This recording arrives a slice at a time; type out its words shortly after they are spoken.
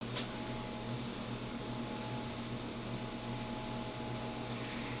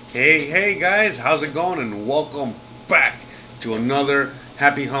Hey guys, how's it going? And welcome back to another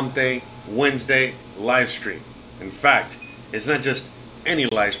Happy Hump Day Wednesday live stream. In fact, it's not just any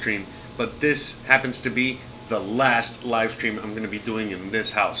live stream, but this happens to be the last live stream I'm going to be doing in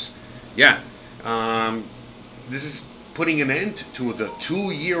this house. Yeah, um, this is putting an end to the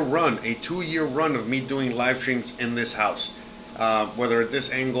 2 year run, a 2 year run of me doing live streams in this house. Whether at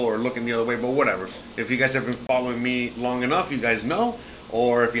this angle or looking the other way, but whatever. If you guys have been following me long enough, you guys know.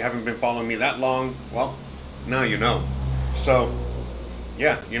 Or if you haven't been following me that long, well, now you know. So,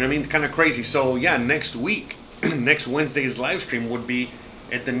 yeah, you know what I mean? Kind of crazy. So, yeah, next week, next Wednesday's live stream would be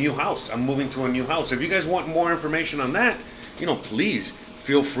at the new house. I'm moving to a new house. If you guys want more information on that, please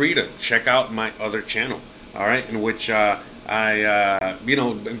feel free to check out my other channel. All right, in which basically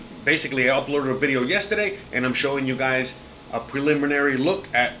I uploaded a video yesterday, and I'm showing you guys a preliminary look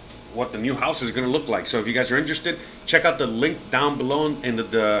at what the new house is going to look like. So if you guys are interested, check out the link down below in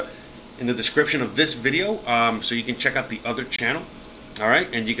the description of this video, so you can check out the other channel. All right,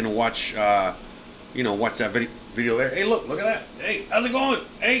 and you can watch watch that video there. Hey, look at that. Hey, how's it going?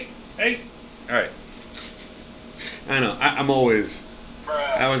 Hey. All right. I know. I always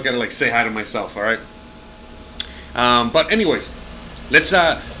gotta like say hi to myself. All right. But anyways, let's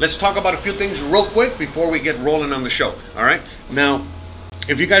talk about a few things real quick before we get rolling on the show. All right. Now,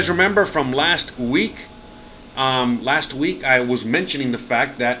 if you guys remember from last week I was mentioning the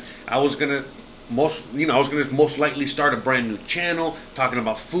fact that I was gonna most likely start a brand new channel, talking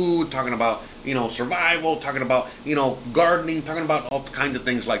about food, talking about survival, talking about gardening, talking about all kinds of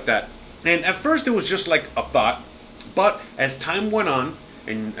things like that. And at first it was just like a thought, but as time went on,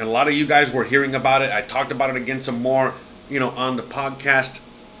 and a lot of you guys were hearing about it, I talked about it again some more, on the podcast.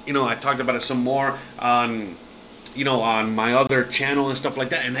 I talked about it some more on my other channel and stuff like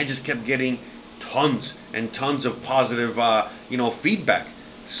that, and I just kept getting tons and tons of positive feedback.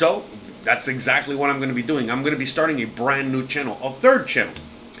 So that's exactly what I'm going to be doing. I'm going to be starting a brand new channel, a third channel.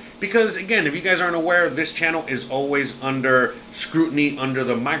 Because again, if you guys aren't aware, this channel is always under scrutiny, under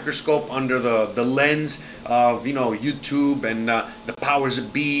the microscope, under the lens of YouTube and the powers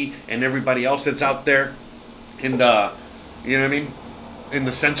that be and everybody else that's out there in the in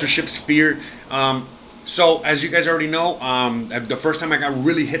the censorship sphere. So as you guys already know, the first time I got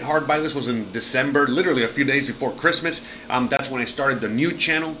really hit hard by this was in December, literally a few days before Christmas. That's when I started the new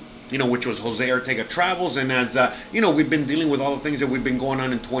channel, which was Jose Ortega Travels. And as we've been dealing with all the things that we've been going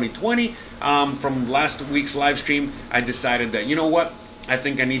on in 2020. From last week's live stream, I decided that I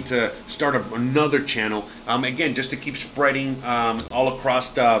think I need to start another channel, again, just to keep spreading all across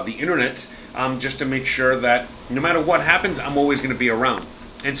the internets, just to make sure that no matter what happens, I'm always going to be around.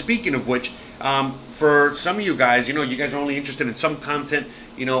 And speaking of which, for some of you guys, you guys are only interested in some content,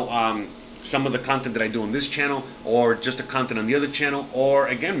 some of the content that I do on this channel, or just the content on the other channel, or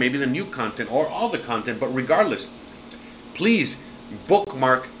again, maybe the new content, or all the content. But regardless, please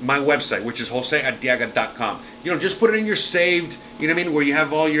bookmark my website, which is joseartiaga.com. Just put it in your saved, where you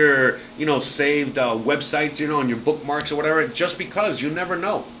have all your, saved websites, and your bookmarks or whatever, just because you never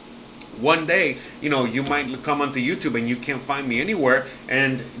know. One day, you might come onto YouTube and you can't find me anywhere,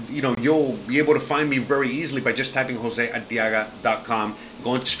 and you'll be able to find me very easily by just typing joseartiaga.com,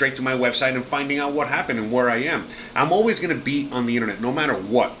 going straight to my website and finding out what happened and where I am. I'm always going to be on the internet, no matter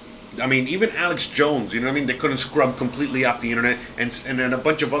what. I mean, even Alex Jones, they couldn't scrub completely off the internet, and then a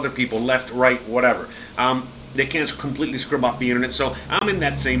bunch of other people, left, right, whatever. They can't completely scrub off the internet, so I'm in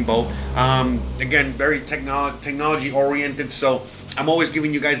that same boat. Again, very technology oriented, so I'm always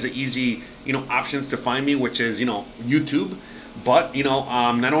giving you guys the easy, options to find me, which is, YouTube. But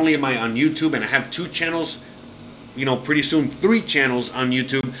not only am I on YouTube, and I have 2 channels, pretty soon 3 channels on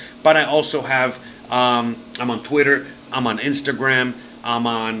YouTube, but I also have, I'm on Twitter, I'm on Instagram, I'm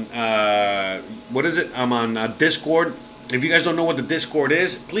on I'm on Discord. If you guys don't know what the Discord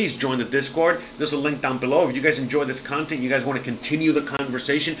is, please join the Discord. There's a link down below. If you guys enjoy this content, you guys want to continue the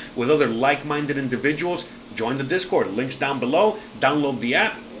conversation with other like-minded individuals, join the Discord. Links down below. Download the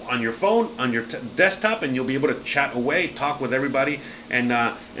app on your phone, on your desktop, and you'll be able to chat away, talk with everybody, and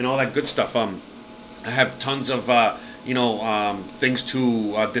all that good stuff. I have tons of things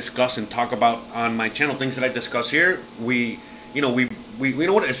to discuss and talk about on my channel. Things that I discuss here, we know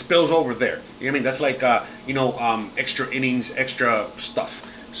what, it spills over there. That's like extra innings, extra stuff.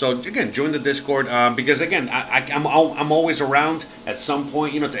 So again, join the Discord, because again, I'm always around at some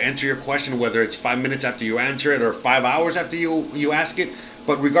point, to answer your question, whether it's 5 minutes after you answer it or 5 hours after you ask it.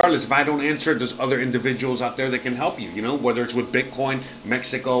 But regardless, if I don't answer it, there's other individuals out there that can help you. Whether it's with Bitcoin,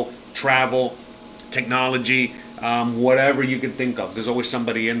 Mexico, travel, technology, whatever you can think of. There's always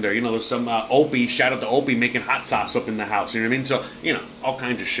somebody in there. There's some Opie, shout out to Opie, making hot sauce up in the house. You know what I mean? So, all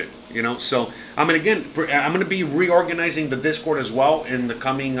kinds of shit. So I'm gonna be reorganizing the Discord as well in the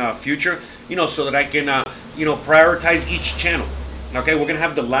coming future. So that I can prioritize each channel. Okay, we're gonna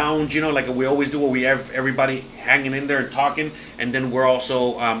have the lounge, like we always do, where we have everybody hanging in there and talking, and then we're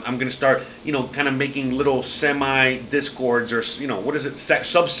also, I'm gonna start, kind of making little semi discords or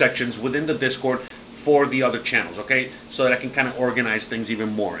subsections within the Discord for the other channels. Okay, so that I can kind of organize things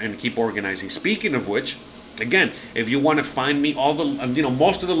even more and keep organizing. Speaking of which, again, if you want to find me, all the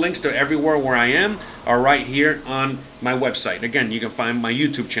most of the links to everywhere where I am are right here on my website. Again, you can find my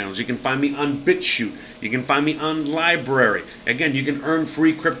YouTube channels. You can find me on BitChute. You can find me on Library. Again, you can earn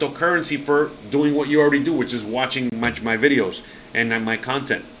free cryptocurrency for doing what you already do, which is watching my videos and my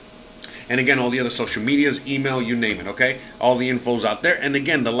content. And again, all the other social medias, email, you name it, okay? All the info's out there. And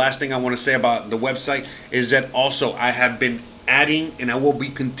again, the last thing I want to say about the website is that also I have been adding, and I will be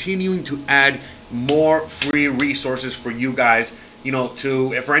continuing to add more free resources for you guys,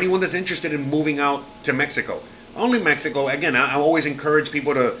 for anyone that's interested in moving out to Mexico. Only Mexico. Again, I always encourage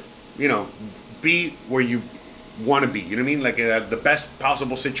people to, be where you want to be. You know what I mean? Like the best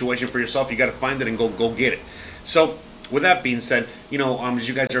possible situation for yourself. You got to find it and go get it. So with that being said, as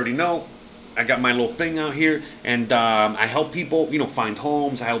you guys already know, I got my little thing out here, and I help people, find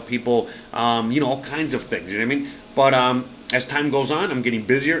homes. I help people, all kinds of things. You know what I mean? But as time goes on, I'm getting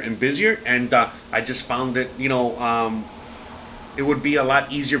busier and busier, and I just found that, it would be a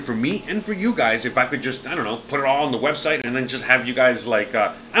lot easier for me and for you guys if I could just, put it all on the website and then just have you guys, like,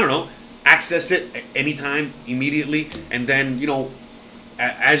 access it anytime, immediately, and then,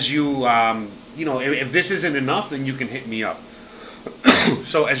 as you, if this isn't enough, then you can hit me up.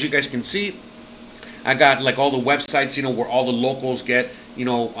 So as you guys can see, I got like all the websites, where all the locals get,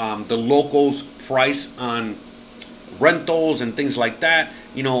 the locals price on rentals and things like that.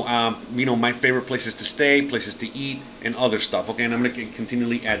 My favorite places to stay, places to eat, and other stuff. Okay, and I'm gonna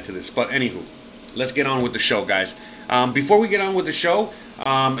continually add to this. But anywho, let's get on with the show, guys. Before we get on with the show,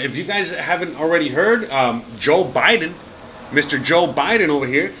 if you guys haven't already heard, Joe Biden, Mr. Joe Biden over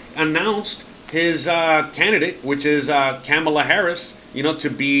here, announced his candidate, which is Kamala Harris, to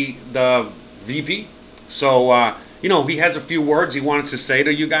be the VP. So, he has a few words he wanted to say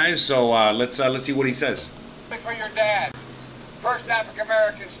to you guys. So let's see what he says. For your dad, first African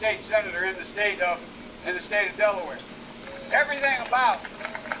American state senator in the state of Delaware. Everything about.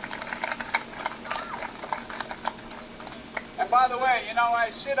 And by the way, I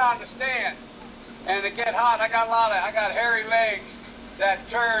sit on the stand, and it get hot. I got hairy legs that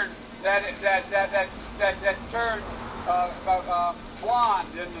turn turn blonde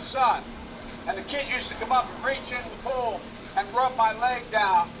in the sun. And the kids used to come up and reach in the pool and rub my leg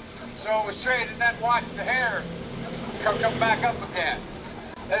down so it was straight, and then watch the hair come back up again.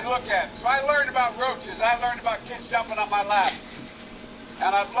 They'd look at it. So I learned about roaches. I learned about kids jumping on my lap.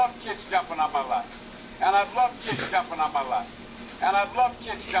 And I'd love kids jumping on my lap. And I'd love kids jumping on my lap. And I'd love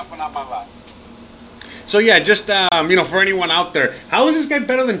kids jumping on my lap. So yeah, just for anyone out there, how is this guy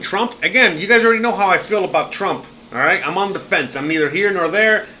better than Trump? Again, you guys already know how I feel about Trump. All right, I'm on the fence. I'm neither here nor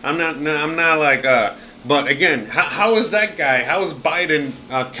there. I'm not like. But again, how is that guy? How is Biden,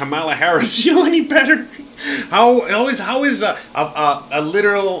 Kamala Harris, any better? How is a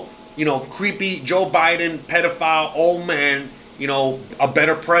literal, creepy Joe Biden pedophile old man, a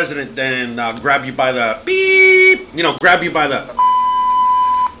better president than grab you by the beep, grab you by the.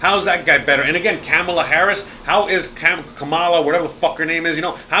 How's that guy better? And again, Kamala Harris, how is Kamala, whatever the fuck her name is,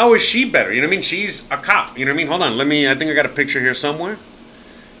 how is she better? You know what I mean? She's a cop. You know what I mean? Hold on, I think I got a picture here somewhere.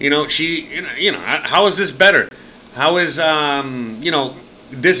 How is this better? How is,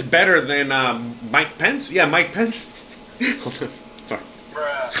 this better than Mike Pence? Yeah, Mike Pence. Hold on, sorry.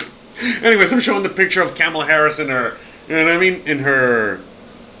 Anyways, I'm showing the picture of Kamala Harris in her, you know what I mean? In her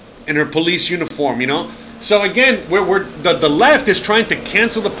police uniform, So again, the left is trying to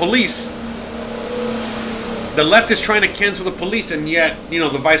cancel the police. The left is trying to cancel the police, and yet,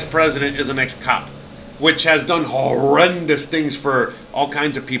 the vice president is an ex-cop, which has done horrendous things for all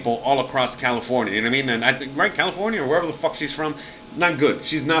kinds of people all across California. You know what I mean? And I think, right, California or wherever the fuck she's from, not good.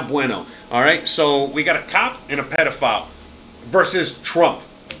 She's not bueno. All right? So we got a cop and a pedophile versus Trump.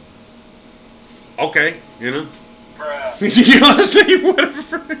 Okay, you know what I'm saying?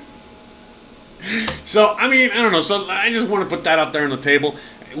 Whatever. So, I mean, I don't know. So I just want to put that out there on the table.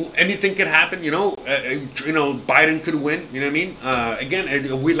 Anything could happen, Biden could win, you know what I mean?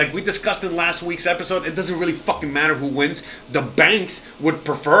 Again, we discussed in last week's episode, it doesn't really fucking matter who wins. The banks would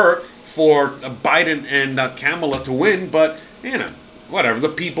prefer for Biden and Kamala to win, but, whatever. The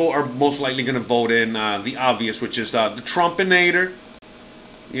people are most likely going to vote in the obvious, which is the Trumpinator.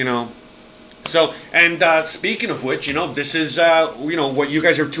 You know. So, and speaking of which, this is, what you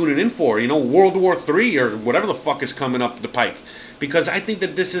guys are tuning in for, World War III or whatever the fuck is coming up the pike. Because I think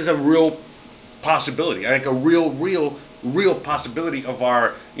that this is a real possibility, like a real possibility of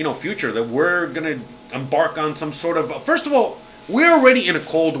our, future, that we're going to embark on some sort of, first of all, we're already in a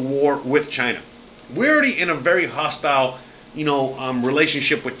Cold War with China. We're already in a very hostile,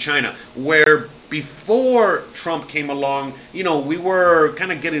 relationship with China, where before Trump came along, we were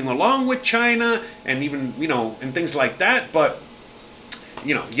kind of getting along with China and even, and things like that. But,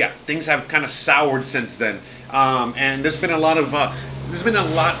 things have kind of soured since then. And there's been a lot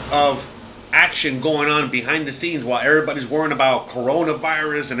of action going on behind the scenes while everybody's worrying about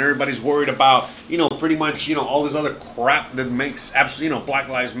coronavirus and everybody's worried about, pretty much, all this other crap that makes absolutely, Black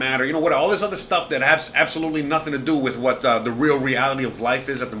Lives Matter, what all this other stuff that has absolutely nothing to do with what the real reality of life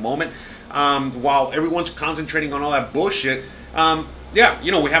is at the moment. While everyone's concentrating on all that bullshit, we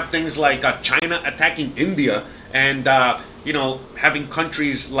have things like China attacking India and, having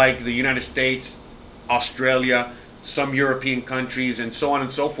countries like the United States, Australia, some European countries, and so on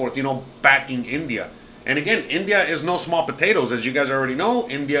and so forth, backing India. And again, India is no small potatoes, as you guys already know.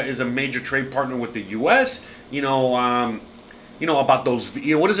 India is a major trade partner with the U.S. About those,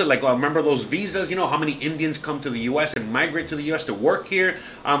 what is it like? Remember those visas? How many Indians come to the U.S. and migrate to the U.S. to work here?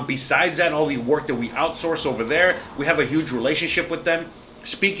 Besides that, all the work that we outsource over there, we have a huge relationship with them.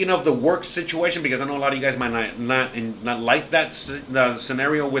 Speaking of the work situation, because I know a lot of you guys might not like that the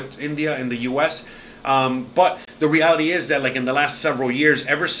scenario with India and the U.S., but the reality is that, like, in the last several years,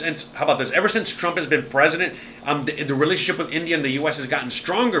 ever since Trump has been president, the relationship with India and the U.S. has gotten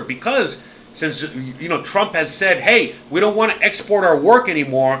stronger because since Trump has said, hey, we don't want to export our work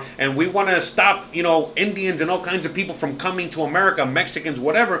anymore, and we want to stop Indians and all kinds of people from coming to America, Mexicans,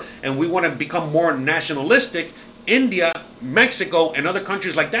 whatever, and we want to become more nationalistic. India, Mexico, and other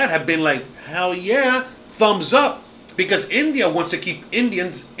countries like that have been like, hell yeah, thumbs up, because India wants to keep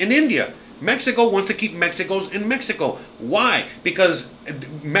Indians in India. Mexico wants to keep Mexicans in Mexico. Why? Because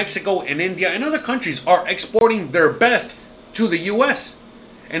Mexico and India and other countries are exporting their best to the U.S.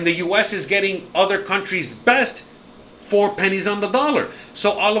 And the U.S. is getting other countries' best for pennies on the dollar.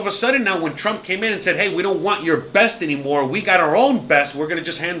 So all of a sudden now, when Trump came in and said, hey, we don't want your best anymore, we got our own best, we're going to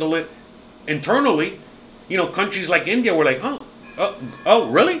just handle it internally, countries like India were like, oh,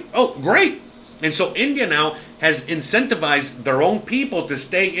 really? Oh, great. And so India now has incentivized their own people to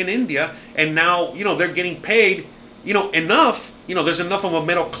stay in India, and now, they're getting paid, enough, there's enough of a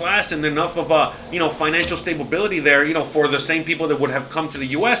middle class and enough of a, financial stability there, for the same people that would have come to the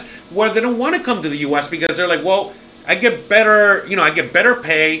U.S., where they don't want to come to the U.S. because they're like, well, I get better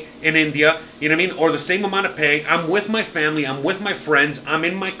pay in India, or the same amount of pay. I'm with my family, I'm with my friends, I'm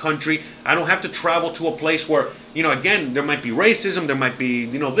in my country. I don't have to travel to a place where, again, there might be racism, there might be,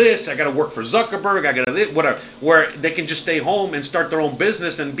 this, I got to work for Zuckerberg, I got to this, whatever, where they can just stay home and start their own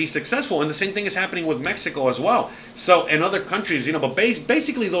business and be successful. And the same thing is happening with Mexico as well. So, and other countries, but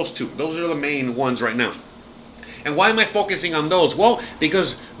basically those are the main ones right now. And why am I focusing on those? Well,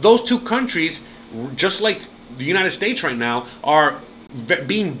 because those two countries, just like the United States right now, are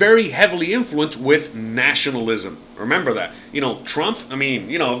being very heavily influenced with nationalism. Remember that. Trump,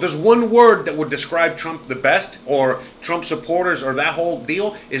 if there's one word that would describe Trump the best, or Trump supporters, or that whole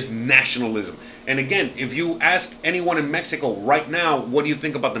deal, is nationalism. And again, if you ask anyone in Mexico right now, what do you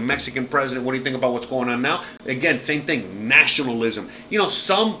think about the Mexican president? What do you think about what's going on now? Again, same thing, nationalism.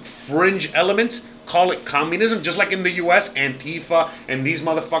 Some fringe elements call it communism, just like in the U.S., Antifa and these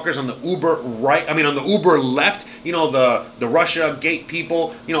motherfuckers on the Uber on the Uber left, the Russia Gate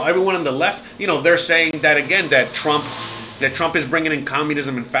people, everyone on the left, they're saying that again, that Trump is bringing in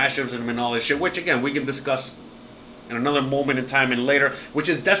communism and fascism and all this shit, which again, we can discuss in another moment in time and later,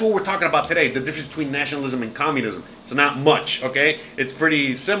 that's what we're talking about today, the difference between nationalism and communism. It's not much, okay? It's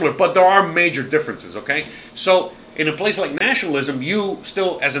pretty similar, but there are major differences, okay? So, in a place like nationalism, you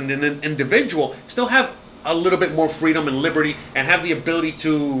still, as an individual, still have a little bit more freedom and liberty and have the ability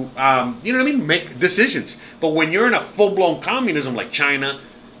to, make decisions. But when you're in a full-blown communism like China,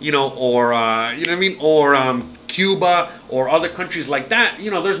 or Cuba or other countries like that,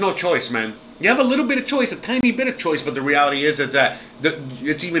 there's no choice, man. You have a little bit of choice, a tiny bit of choice, but the reality is that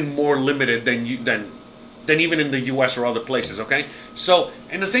it's even more limited than even in the U.S. or other places, okay? So,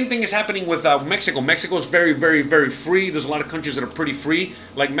 and the same thing is happening with Mexico. Mexico is very, very, very free. There's a lot of countries that are pretty free,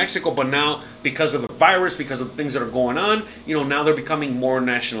 like Mexico, but now, because of the virus, because of the things that are going on, now they're becoming more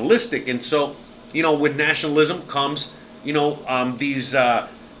nationalistic. And so, with nationalism comes, these,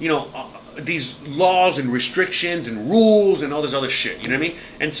 these laws and restrictions and rules and all this other shit. You know what I mean?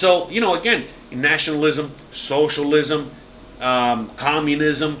 And so, again, nationalism, socialism,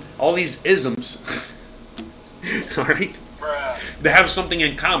 communism, all these isms, all right, they have something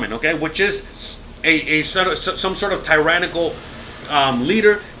in common, okay, which is a sort of some sort of tyrannical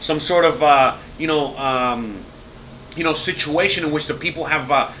leader, some sort of situation in which the people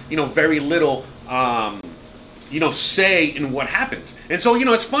have very little say in what happens. And so,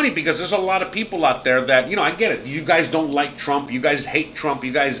 it's funny because there's a lot of people out there that, I get it. You guys don't like Trump. You guys hate Trump.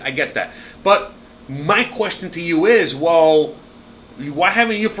 I get that. But my question to you is, well, why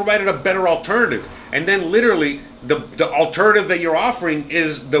haven't you provided a better alternative? And then literally the alternative that you're offering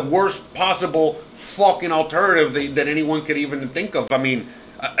is the worst possible fucking alternative that anyone could even think of. I mean,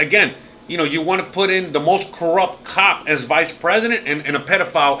 again, you want to put in the most corrupt cop as vice president and a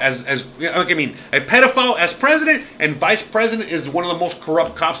pedophile as a pedophile as president, and vice president is one of the most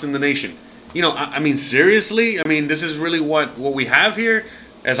corrupt cops in the nation. I mean, seriously? I mean, this is really what we have here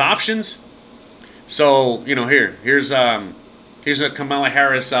as options. So, here's a Kamala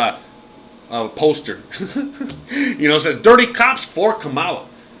Harris poster. It says "Dirty Cops for Kamala."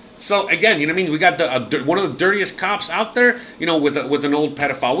 So again, we got one of the dirtiest cops out there, with an old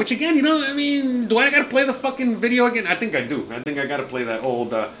pedophile. Which again, do I gotta play the fucking video again? I think I do. I think I gotta play that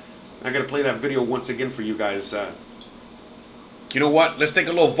old. I gotta play that video once again for you guys. You know what? Let's take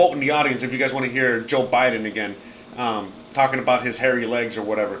a little vote in the audience if you guys want to hear Joe Biden again, talking about his hairy legs or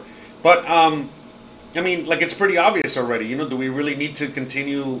whatever. But it's pretty obvious already. Do we really need to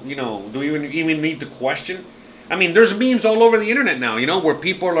continue? Do we even need to question? I mean, there's memes all over the internet now, where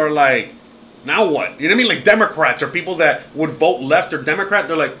people are like, now what? You know what I mean? Like Democrats or people that would vote left or Democrat,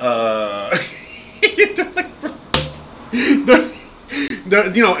 they're like,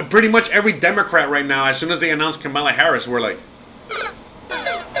 they're pretty much every Democrat right now, as soon as they announce Kamala Harris, we're like.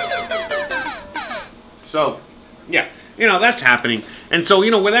 So, yeah, that's happening. And so,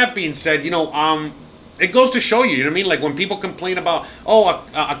 with that being said, it goes to show you, like when people complain about,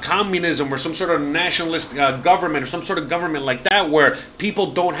 a communism or some sort of nationalist government or some sort of government like that where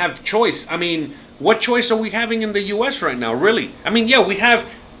people don't have choice. I mean, what choice are we having in the U.S. right now, really? I mean, yeah, we have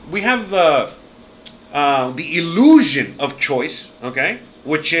the illusion of choice, okay?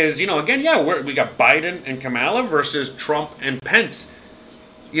 Which is, again, yeah, we got Biden and Kamala versus Trump and Pence.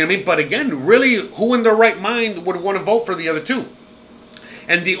 You know what I mean? But again, really, who in their right mind would want to vote for the other two?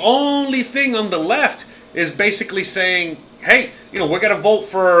 And the only thing on the left is basically saying, hey, we're going to vote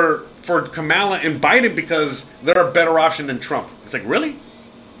for Kamala and Biden because they're a better option than Trump. It's like, really?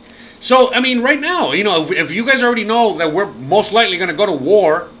 So, I mean, right now, if you guys already know that we're most likely going to go to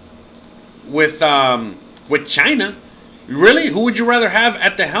war with China, really, who would you rather have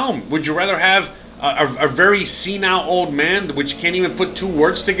at the helm? Would you rather have a very senile old man which can't even put two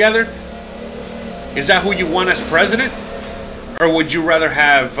words together? Is that who you want as president? Or would you rather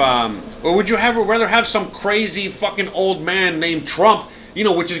have, rather have some crazy fucking old man named Trump,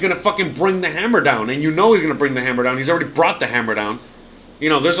 which is gonna fucking bring the hammer down, and he's gonna bring the hammer down. He's already brought the hammer down.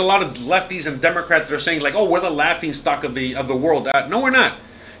 There's a lot of lefties and Democrats that are saying like, we're the laughing stock of the world. No, we're not.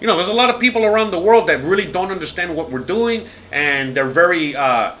 There's a lot of people around the world that really don't understand what we're doing, and they're very,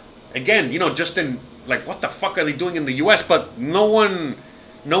 again, just in like, what the fuck are they doing in the U.S.? But no one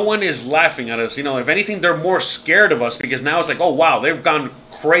is laughing at us. If anything, they're more scared of us because now it's like, oh, wow, they've gone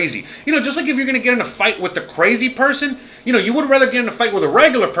crazy. Just like if you're going to get in a fight with the crazy person, you would rather get in a fight with a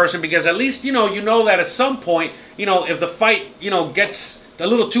regular person because at least, you know that at some point, if the fight, gets a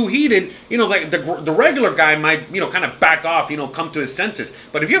little too heated, like the regular guy might, kind of back off, come to his senses.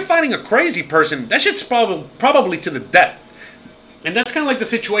 But if you're fighting a crazy person, that shit's probably to the death. And that's kind of like the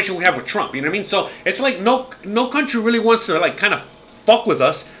situation we have with Trump, you know what I mean? So it's like no country really wants to like kind of fuck with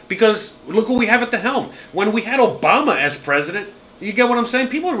us because look what we have at the helm. When we had Obama as president, you get what I'm saying?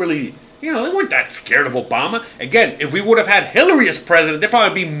 People really, they weren't that scared of Obama. Again, if we would have had Hillary as president, they'd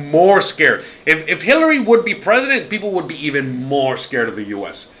probably be more scared. If Hillary would be president, people would be even more scared of the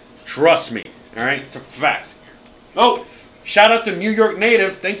U.S. Trust me, all right? It's a fact. Oh, shout out to New York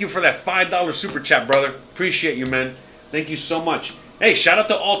Native. Thank you for that $5 super chat, brother. Appreciate you, man. Thank you so much. Hey, shout out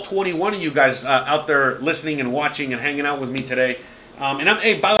to all 21 of you guys out there listening and watching and hanging out with me today.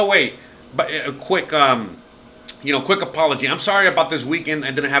 Hey, by the way, a quick apology. I'm sorry about this weekend.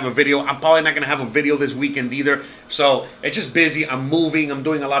 I didn't have a video. I'm probably not going to have a video this weekend either. So it's just busy. I'm moving. I'm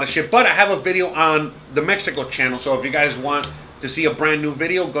doing a lot of shit. But I have a video on the Mexico channel. So if you guys want to see a brand new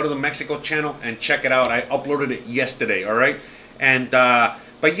video, go to the Mexico channel and check it out. I uploaded it yesterday. All right. And,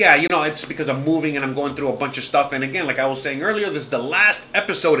 but yeah, it's because I'm moving and I'm going through a bunch of stuff. And again, like I was saying earlier, this is the last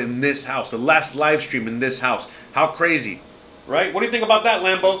episode in this house, the last live stream in this house. How crazy. Right? What do you think about that,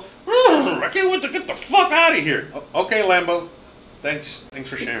 Lambo? I can't wait to get the fuck out of here. Okay, Lambo. Thanks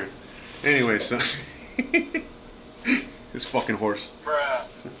for sharing. Anyway, so this fucking horse. Bruh.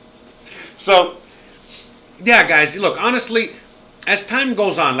 So, yeah, guys, look, honestly, as time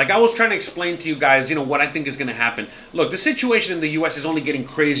goes on, like I was trying to explain to you guys, what I think is going to happen. Look, the situation in the U.S. is only getting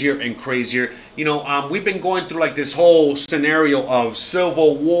crazier and crazier. We've been going through like this whole scenario of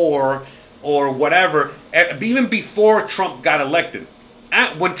civil war or whatever, even before Trump got elected.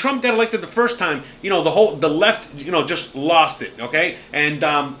 When Trump got elected the first time, the left, just lost it, okay? And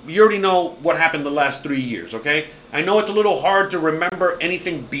you already know what happened the last 3 years, okay? I know it's a little hard to remember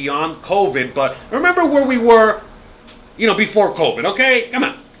anything beyond COVID, but remember where we were, before COVID, okay? Come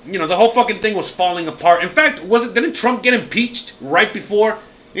on. The whole fucking thing was falling apart. In fact, didn't Trump get impeached right before?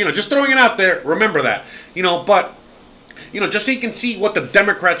 Just throwing it out there, remember that. But just so you can see what the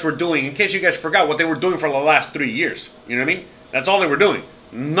Democrats were doing, in case you guys forgot what they were doing for the last 3 years. You know what I mean? That's all they were doing.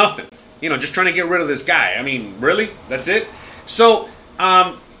 Nothing. Just trying to get rid of this guy. I mean, really? That's it? So,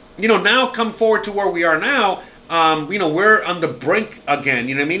 now come forward to where we are now. We're on the brink again.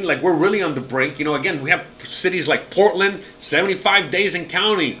 You know what I mean? Like, we're really on the brink. Again, we have cities like Portland, 75 days and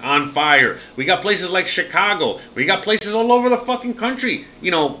counting on fire. We got places like Chicago. We got places all over the fucking country,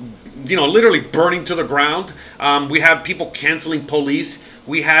 literally burning to the ground. We have people canceling police.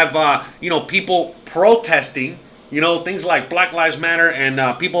 We have, people protesting. Things like Black Lives Matter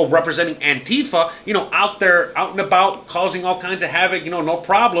and people representing Antifa, out there, out and about, causing all kinds of havoc, no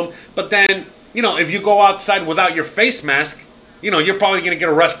problem. But then, if you go outside without your face mask, you're probably going to get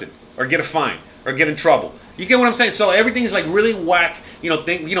arrested or get a fine or get in trouble. You get what I'm saying? So everything's like really whack.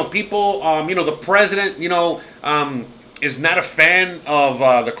 People, the president, is not a fan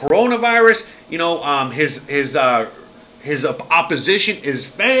of the coronavirus. His opposition is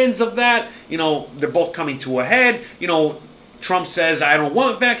fans of that. They're both coming to a head. Trump says, I don't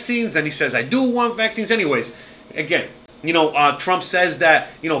want vaccines. Then he says, I do want vaccines. Anyways, again, Trump says that,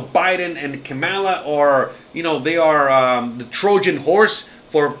 Biden and Kamala are, they are the Trojan horse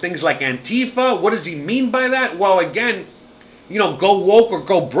for things like Antifa. What does he mean by that? Well, again, go woke or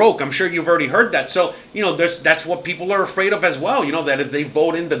go broke. I'm sure you've already heard that. So, that's what people are afraid of as well. That if they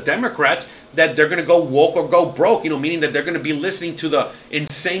vote in the Democrats, that they're going to go woke or go broke, meaning that they're going to be listening to the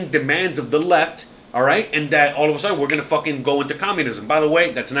insane demands of the left, all right? And that all of a sudden we're going to fucking go into communism. By the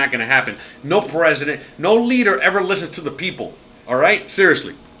way, that's not going to happen. No president, no leader ever listens to the people, all right?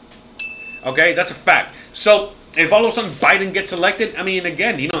 Seriously. Okay, that's a fact. So, if all of a sudden Biden gets elected, I mean,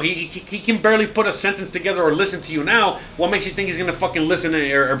 again, he can barely put a sentence together or listen to you now. What makes you think he's going to fucking listen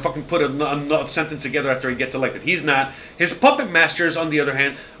or fucking put a sentence together after he gets elected? He's not. His puppet masters, on the other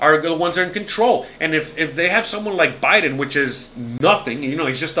hand, are the ones that are in control. And if they have someone like Biden, which is nothing,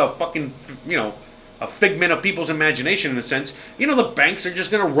 he's just a fucking, a figment of people's imagination in a sense, the banks are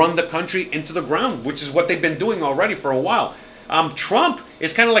just going to run the country into the ground, which is what they've been doing already for a while. Trump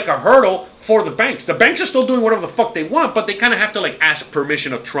is kind of like a hurdle for the banks. The banks are still doing whatever the fuck they want, but they kind of have to ask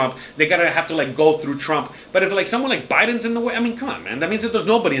permission of Trump. They gotta have to go through Trump. But if someone like Biden's in the way, I mean, come on, man. That means that there's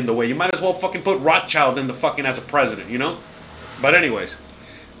nobody in the way. You might as well fucking put Rothschild in the fucking as a president, But anyways,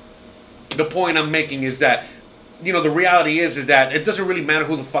 the point I'm making is that the reality is that it doesn't really matter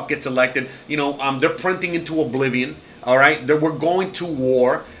who the fuck gets elected. They're printing into oblivion. All right, that we're going to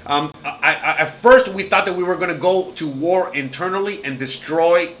war. At first, we thought that we were going to go to war internally and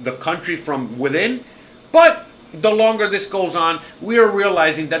destroy the country from within. But the longer this goes on, we are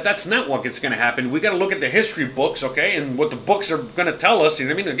realizing that that's not what's going to happen. We got to look at the history books, okay, and what the books are going to tell us. You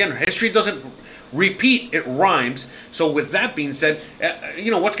know what I mean? Again, history doesn't repeat; it rhymes. So, with that being said,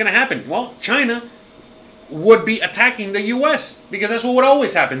 what's going to happen? Well, China would be attacking the U.S. because that's what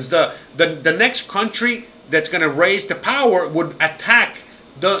always happens. The next country that's going to raise to power would attack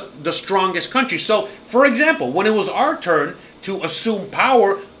the strongest country. So, for example, when it was our turn to assume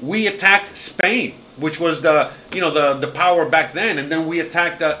power, we attacked Spain, which was the power back then, and then we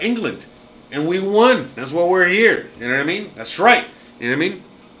attacked England, and we won. That's why we're here. You know what I mean? That's right. You know what I mean?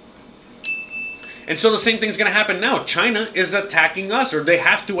 And so the same thing's going to happen now. China is attacking us, or they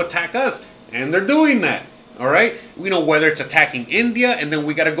have to attack us, and they're doing that. All right? Whether it's attacking India, and then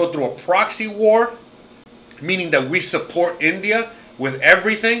we got to go through a proxy war, meaning that we support India with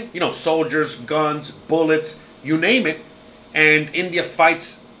everything, soldiers, guns, bullets, you name it, and India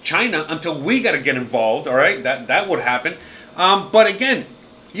fights China until we got to get involved, all right? That would happen. But again,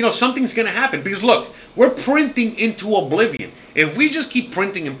 something's going to happen because look, we're printing into oblivion. If we just keep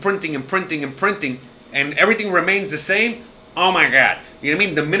printing and printing and printing and printing and everything remains the same, oh my God. You know what I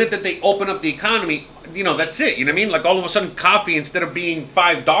mean? The minute that they open up the economy, that's it. You know what I mean? Like all of a sudden coffee, instead of being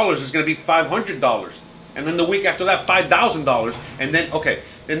 $5, is going to be $500. And then the week after that, $5,000. And then, okay,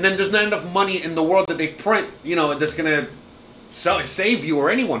 and then there's not enough money in the world that they print, that's gonna save you or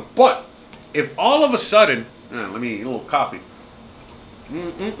anyone. But if all of a sudden, let me a little coffee.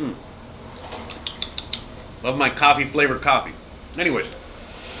 Love my coffee flavored coffee. Anyways,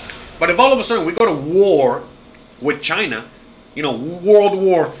 but if all of a sudden we go to war with China, World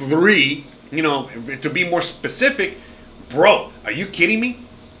War III, to be more specific, bro, are you kidding me?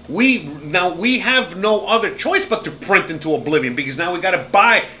 We have no other choice but to print into oblivion, because now we got to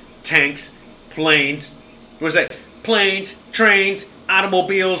buy tanks, planes, planes, trains,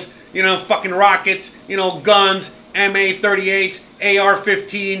 automobiles, fucking rockets, guns, MA-38s,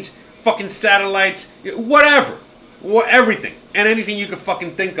 AR-15s, fucking satellites, whatever, everything and anything you could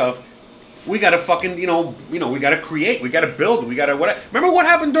fucking think of. We gotta fucking, we gotta create, we gotta build, we gotta whatever. Remember what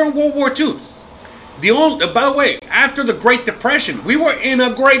happened during World War II? By the way, after the Great Depression, we were in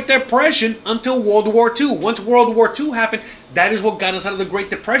a Great Depression until World War II. Once World War II happened, that is what got us out of the Great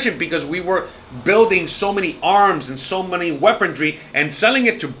Depression, because we were building so many arms and so many weaponry and selling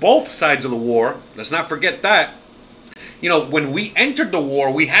it to both sides of the war. Let's not forget that. When we entered the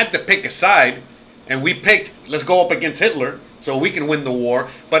war, we had to pick a side, and we picked, let's go up against Hitler so we can win the war.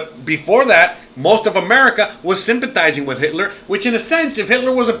 But before that, most of America was sympathizing with Hitler, which in a sense, if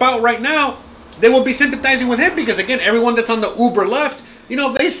Hitler was about right now, they would be sympathizing with him, because again, everyone that's on the uber left,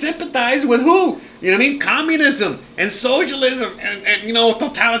 they sympathize with who? Communism and socialism and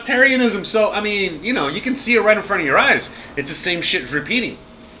totalitarianism. So, you can see it right in front of your eyes. It's the same shit repeating.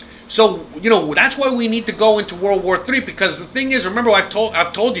 So, that's why we need to go into World War III, because the thing is, remember, I've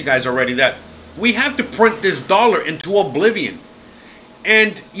told you guys already that we have to print this dollar into oblivion.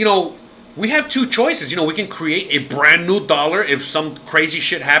 And, we have two choices. We can create a brand new dollar if some crazy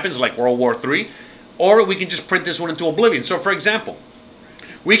shit happens like World War III, or we can just print this one into oblivion. So, for example,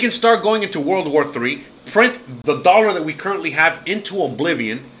 we can start going into World War III, print the dollar that we currently have into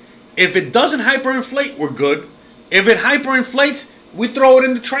oblivion. If it doesn't hyperinflate, we're good. If it hyperinflates, we throw it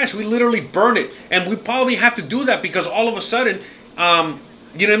in the trash. We literally burn it. And we probably have to do that because all of a sudden,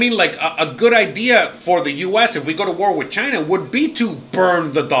 like a good idea for the U.S. if we go to war with China would be to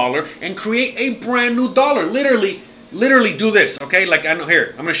burn the dollar and create a brand new dollar. Literally do this, okay? Like, I'm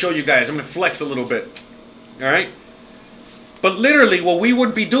going to show you guys. I'm going to flex a little bit, all right? But literally what we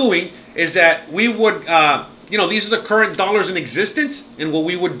would be doing is that we would, these are the current dollars in existence. And what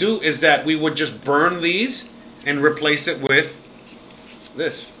we would do is that we would just burn these and replace it with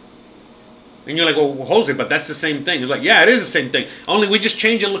this. And you're like, well, Jose, but that's the same thing. It's like, yeah, it is the same thing. Only we just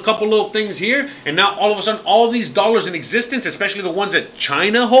change a couple little things here, and now all of a sudden, all these dollars in existence, especially the ones that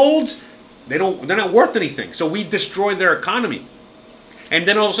China holds, they're not worth anything. So we destroy their economy. And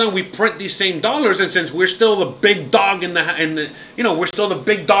then all of a sudden we print these same dollars, and since we're still the big dog we're still the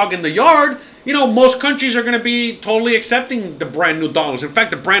big dog in the yard, most countries are going to be totally accepting the brand new dollars. In fact,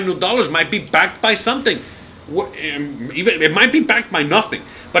 the brand new dollars might be backed by something. Even it might be backed by nothing,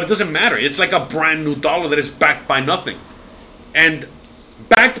 but it doesn't matter. It's like a brand new dollar that is backed by nothing. And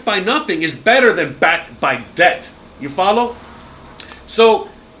backed by nothing is better than backed by debt. You follow? So,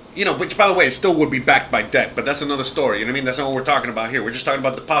 which by the way, it still would be backed by debt, but that's another story. That's not what we're talking about here. We're just talking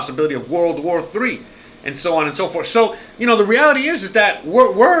about the possibility of World War III and so on and so forth. So, the reality is that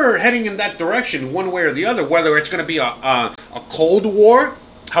we're heading in that direction one way or the other, whether it's going to be a Cold War,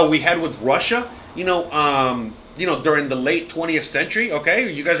 how we had with Russia, during the late 20th century, okay?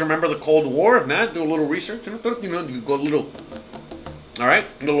 You guys remember the Cold War? If not, do a little research. You go a little, all right?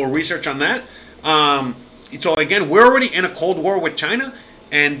 A little research on that. So again, we're already in a Cold War with China,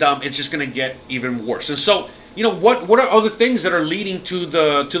 and it's just going to get even worse. And so, what are other things that are leading to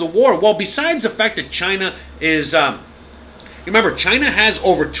the war? Well, besides the fact that China is, remember, China has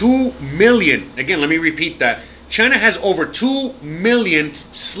over 2 million. Again, let me repeat that. China has over 2 million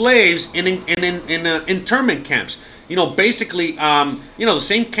slaves in internment camps. Basically, the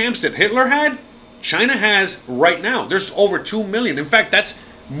same camps that Hitler had, China has right now. There's over 2 million. In fact, that's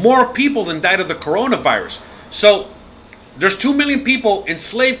more people than died of the coronavirus. So there's 2 million people in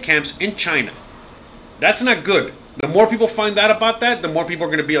slave camps in China. That's not good. The more people find out about that, the more people are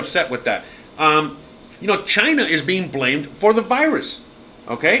going to be upset with that. China is being blamed for the virus.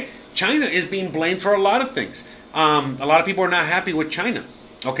 Okay? China is being blamed for a lot of things. A lot of people are not happy with China.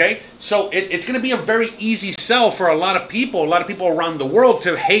 Okay? So it's going to be a very easy sell for a lot of people around the world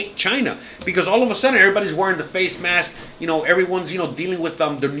to hate China. Because all of a sudden everybody's wearing the face mask. Everyone's, dealing with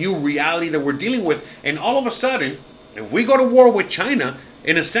the new reality that we're dealing with. And all of a sudden, if we go to war with China,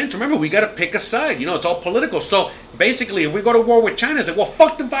 in a sense, remember, we got to pick a side. It's all political. So basically, if we go to war with China, it's like, well,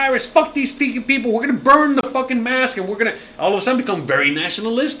 fuck the virus, fuck these people. We're going to burn the fucking mask, and we're going to all of a sudden become very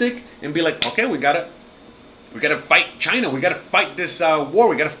nationalistic and be like, okay, we got to We got to fight China. We got to fight this war.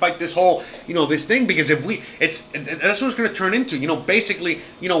 We got to fight this whole, this thing, because if that's what it's going to turn into. Basically,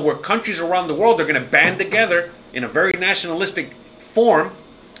 where countries around the world are going to band together in a very nationalistic form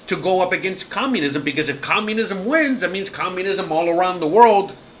to go up against communism. Because if communism wins, that means communism all around the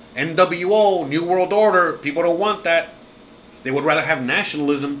world, NWO, New World Order. People don't want that. They would rather have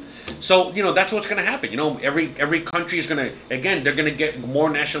nationalism. So, that's what's going to happen. Every country is going to, again, they're going to get more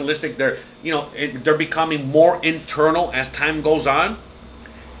nationalistic. They're becoming more internal as time goes on.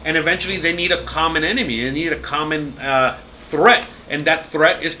 And eventually they need a common enemy. They need a common threat. And that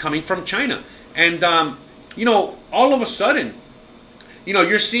threat is coming from China. And, all of a sudden,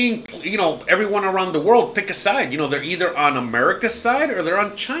 you're seeing, everyone around the world pick a side. They're either on America's side or they're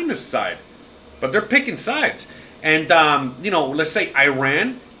on China's side. But they're picking sides. And, let's say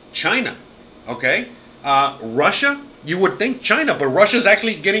Iran, China, okay? Russia, you would think China, but Russia's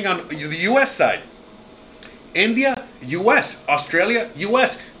actually getting on the U.S. side. India, U.S. Australia,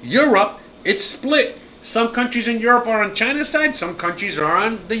 U.S. Europe, it's split. Some countries in Europe are on China's side. Some countries are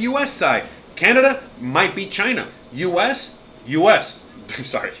on the U.S. side. Canada might be China. U.S.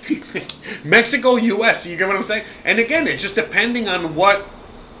 Sorry. Mexico, U.S. You get what I'm saying? And again, it's just depending on what,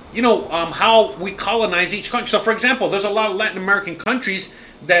 how we colonize each country. So, for example, there's a lot of Latin American countries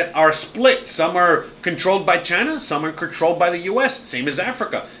that are split. Some are controlled by China, some are controlled by the U.S. Same as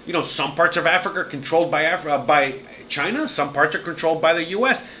Africa. Some parts of Africa are controlled by China, some parts are controlled by the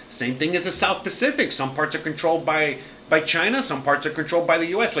U.S. Same thing as the South Pacific. Some parts are controlled by China, some parts are controlled by the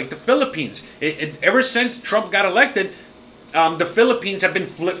U.S. Like the Philippines. Ever since Trump got elected, the Philippines have been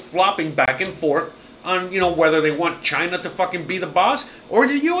flip-flopping back and forth on, whether they want China to fucking be the boss or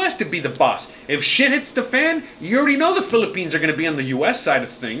the U.S. to be the boss. If shit hits the fan, you already know the Philippines are going to be on the U.S. side of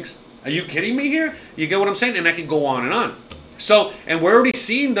things. Are you kidding me here? You get what I'm saying? And I can go on and on. So, and we're already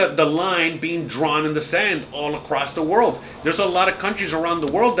seeing the line being drawn in the sand all across the world. There's a lot of countries around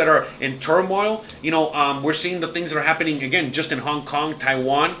the world that are in turmoil. We're seeing the things that are happening, again, just in Hong Kong,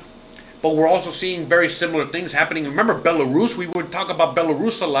 Taiwan. But we're also seeing very similar things happening. Remember Belarus? We would talk about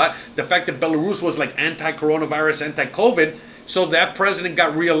Belarus a lot. The fact that Belarus was like anti-coronavirus, anti-COVID. So that president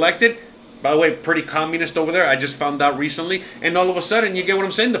got reelected. By the way, pretty communist over there. I just found out recently. And all of a sudden, you get what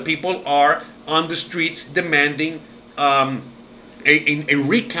I'm saying? The people are on the streets demanding a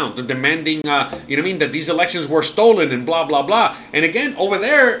recount. They're demanding, that these elections were stolen and blah, blah, blah. And again, over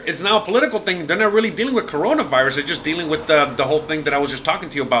there, it's now a political thing. They're not really dealing with coronavirus. They're just dealing with the whole thing that I was just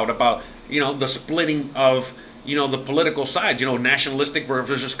talking to you about, the splitting of, the political sides, nationalistic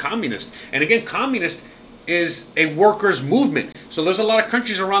versus communist. And again, communist is a workers' movement. So there's a lot of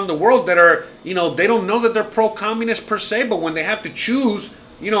countries around the world that are, they don't know that they're pro-communist per se, but when they have to choose,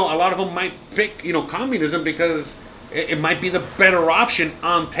 a lot of them might pick, communism because it might be the better option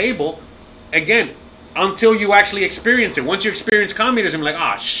on table. Again, until you actually experience it. Once you experience communism,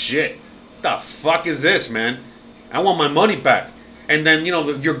 like, shit, the fuck is this, man? I want my money back. And then,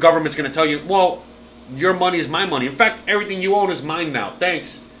 your government's going to tell you, well, your money is my money. In fact, everything you own is mine now.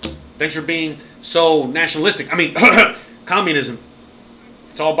 Thanks for being so nationalistic. I mean, communism.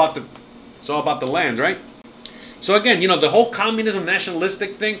 It's all about the land, right? So again, the whole communism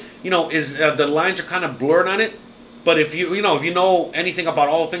nationalistic thing, is the lines are kind of blurred on it. But if you know anything about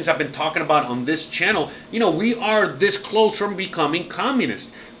all the things I've been talking about on this channel, we are this close from becoming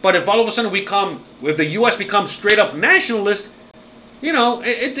communist. But if all of a sudden if the U.S. becomes straight up nationalist,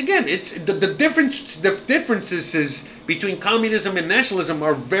 it's the differences between communism and nationalism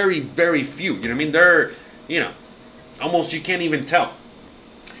are very, very few. You know what I mean? They're, almost you can't even tell.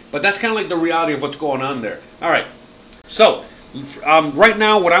 But that's kind of like the reality of what's going on there. All right. So, right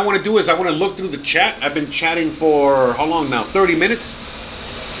now, what I want to do is I want to look through the chat. I've been chatting for, how long now? 30 minutes.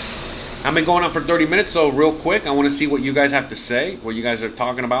 I've been going on for 30 minutes, so real quick, I want to see what you guys have to say, what you guys are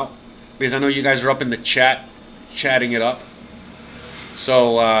talking about. Because I know you guys are up in the chat, chatting it up.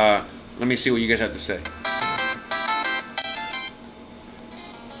 So, let me see what you guys have to say.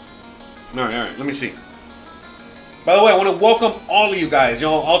 All right, let me see. By the way, I want to welcome all of you guys,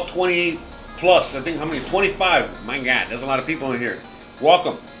 all 20 plus, I think, how many? 25. My God, there's a lot of people in here.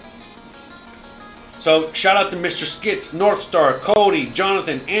 Welcome. So, shout out to Mr. Skits, Northstar, Cody,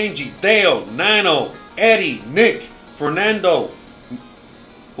 Jonathan, Angie, Dale, Nano, Eddie, Nick, Fernando.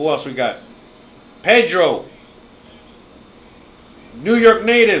 Who else we got? Pedro, New York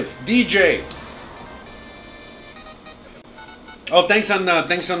native, DJ. Oh,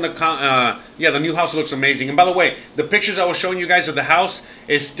 yeah, the new house looks amazing. And by the way, the pictures I was showing you guys of the house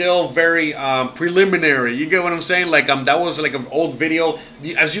is still very preliminary. You get what I'm saying? Like that was like an old video.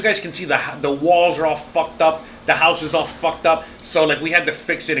 As you guys can see, the walls are all fucked up. The house is all fucked up. So like we had to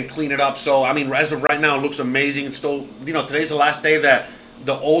fix it and clean it up. So I mean, as of right now, it looks amazing. It's still, today's the last day that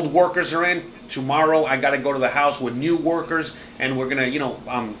the old workers are in. Tomorrow I gotta go to the house with new workers, and we're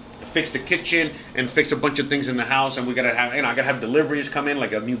gonna fix the kitchen and fix a bunch of things in the house, and we gotta have I gotta have deliveries come in,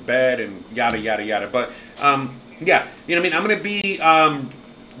 like a new bed and yada yada yada. But yeah, you know what I mean. I'm gonna be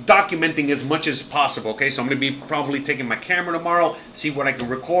documenting as much as possible. Okay, so I'm gonna be probably taking my camera tomorrow, see what I can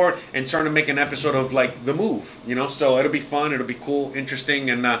record, and trying to make an episode of like the move. So it'll be fun, it'll be cool, interesting,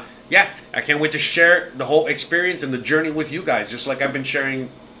 and yeah, I can't wait to share the whole experience and the journey with you guys, just like I've been sharing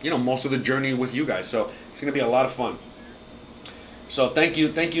most of the journey with you guys. So it's gonna be a lot of fun. So thank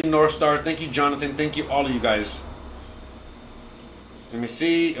you North Star, thank you Jonathan, thank you all of you guys. Let me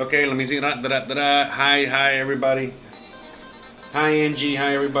see. Okay, let me see. Hi everybody. Hi Angie.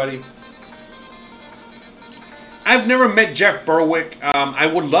 Hi everybody. I've never met Jeff Berwick. I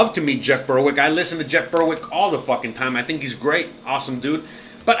would love to meet Jeff Berwick. I listen to Jeff Berwick all the fucking time. I think he's great, awesome dude.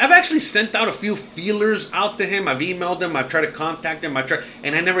 But I've actually sent out a few feelers out to him. I've emailed him. I've tried to contact him.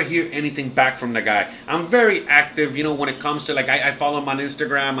 And I never hear anything back from the guy. I'm very active, when it comes to I follow him on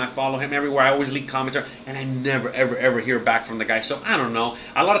Instagram. I follow him everywhere. I always leave comments, and I never, ever, ever hear back from the guy. So I don't know.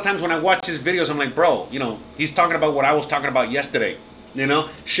 A lot of times when I watch his videos, I'm like, bro, he's talking about what I was talking about yesterday.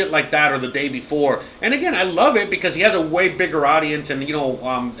 Shit like that, or the day before. And again, I love it because he has a way bigger audience, and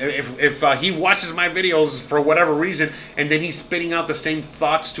if he watches my videos for whatever reason, and then he's spitting out the same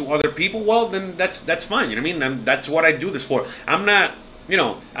thoughts to other people, well, then that's fine. You know what I mean? That's what I do this for. I'm not.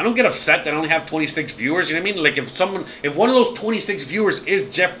 I don't get upset that I only have 26 viewers. You know what I mean? Like if one of those 26 viewers is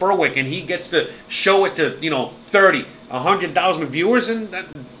Jeff Berwick, and he gets to show it to 30, 100,000 viewers, and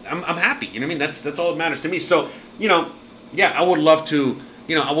I'm happy. You know what I mean? That's all that matters to me. So yeah, I would love to.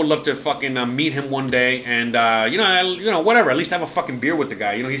 I would love to fucking meet him one day, and whatever. At least have a fucking beer with the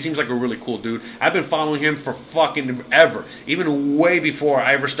guy. He seems like a really cool dude. I've been following him for fucking ever, even way before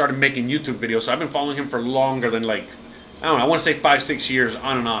I ever started making YouTube videos. So I've been following him for longer than I don't know. I want to say 5-6 years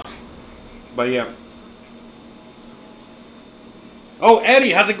on and off. But yeah. Oh,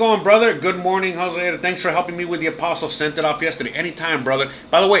 Eddie, how's it going, brother? Good morning, Jose. Thanks for helping me with the Apostle. Sent it off yesterday. Anytime, brother.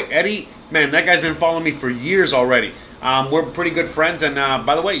 By the way, Eddie, man, that guy's been following me for years already. We're pretty good friends, and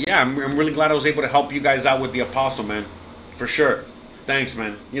by the way, yeah, I'm really glad I was able to help you guys out with the Apostle, man, for sure. Thanks,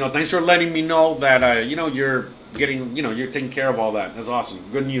 man. Thanks for letting me know that you're getting, you're taking care of all that. That's awesome.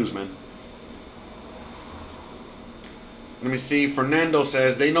 Good news, man. Let me see. Fernando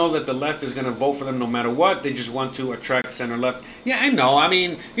says they know that the left is going to vote for them no matter what. They just want to attract center left. Yeah, I know. I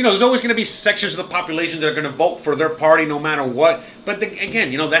mean, there's always going to be sections of the population that are going to vote for their party no matter what. But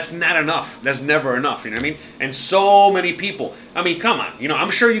again, that's not enough. That's never enough. You know what I mean? And so many people. I mean, come on.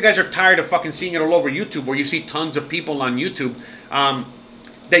 I'm sure you guys are tired of fucking seeing it all over YouTube, where you see tons of people on YouTube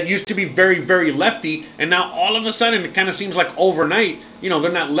that used to be very, very lefty, and now all of a sudden it kind of seems like overnight,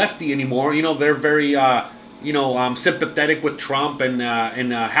 they're not lefty anymore. They're very sympathetic with Trump and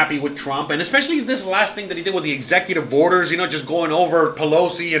happy with Trump, and especially this last thing that he did with the executive orders, just going over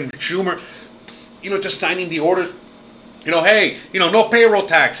Pelosi and Schumer, just signing the orders, hey, no payroll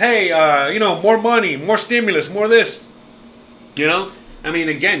tax, hey, more money, more stimulus, more this, I mean,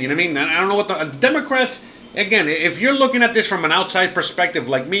 again, you know what I mean? I don't know what the Democrats, again, if you're looking at this from an outside perspective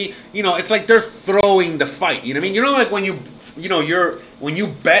like me, it's like they're throwing the fight, you know what I mean? Like when when you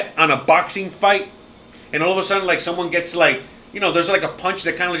bet on a boxing fight, and all of a sudden, someone gets there's a punch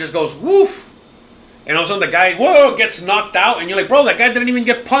that kind of just goes woof, and all of a sudden the guy gets knocked out, and you're like, bro, that guy didn't even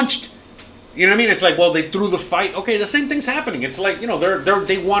get punched. You know what I mean? It's like, well, they threw the fight. Okay, the same thing's happening. It's like, they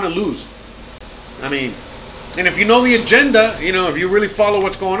want to lose. I mean, and if you know the agenda, if you really follow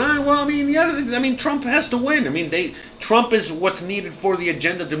what's going on, well, I mean, yes, I mean, Trump has to win. I mean, Trump is what's needed for the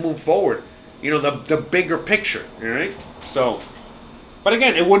agenda to move forward. The bigger picture. All right, so. But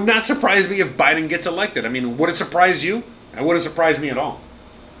again, it would not surprise me if Biden gets elected. I mean, would it surprise you? It wouldn't surprise me at all.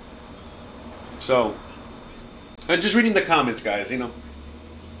 So, just reading the comments, guys, hi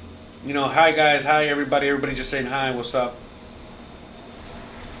guys, hi everybody, everybody just saying hi, what's up?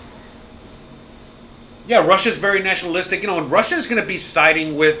 Yeah, Russia's very nationalistic, and Russia's going to be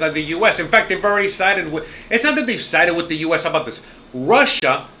siding with the U.S. In fact, they've already sided with, it's not that they've sided with the U.S., how about this?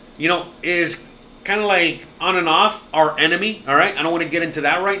 Russia, is kind of like on and off our enemy, all right? I don't want to get into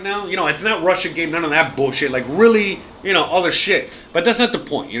that right now. It's not Russia game, none of that bullshit, like really, other shit. But that's not the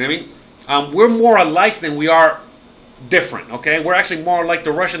point, you know what I mean? We're more alike than we are different, okay? We're actually more like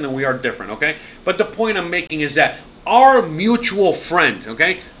the Russian than we are different, okay? But the point I'm making is that our mutual friend,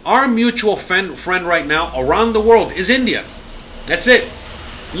 okay? Our mutual friend right now around the world is India. That's it.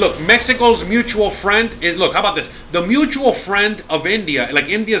 Look, Mexico's mutual friend is, look, how about this? The mutual friend of India, like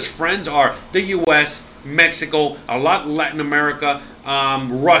India's friends are the US, Mexico, a lot Latin America,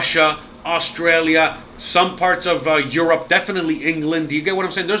 Russia, Australia, some parts of Europe, definitely England. Do you get what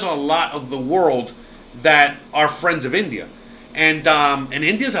I'm saying? There's a lot of the world that are friends of India. And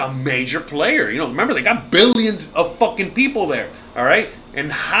India's a major player. You know, remember, they got billions of fucking people there, all right?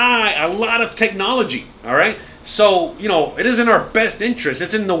 And a lot of technology, all right? So, you know, it is in our best interest.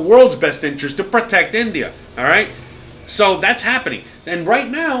 It's in the world's best interest to protect India, all right? So that's happening. And right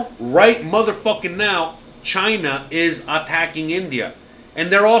now, right motherfucking now, China is attacking India. And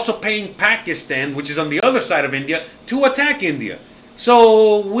they're also paying Pakistan, which is on the other side of India, to attack India.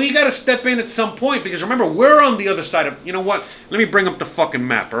 So we got to step in at some point, because remember, we're on the other side of, you know what? Let me bring up the fucking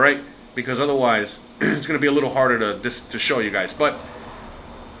map, all right? Because otherwise, it's going to be a little harder to show you guys. But,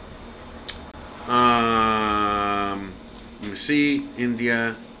 let me see,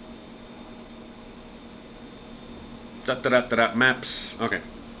 India. Maps. Okay.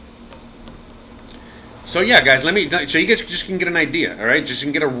 So yeah, guys, so you guys just can get an idea, all right? Just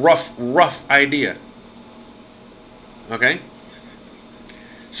can get a rough idea. Okay?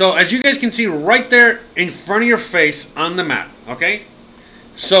 So as you guys can see right there in front of your face on the map, okay?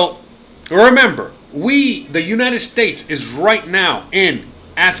 So remember, the United States, is right now in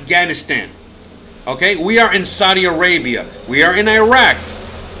Afghanistan. Okay? We are in Saudi Arabia. We are in Iraq.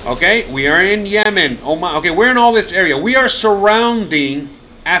 Okay? We are in Yemen. Oh my. Okay, we're in all this area. We are surrounding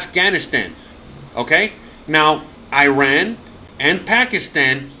Afghanistan. Okay? Now, Iran and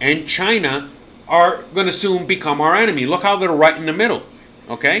Pakistan and China are going to soon become our enemy. Look how they're right in the middle.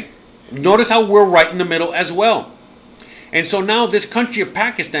 Okay? Notice how we're right in the middle as well. And so now this country of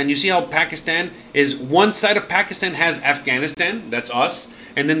Pakistan, you see how Pakistan is, one side of Pakistan has Afghanistan, that's us,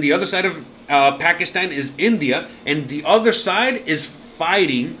 and then the other side of Pakistan is India, and the other side is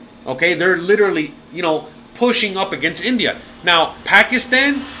fighting, okay? They're literally, you know, pushing up against India. Now,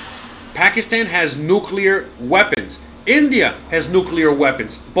 Pakistan has nuclear weapons. India has nuclear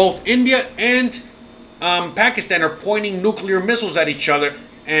weapons. Both India and Pakistan are pointing nuclear missiles at each other,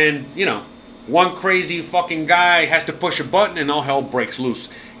 and, you know, one crazy fucking guy has to push a button and all hell breaks loose.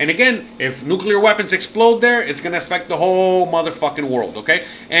 And again, if nuclear weapons explode there, it's going to affect the whole motherfucking world, okay?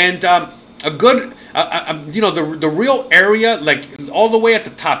 And you know, the real area, like all the way at the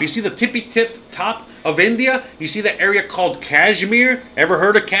top, you see the tippy tip top of India? You see the area called Kashmir? Ever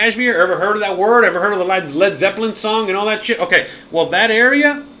heard of Kashmir? Ever heard of that word? Ever heard of the Led Zeppelin song and all that shit? Okay, well, that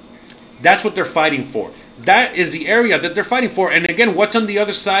area, that's what they're fighting for. That is the area that they're fighting for. And again, what's on the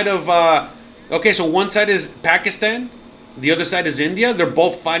other side of... okay, so one side is Pakistan. The other side is India. They're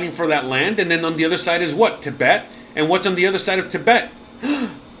both fighting for that land. And then on the other side is what? Tibet. And what's on the other side of Tibet?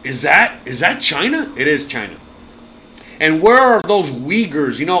 Is that China? It is China. And where are those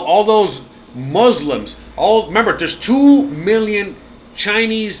Uyghurs? You know, all those Muslims. Remember, there's 2 million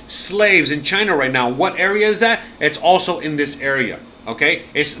Chinese slaves in China right now. What area is that? It's also in this area. Okay?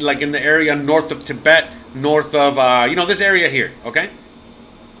 It's like in the area north of Tibet, north of, you know, this area here. Okay?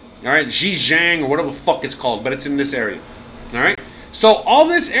 All right? Xinjiang or whatever the fuck it's called. But it's in this area. All right? So all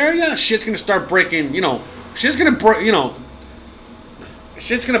this area, shit's going to start breaking, you know, shit's going to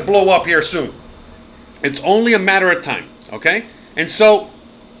blow up here soon. It's only a matter of time. Okay? And so,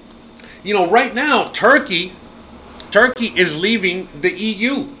 you know, right now, Turkey is leaving the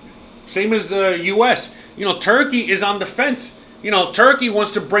EU. Same as the US. You know, Turkey is on the fence. You know, Turkey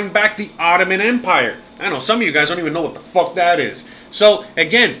wants to bring back the Ottoman Empire. I know, some of you guys don't even know what the fuck that is. So,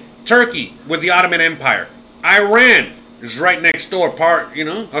 again, Turkey with the Ottoman Empire. Iran is right next door, you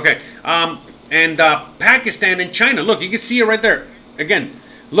know? Okay. And Pakistan and China. Look, you can see it right there. Again,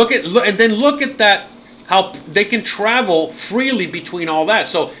 look at that, how they can travel freely between all that.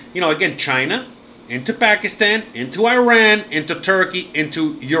 So, you know, again, China, into Pakistan, into Iran, into Turkey,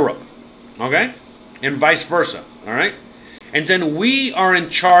 into Europe. Okay? And vice versa. All right? And then we are in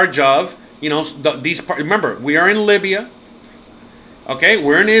charge of, you know, these parts. Remember, we are in Libya. Okay?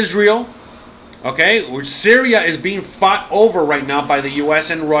 We're in Israel. Okay? Syria is being fought over right now by the US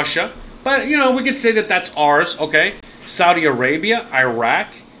and Russia. But, you know, we could say that that's ours. Okay? Saudi Arabia, Iraq.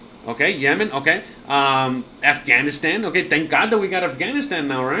 Okay? Yemen. Okay? Afghanistan. Okay? Thank God that we got Afghanistan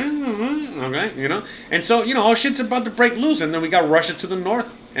now, right? Okay? You know? And so, you know, all shit's about to break loose. And then we got Russia to the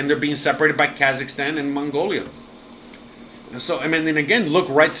north. And they're being separated by Kazakhstan and Mongolia. So, I mean, then again, look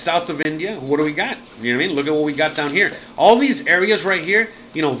right south of India. What do we got? You know what I mean? Look at what we got down here. All these areas right here,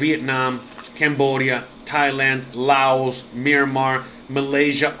 you know, Vietnam, Cambodia, Thailand, Laos, Myanmar,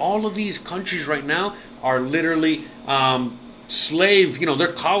 Malaysia, all of these countries right now are literally slave, their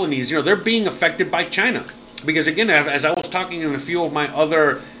colonies, they're being affected by China. Because again, as I was talking in a few of my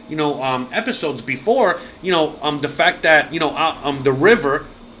other, episodes before, the fact that, the river,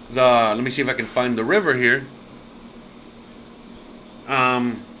 let me see if I can find the river here.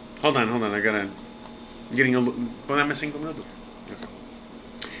 Hold on, I gotta, getting a little,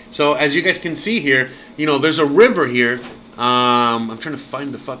 so as you guys can see here, there's a river here. I'm trying to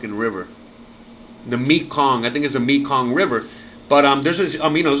find the fucking river. The Mekong, I think it's the Mekong River. But there's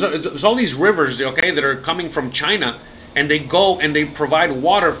all these rivers, okay, that are coming from China, and they go and they provide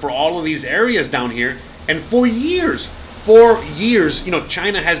water for all of these areas down here. And for years,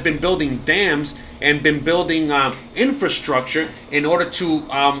 China has been building dams and been building infrastructure in order to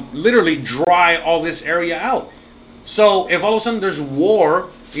literally dry all this area out. So if all of a sudden there's war,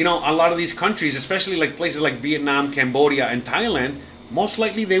 a lot of these countries, especially like places like Vietnam, Cambodia, and Thailand, most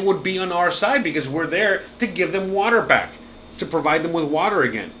likely they would be on our side because we're there to give them water back, to provide them with water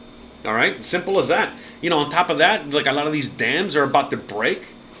again. All right, simple as that. On top of that, like a lot of these dams are about to break,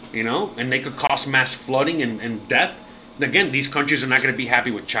 and they could cause mass flooding and death. Again, these countries are not going to be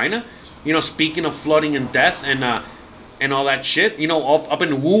happy with China. Speaking of flooding and death and all that shit, up in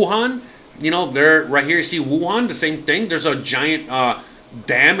Wuhan, they're right here. You see Wuhan, the same thing. There's a giant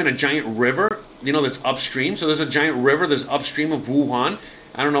dam and a giant river, that's upstream. So there's a giant river that's upstream of Wuhan.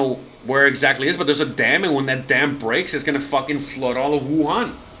 I don't know where exactly it is, but there's a dam, and when that dam breaks, it's gonna fucking flood all of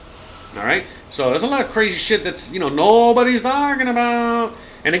Wuhan. All right, so there's a lot of crazy shit that's nobody's talking about.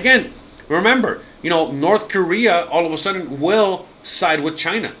 And again, remember, North Korea all of a sudden will side with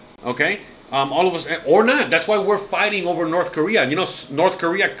China. Okay, all of us or not. That's why we're fighting over North Korea. North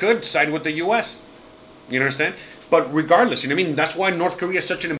Korea could side with the U.S. You understand? But regardless, that's why North Korea is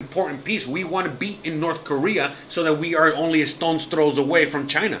such an important piece. We want to be in North Korea so that we are only a stone's throws away from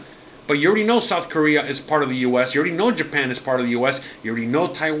China. But you already know South Korea is part of the U.S. You already know Japan is part of the U.S. You already know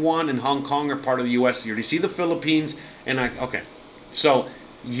Taiwan and Hong Kong are part of the U.S. You already see the Philippines. Okay. So,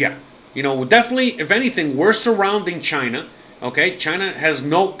 yeah. Definitely, if anything, we're surrounding China. Okay? China has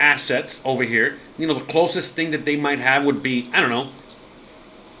no assets over here. The closest thing that they might have would be, I don't know,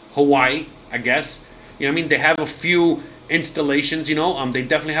 Hawaii, I guess. They have a few installations, they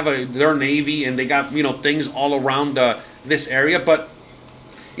definitely have their Navy, and they got, things all around this area. But,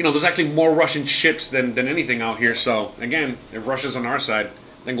 there's actually more Russian ships than anything out here. So, again, if Russia's on our side,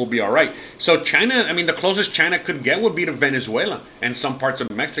 then we'll be all right. So, China, the closest China could get would be to Venezuela and some parts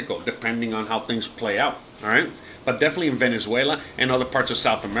of Mexico, depending on how things play out, all right? But definitely in Venezuela and other parts of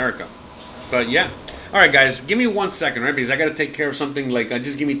South America. But, yeah. All right, guys, give me 1 second, right? Because I got to take care of something like,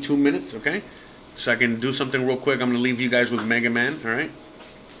 just give me 2 minutes, okay? So I can do something real quick. I'm going to leave you guys with Mega Man, all right?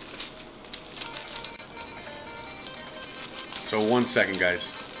 So 1 second,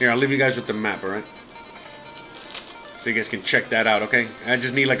 guys. Here, I'll leave you guys with the map, all right? So you guys can check that out, okay? I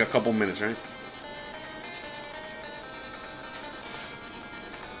just need like a couple minutes, right?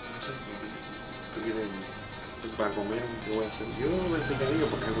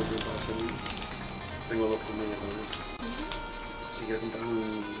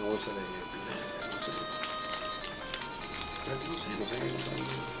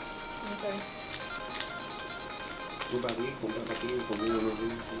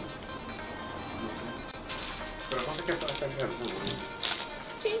 Pero no sé qué pasa acá.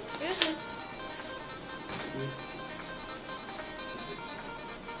 Sí, gracias.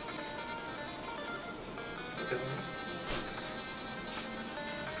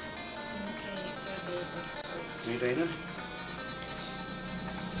 ¿Necesita ir?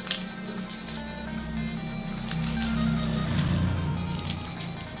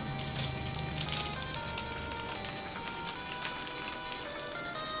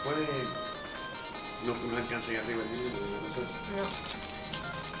 Puede... No alcanza ahí arriba. No.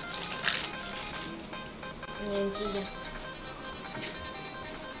 Ni en silla.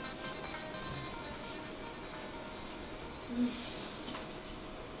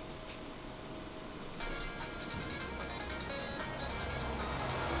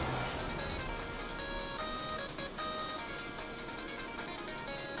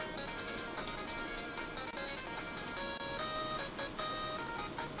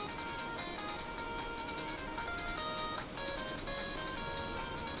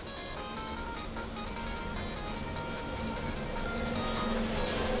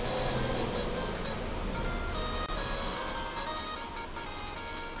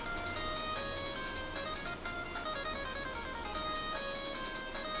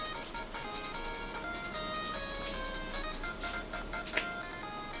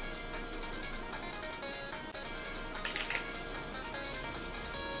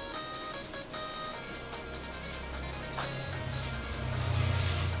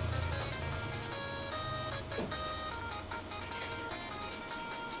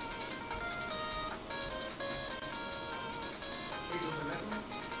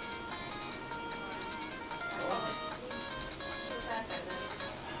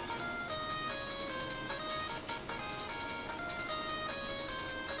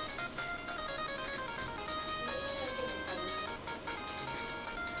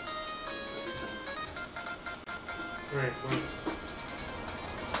 Alright, come on.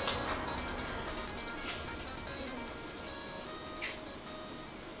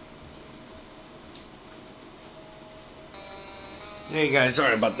 Hey guys,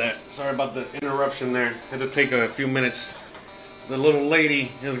 sorry about that. Sorry about the interruption there. Had to take a few minutes. The little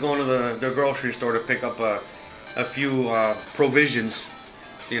lady is going to the grocery store to pick up a few provisions,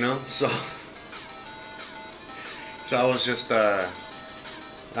 you know. So I was just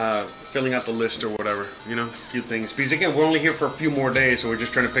filling out the list or whatever, you know, a few things. Because again, we're only here for a few more days, so we're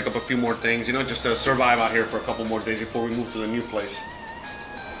just trying to pick up a few more things, you know, just to survive out here for a couple more days before we move to the new place.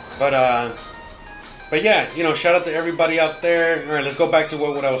 But yeah, you know, shout out to everybody out there. All right, let's go back to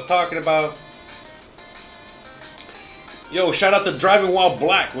what I was talking about. Yo, shout out to Driving While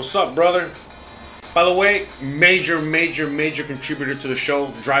Black. What's up, brother? By the way, major contributor to the show,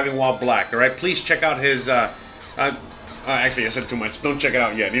 Driving While Black. All right, please check out his. Actually, I said too much. Don't check it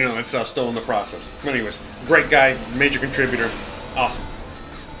out yet. You know, it's still in the process. But anyways, great guy, major contributor, awesome.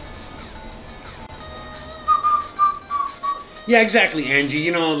 Yeah, exactly, Angie.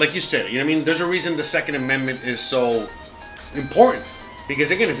 You know, like you said, you know what I mean? There's a reason the Second Amendment is so important. Because,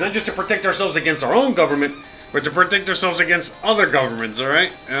 again, it's not just to protect ourselves against our own government, but to protect ourselves against other governments, all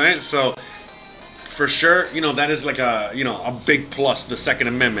right? All right, so for sure, you know, that is like a big plus, the Second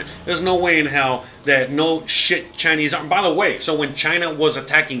Amendment. There's no way in hell that no shit Chinese are. By the way, so when China was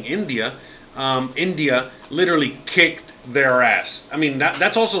attacking India, India literally kicked their ass. I mean,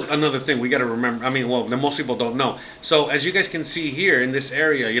 that's also another thing we got to remember. I mean, well, most people don't know. So as you guys can see here in this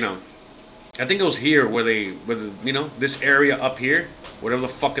area, you know, I think it was here where you know, this area up here, whatever the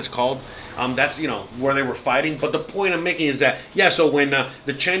fuck it's called, that's, you know, where they were fighting. But the point I'm making is that, yeah, so when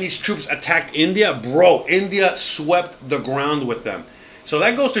the Chinese troops attacked India, bro, India swept the ground with them. So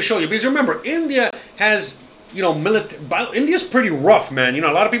that goes to show you, because remember, India has, you know, India's pretty rough, man. You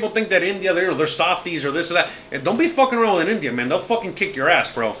know, a lot of people think that India, they're softies or this or that. And don't be fucking around with India, man. They'll fucking kick your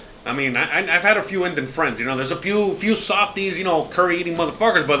ass, bro. I mean, I've had a few Indian friends, you know. There's a few softies, you know, curry-eating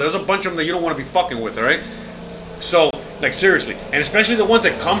motherfuckers, but there's a bunch of them that you don't want to be fucking with, all right? So, like, seriously. And especially the ones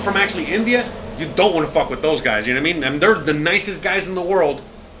that come from actually India, you don't want to fuck with those guys, you know what I mean? And they're the nicest guys in the world,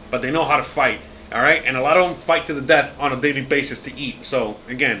 but they know how to fight, all right? And a lot of them fight to the death on a daily basis to eat. So,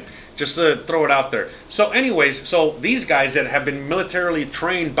 again, just to throw it out there. So, anyways, so these guys that have been militarily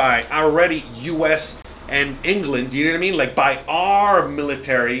trained by already U.S. and England, you know what I mean? Like, by our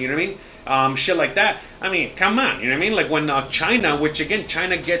military, you know what I mean? Shit like that. I mean, come on, you know what I mean? Like when China, which again,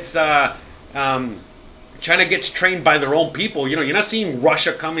 China gets trained by their own people. You know, you're not seeing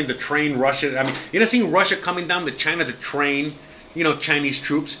Russia coming to train Russia. I mean, you're not seeing Russia coming down to China to train, you know, Chinese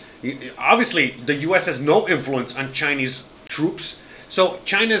troops. Obviously, the U.S. has no influence on Chinese troops. So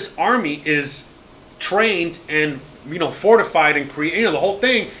China's army is trained and, you know, fortified and created. You know, the whole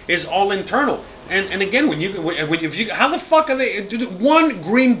thing is all internal. And again, how the fuck are they? One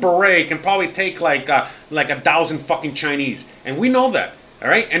Green Beret can probably take like 1,000 fucking Chinese, and we know that. All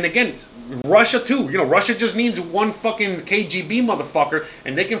right, and again, Russia too. You know, Russia just needs one fucking KGB motherfucker,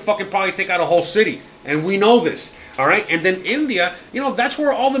 and they can fucking probably take out a whole city. And we know this. All right, and then India, you know, that's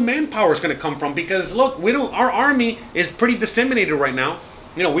where all the manpower is going to come from. Because look, our army is pretty disseminated right now.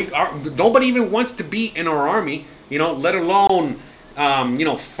 You know, nobody even wants to be in our army. You know, let alone you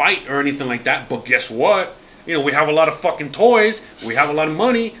know, fight or anything like that. But guess what? You know, we have a lot of fucking toys. We have a lot of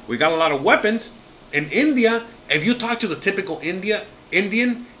money. We got a lot of weapons. In India, if you talk to the typical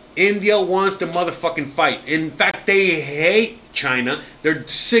Indian, India wants to motherfucking fight. In fact, they hate China. They're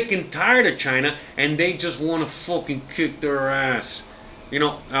sick and tired of China, and they just want to fucking kick their ass. You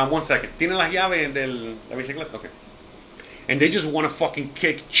know, 1 second. ¿Tiene la llave de la bicicleta? Okay. And they just want to fucking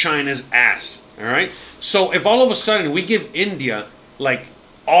kick China's ass. All right? So if all of a sudden we give India like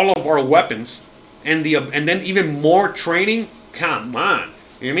all of our weapons and then even more training, come on.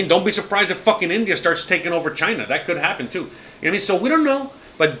 You know what I mean? Don't be surprised if fucking India starts taking over China. That could happen too. You know what I mean? So we don't know,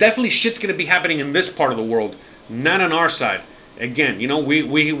 but definitely shit's gonna be happening in this part of the world, not on our side. Again, you know, we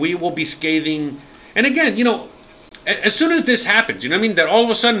will be scathing. And again, you know, as soon as this happens, you know what I mean, that all of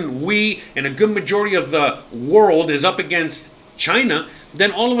a sudden we and a good majority of the world is up against China,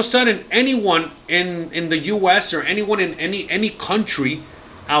 then all of a sudden anyone in the U.S. or anyone in any country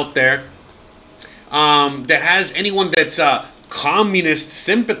out there that has anyone that's a communist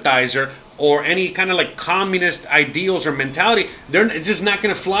sympathizer or any kind of like communist ideals or mentality, it's just not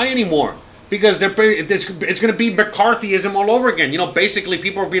going to fly anymore, because it's going to be McCarthyism all over again. You know, basically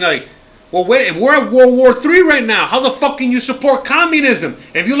people are being like, well, wait, we're at World War III right now. How the fuck can you support communism?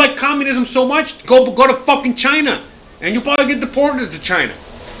 If you like communism so much, go to fucking China. And you'll probably get deported to China.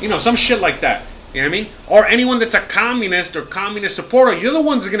 You know, some shit like that. You know what I mean? Or anyone that's a communist or communist supporter, you're the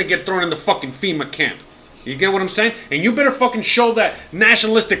ones that are going to get thrown in the fucking FEMA camp. You get what I'm saying? And you better fucking show that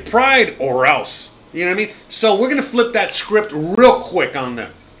nationalistic pride or else. You know what I mean? So we're going to flip that script real quick on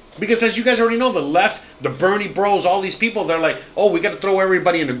them. Because as you guys already know, the left, the Bernie bros, all these people, they're like, oh, we got to throw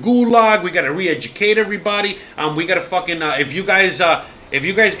everybody in a gulag. We got to re-educate everybody. We got to fucking, if you guys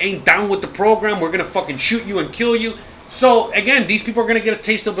ain't down with the program, we're going to fucking shoot you and kill you. So, again, these people are going to get a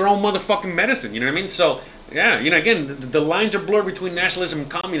taste of their own motherfucking medicine. You know what I mean? So, yeah, you know, again, the lines are blurred between nationalism and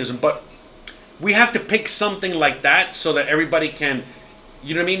communism. But we have to pick something like that so that everybody can,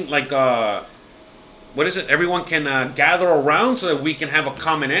 you know what I mean? Like, what is it? Everyone can gather around so that we can have a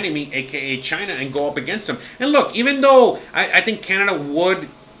common enemy, aka China, and go up against them. And look, even though I think Canada would,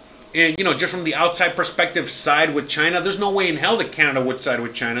 you know, just from the outside perspective, side with China, there's no way in hell that Canada would side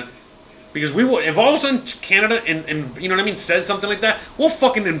with China. Because we will, if all of a sudden Canada and you know what I mean, says something like that, we'll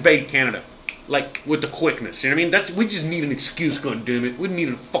fucking invade Canada. Like, with the quickness, you know what I mean? We just need an excuse, goddammit. We need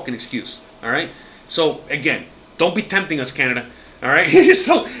a fucking excuse, alright? So, again, don't be tempting us, Canada. All right,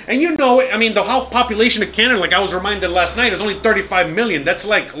 so, and you know, I mean, the whole population of Canada, like I was reminded last night, is only 35 million. That's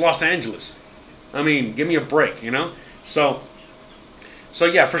like Los Angeles. I mean, give me a break, you know? So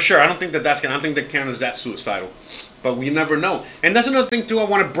yeah, for sure. I don't think that's gonna. I don't think that Canada's that suicidal, but we never know. And that's another thing too I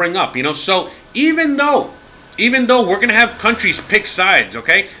want to bring up, you know. So even though we're gonna have countries pick sides,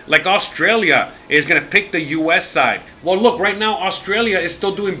 okay? Like Australia is gonna pick the U.S. side. Well, look, right now Australia is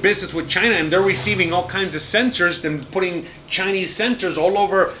still doing business with China, and they're receiving all kinds of censors and putting Chinese censors all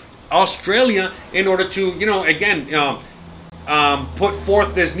over Australia in order to, you know, again, put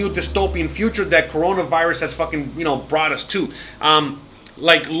forth this new dystopian future that coronavirus has fucking, you know, brought us to.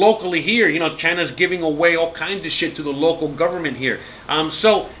 Like locally here, you know, China's giving away all kinds of shit to the local government here.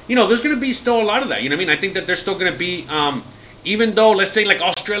 So, you know, there's going to be still a lot of that. You know what I mean? I think that there's still going to be, even though, let's say, like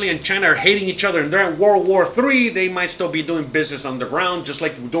Australia and China are hating each other and they're at World War III, they might still be doing business underground, just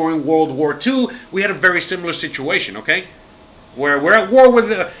like during World War II. We had a very similar situation, okay? Where we're at war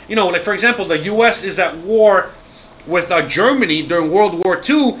with, you know, like for example, the U.S. is at war with Germany during World War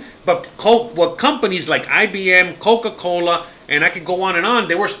II, but companies like IBM, Coca-Cola, and I could go on and on,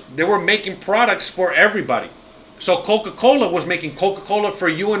 they were making products for everybody. So Coca-Cola was making Coca-Cola for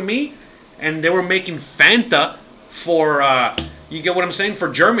you and me, and they were making Fanta for, you get what I'm saying, for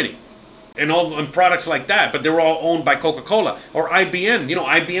Germany. And products like that, but they were all owned by Coca-Cola. Or IBM, you know,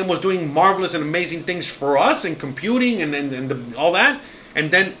 IBM was doing marvelous and amazing things for us in computing and all that. And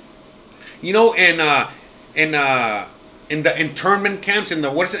then, you know, in the internment camps, in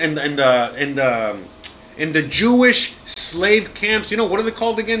the Jewish slave camps, you know, what are they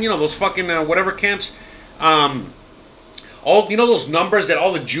called again? You know, those fucking whatever camps. All, you know, those numbers that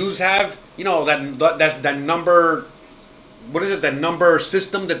all the Jews have. You know, that number. What is it? That number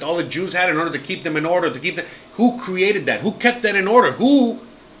system that all the Jews had in order to keep them in order, to keep them. Who created that? Who kept that in order? Who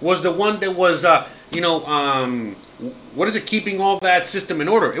was the one that was, what is it, keeping all that system in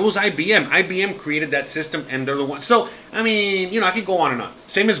order? It was IBM. IBM created that system, and they're the ones. So, I mean, you know, I could go on and on.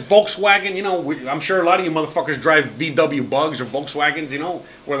 Same as Volkswagen, you know, I'm sure a lot of you motherfuckers drive VW Bugs or Volkswagens, you know,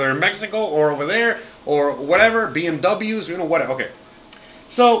 whether in Mexico or over there or whatever, BMWs, you know, whatever. Okay.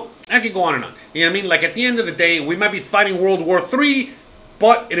 So, I could go on and on. You know what I mean? Like, at the end of the day, we might be fighting World War III,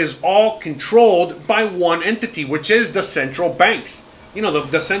 but it is all controlled by one entity, which is the central banks. You know,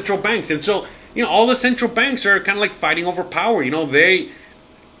 the central banks. And so, you know, all the central banks are kind of like fighting over power. You know,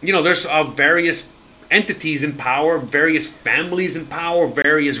 there's various entities in power, various families in power,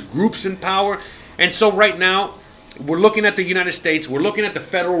 various groups in power. And so right now, we're looking at the United States. We're looking at the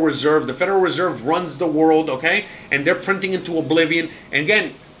Federal Reserve. The Federal Reserve runs the world, okay? And they're printing into oblivion. And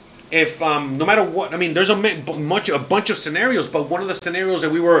again, if no matter what, I mean, there's a bunch of scenarios, but one of the scenarios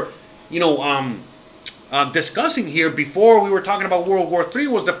that we were, you know, discussing here before we were talking about World War III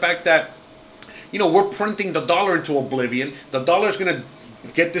was the fact that, you know, we're printing the dollar into oblivion. The dollar is going to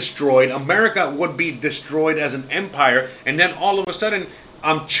get destroyed. America would be destroyed as an empire, and then all of a sudden,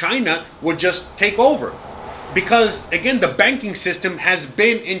 China would just take over. Because, again, the banking system has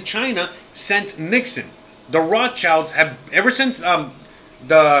been in China since Nixon. The Rothschilds have, ever since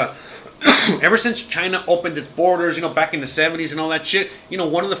ever since China opened its borders, you know, back in the 70s and all that shit, you know,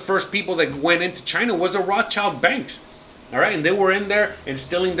 one of the first people that went into China was the Rothschild banks. All right, and they were in there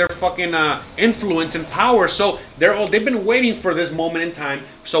instilling their fucking influence and power. So they've been waiting for this moment in time.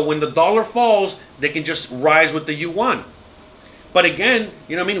 So when the dollar falls, they can just rise with the yuan. But again,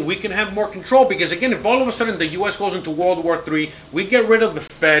 you know what I mean, we can have more control because, again, if all of a sudden the U.S. goes into World War III, we get rid of the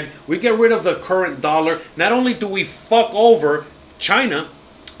Fed, we get rid of the current dollar, not only do we fuck over China,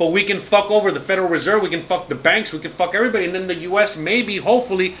 but we can fuck over the Federal Reserve, we can fuck the banks, we can fuck everybody, and then the U.S. maybe,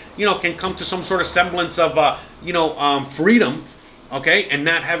 hopefully, you know, can come to some sort of semblance of, freedom, okay, and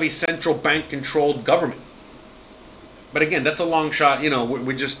not have a central bank-controlled government. But again, that's a long shot.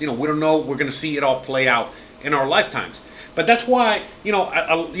 We just, we don't know. We're going to see it all play out in our lifetimes. But that's why,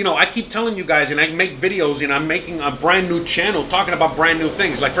 I keep telling you guys, and I make videos, and I'm making a brand new channel talking about brand new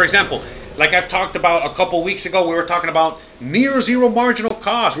things. Like, for example, like I've talked about a couple weeks ago, we were talking about near zero marginal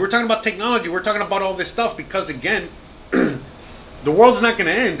cost. We were talking about technology. We were talking about all this stuff because, again, the world's not going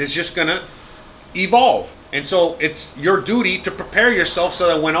to end. It's just going to evolve. And so it's your duty to prepare yourself so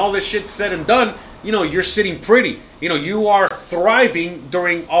that when all this shit's said and done, you're sitting pretty. You are thriving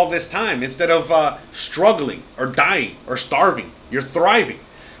during all this time instead of struggling or dying or starving. You're thriving.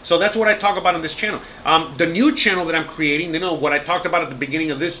 So that's what I talk about on this channel. The new channel that I'm creating, what I talked about at the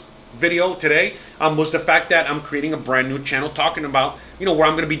beginning of this video today was the fact that I'm creating a brand new channel talking about, where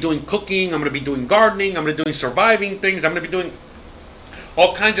I'm going to be doing cooking, I'm going to be doing gardening, I'm going to be doing surviving things, I'm going to be doing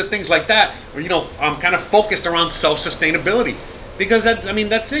all kinds of things like that. I'm kind of focused around self-sustainability because that's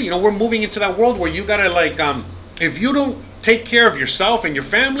it. We're moving into that world where you gotta if you don't take care of yourself and your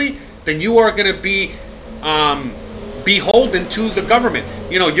family, then you are gonna be beholden to the government.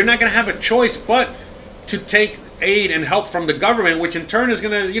 You're not gonna have a choice but to take aid and help from the government, which in turn is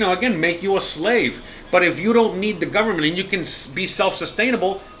gonna, again, make you a slave. But if you don't need the government and you can be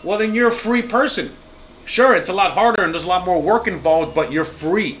self-sustainable, well, then you're a free person. Sure, it's a lot harder and there's a lot more work involved, but you're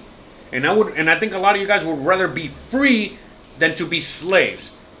free. And I think a lot of you guys would rather be free than to be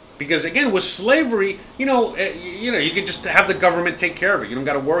slaves. Because again, with slavery, you can just have the government take care of it. You don't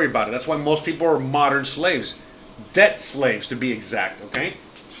got to worry about it. That's why most people are modern slaves. Debt slaves, to be exact, okay?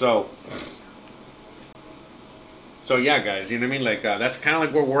 So yeah, guys, you know what I mean? Like that's kind of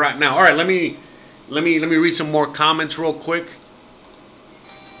like where we're at now. All right, let me read some more comments real quick.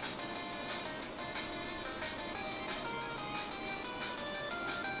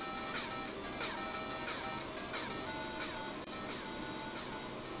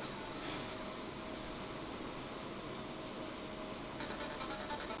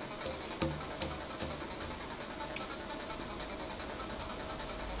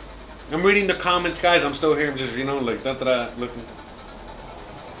 I'm reading the comments, guys. I'm still here. I'm just, like that looking.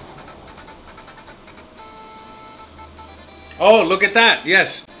 Oh, look at that.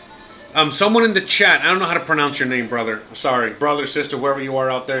 Yes. Someone in the chat. I don't know how to pronounce your name, brother. Sorry, brother, sister, wherever you are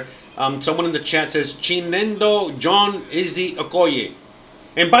out there. Someone in the chat says Chinendo John Izzy Okoye.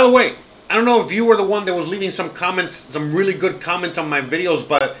 And by the way, I don't know if you were the one that was leaving some comments, some really good comments on my videos,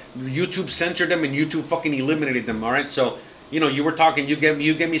 but YouTube censored them and YouTube fucking eliminated them. All right, so. You were talking, you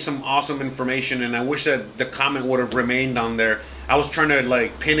gave me some awesome information, and I wish that the comment would have remained on there. I was trying to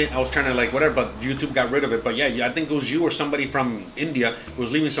pin it, I was trying to whatever, but YouTube got rid of it. But yeah, I think it was you or somebody from India who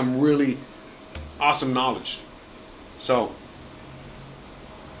was leaving some really awesome knowledge. So,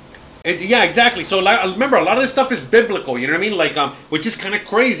 yeah, exactly. So remember, a lot of this stuff is biblical, you know what I mean? Which is kind of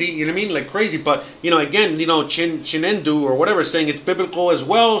crazy, you know what I mean? Like crazy, but again, Chinendu or whatever is saying it's biblical as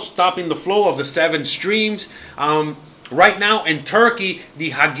well, stopping the flow of the 7 streams. Right now in Turkey, the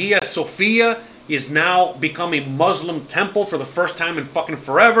Hagia Sophia is now becoming a Muslim temple for the first time in fucking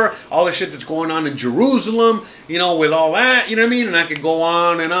forever. All the shit that's going on in Jerusalem, with all that, you know what I mean? And I could go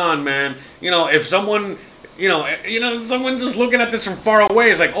on, man. If someone, someone just looking at this from far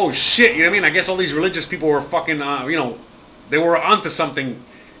away is like, oh shit, you know what I mean? I guess all these religious people were fucking, they were onto something,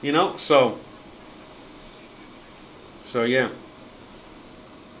 So yeah.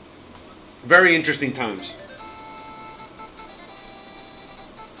 Very interesting times.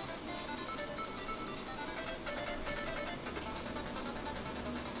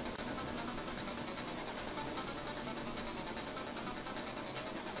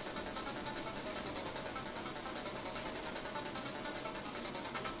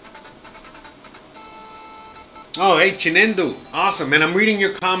 Oh, hey, Chinendu. Awesome, man. I'm reading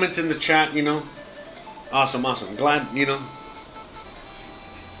your comments in the chat, Awesome. Glad,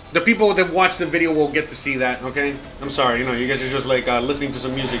 the people that watch the video will get to see that, okay? I'm sorry, you guys are just listening to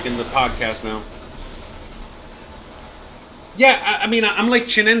some music in the podcast now. Yeah, I mean, I'm like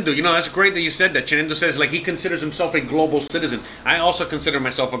Chinendu. That's great that you said that. Chinendu says, he considers himself a global citizen. I also consider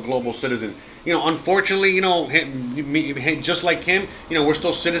myself a global citizen. Unfortunately, just like him, we're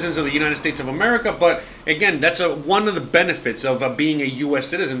still citizens of the United States of America. But again, that's one of the benefits of being a U.S.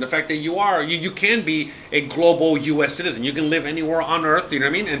 citizen. The fact that you can be a global U.S. citizen. You can live anywhere on Earth, you know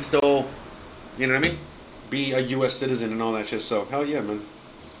what I mean? And still, be a U.S. citizen and all that shit. So, hell yeah, man.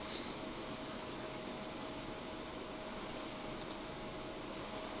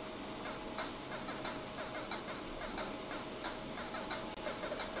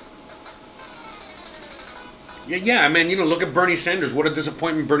 Yeah, I mean, look at Bernie Sanders. What a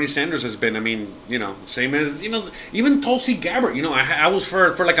disappointment Bernie Sanders has been. I mean, same as, even Tulsi Gabbard. I was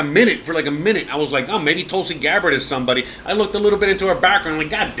for like a minute, I was like, oh, maybe Tulsi Gabbard is somebody. I looked a little bit into her background, like,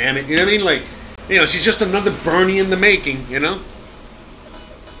 God damn it, you know what I mean? Like, she's just another Bernie in the making,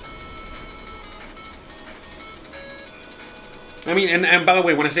 I mean, and by the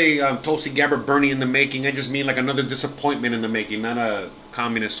way, when I say Tulsi Gabbard, Bernie in the making, I just mean like another disappointment in the making, not a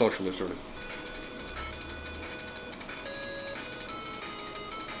communist socialist or anything.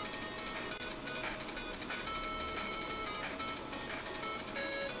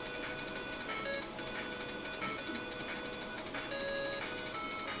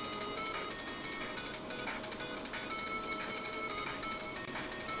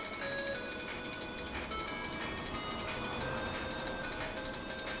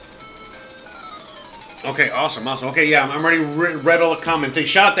 Okay, awesome. Okay, yeah, I'm already read all the comments. Hey,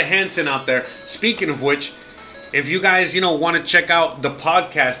 shout out to Hanson out there. Speaking of which, if you guys, want to check out the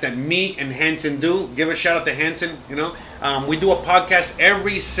podcast that me and Hanson do, give a shout out to Hanson. We do a podcast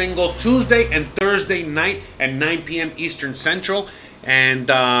every single Tuesday and Thursday night at 9 p.m. Eastern Central. And,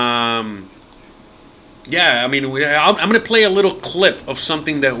 yeah, I mean, I'm going to play a little clip of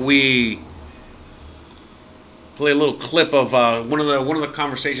something that we... Play a little clip of one of the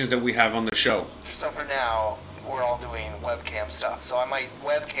conversations that we have on the show. So for now, we're all doing webcam stuff. So I might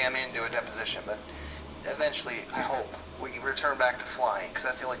webcam into a deposition, but eventually, I hope we can return back to flying, because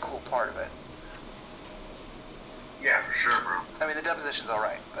that's the only cool part of it. Yeah, for sure, bro. I mean, the deposition's all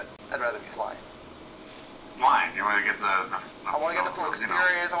right, but I'd rather be flying. Flying? You want to get the I want to get the full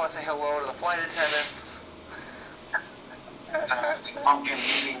experience. I want to say hello to the flight attendants. Pumpkin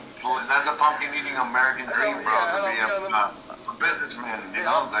eating. That's a pumpkin eating American dream, bro. To be a businessman,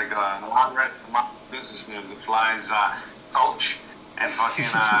 like a moderate businessman that flies coach and fucking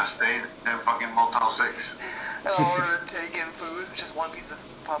stays in fucking Motel 6. I'll order take-in food, just one piece of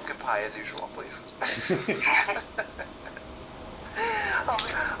pumpkin pie as usual, please.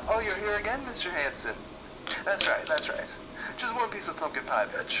 Oh, you're here again, Mr. Hanson. That's right. Just one piece of pumpkin pie,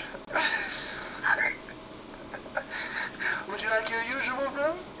 bitch. Would you like your usual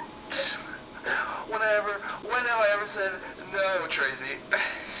room? When have I ever said no, Tracy?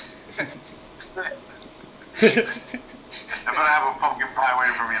 I'm gonna have a pumpkin pie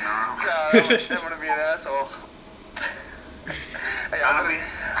waiting for me in the room. God, I'm gonna be an asshole. Hey,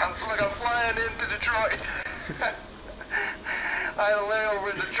 I'm flying into Detroit. I had a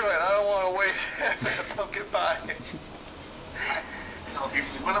layover in Detroit. I don't want to wait for the pumpkin pie.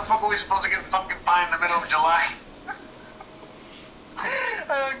 When the fuck are we supposed to get pumpkin pie in the middle of July? I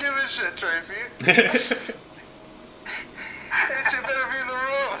don't give a shit, Tracy. It should better be in the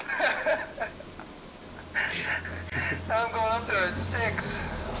room. I'm going up there at 6.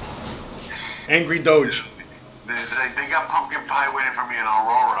 Angry Doge. They got pumpkin pie waiting for me in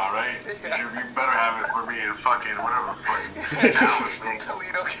Aurora, right? Yeah. You better have it for me in fucking whatever fucking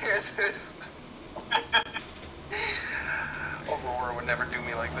Toledo, Kansas. Aurora would never do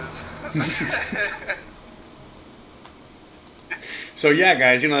me like this. So yeah,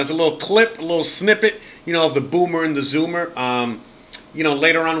 guys, that's a little clip, a little snippet, of the Boomer and the Zoomer.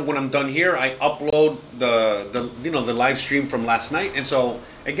 Later on when I'm done here, I upload the live stream from last night, and so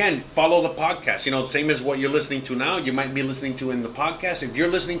again, follow the podcast. Same as what you're listening to now, you might be listening to in the podcast. If you're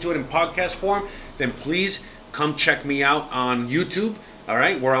listening to it in podcast form, then please come check me out on YouTube. All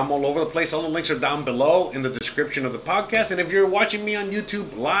right, where I'm all over the place. All the links are down below in the description of the podcast. And if you're watching me on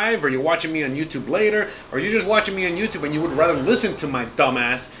YouTube live, or you're watching me on YouTube later, or you're just watching me on YouTube and you would rather listen to my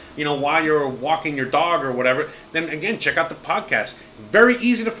dumbass, while you're walking your dog or whatever, then again, check out the podcast. Very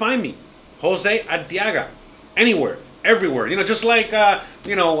easy to find me. Jose Arteaga. Anywhere, everywhere. Just like,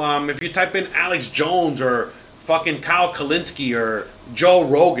 if you type in Alex Jones or fucking Kyle Kalinske or Joe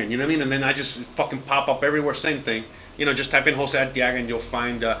Rogan, you know what I mean? And then I just fucking pop up everywhere, same thing. Just type in Jose Arteaga and you'll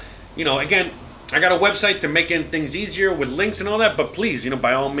find, again, I got a website to making things easier with links and all that, but please,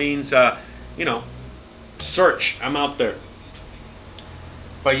 by all means, search. I'm out there.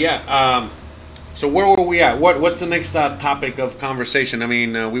 But yeah, so where were we at? What's the next topic of conversation? I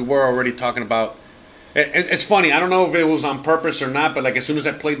mean, we were already talking about, it's funny, I don't know if it was on purpose or not, but like as soon as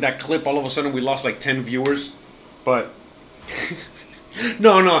I played that clip, all of a sudden we lost like 10 viewers, but...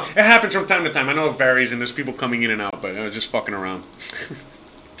 No, it happens from time to time. I know it varies and there's people coming in and out, but I was just fucking around.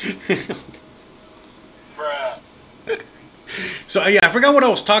 Bruh. So, yeah, I forgot what I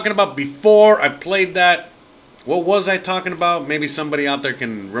was talking about before I played that. What was I talking about? Maybe somebody out there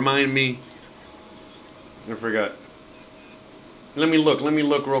can remind me. I forgot. Let me look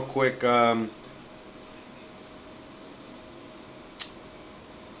real quick.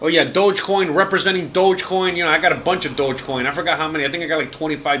 Oh yeah, Dogecoin representing Dogecoin. You know, I got a bunch of Dogecoin. I forgot how many. I think I got like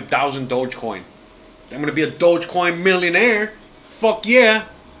 25,000 Dogecoin. I'm gonna be a Dogecoin millionaire. Fuck yeah.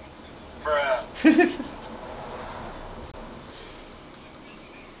 Bruh.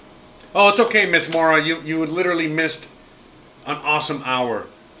 Oh, it's okay, Miss Mora. You literally missed an awesome hour.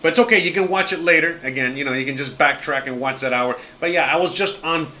 But it's okay. You can watch it later. Again, you know, you can just backtrack and watch that hour. But yeah, I was just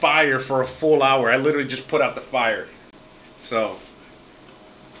on fire for a full hour. I literally just put out the fire. So.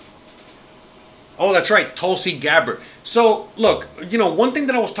 Oh, that's right, Tulsi Gabbard. So, look, you know, one thing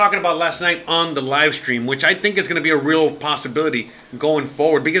that I was talking about last night on the live stream, which I think is going to be a real possibility going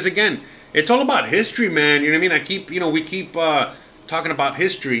forward, because again, it's all about history, man. You know what I mean? We keep talking about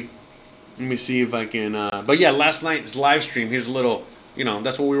history. Let me see if I can. But yeah, last night's live stream. Here's a little. You know,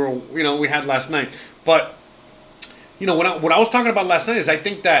 that's what we had last night. But you know, what I was talking about last night is I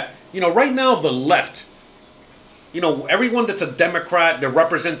think that, you know, right now the left. You know, everyone that's a Democrat that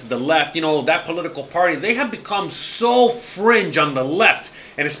represents the left, you know, that political party, they have become so fringe on the left.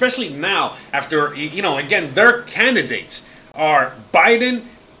 And especially now, after, you know, again, their candidates are Biden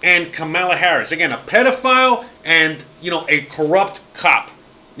and Kamala Harris. Again, a pedophile and, you know, a corrupt cop.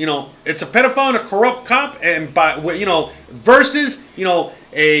 You know, it's a pedophile and a corrupt cop, and versus, you know,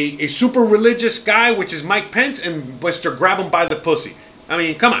 a super religious guy, which is Mike Pence, and Mr. Grab him by the pussy. I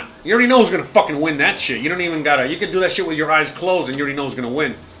mean, come on. You already know who's going to fucking win that shit. You don't even gotta... You can do that shit with your eyes closed and you already know who's going to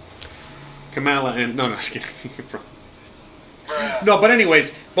win. Kamala and... No, just kidding. No, but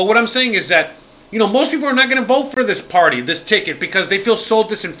anyways. But what I'm saying is that, you know, most people are not going to vote for this party, this ticket, because they feel so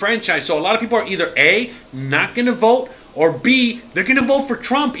disenfranchised. So a lot of people are either A, not going to vote, or B, they're going to vote for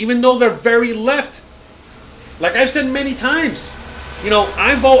Trump, even though they're very left. Like I've said many times. You know,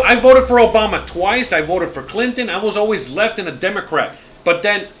 I voted for Obama twice. I voted for Clinton. I was always left and a Democrat. But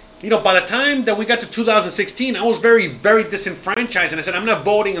then, you know, by the time that we got to 2016, I was very, very disenfranchised. And I said, I'm not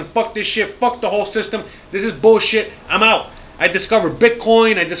voting and fuck this shit. Fuck the whole system. This is bullshit. I'm out. I discovered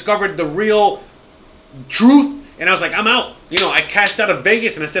Bitcoin. I discovered the real truth. And I was like, I'm out. You know, I cashed out of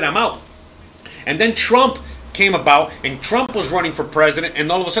Vegas and I said, I'm out. And then Trump came about, and Trump was running for president,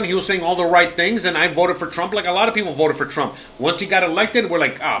 and all of a sudden he was saying all the right things, and I voted for Trump like a lot of people voted for Trump. Once he got elected, we're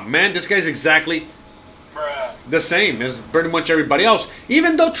like, oh man, this guy's exactly the same as pretty much everybody else.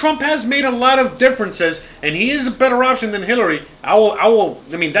 Even though Trump has made a lot of differences, and he is a better option than Hillary, I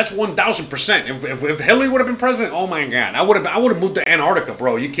mean, that's 1,000%. If Hillary would have been president, oh my God, I would have moved to Antarctica,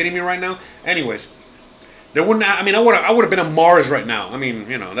 bro. Are you kidding me right now? Anyways, there wouldn't. I mean, I would have been on Mars right now. I mean,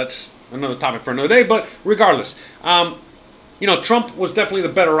 you know, that's another topic for another day. But regardless, you know, Trump was definitely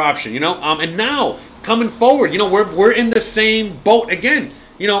the better option. You know, and now coming forward, you know, we're in the same boat again.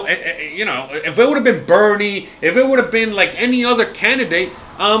 You know, if it would have been Bernie, if it would have been like any other candidate,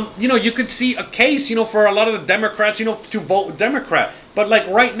 you know, you could see a case, you know, for a lot of the Democrats, you know, to vote Democrat. But like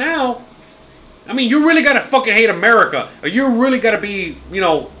right now, I mean, you really gotta fucking hate America, or you really gotta be, you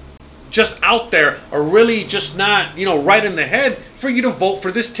know, just out there, or really just not, you know, right in the head for you to vote for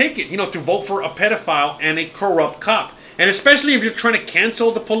this ticket, you know, to vote for a pedophile and a corrupt cop. And especially if you're trying to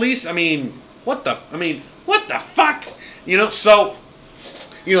cancel the police, I mean, what the fuck? You know, so,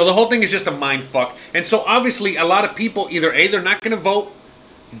 you know, the whole thing is just a mind fuck. And so obviously a lot of people either A, they're not going to vote,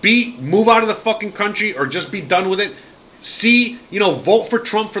 B, move out of the fucking country or just be done with it, C, you know, vote for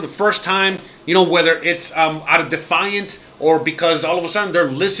Trump for the first time, you know, whether it's out of defiance or because all of a sudden they're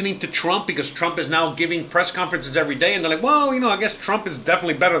listening to Trump because Trump is now giving press conferences every day and they're like, well, you know, I guess Trump is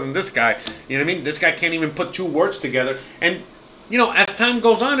definitely better than this guy. You know what I mean? This guy can't even put two words together. And, you know, as time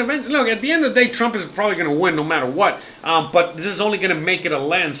goes on, eventually, look, at the end of the day, Trump is probably going to win no matter what. But this is only going to make it a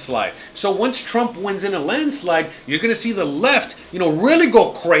landslide. So once Trump wins in a landslide, you're going to see the left, you know, really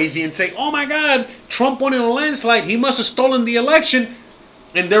go crazy and say, oh my God, Trump won in a landslide. He must have stolen the election.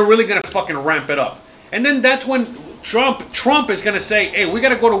 And they're really going to fucking ramp it up. And then that's when Trump is going to say, hey, we got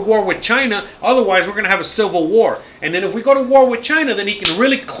to go to war with China. Otherwise, we're going to have a civil war. And then if we go to war with China, then he can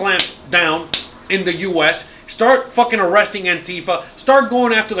really clamp down in the U.S., start fucking arresting Antifa, start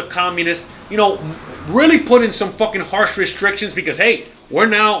going after the communists, you know, really put in some fucking harsh restrictions because, hey, we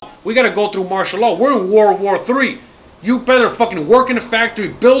got to go through martial law. We're in World War III. You better fucking work in a factory,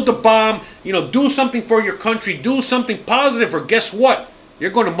 build a bomb, you know, do something for your country, do something positive, or guess what?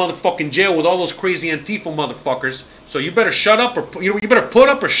 You're going to motherfucking jail with all those crazy Antifa motherfuckers. So you better shut up or you better put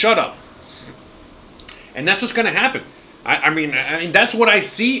up or shut up. And that's what's going to happen. I mean, that's what I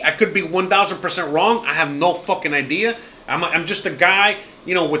see. I could be 1,000% wrong. I have no fucking idea. I'm just a guy,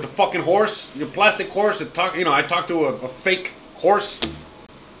 you know, with the fucking horse, the plastic horse that talk. You know, I talk to a fake horse.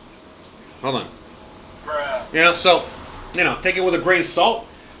 Hold on. Bruh. You know, so, you know, take it with a grain of salt.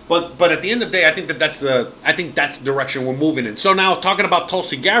 But at the end of the day, I think that's the direction we're moving in. So now talking about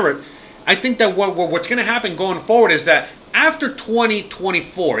Tulsi Gabbard, I think that what's going to happen going forward is that after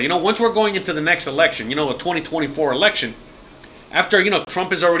 2024, once we're going into the next election, the 2024 election, after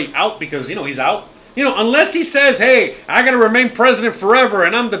Trump is already out because he's out. Unless he says, hey, I got to remain president forever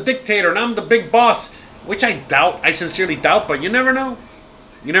and I'm the dictator and I'm the big boss, which I doubt. I sincerely doubt, but you never know.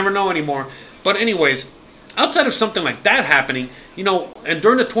 You never know anymore. But anyways, outside of something like that happening, and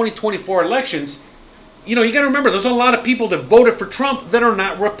during the 2024 elections, you got to remember there's a lot of people that voted for Trump that are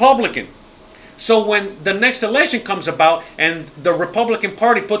not Republican. So when the next election comes about and the Republican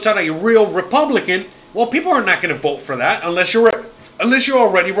Party puts out a real Republican, well, people are not going to vote for that unless you're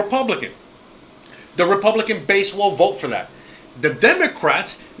already Republican. The Republican base will vote for that. The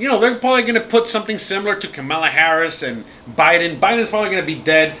Democrats, they're probably going to put something similar to Kamala Harris and Biden. Biden's probably going to be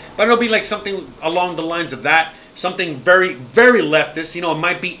dead, but it'll be like something along the lines of that. Something very, very leftist. It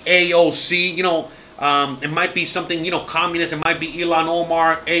might be AOC. It might be something, communist. It might be Ilhan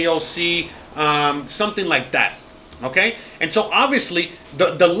Omar, AOC, something like that. Okay? And so obviously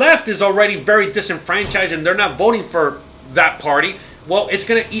the left is already very disenfranchised and they're not voting for that party. Well,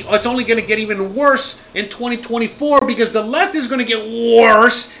 it's only going to get even worse in 2024 because the left is going to get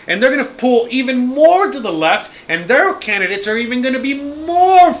worse and they're going to pull even more to the left and their candidates are even going to be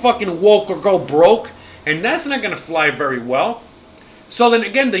more fucking woke or go broke, and that's not going to fly very well. So then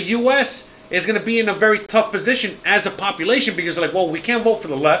again, the U.S. is going to be in a very tough position as a population because they're like, well, we can't vote for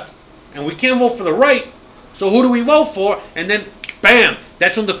the left and we can't vote for the right, so who do we vote for? And then, bam,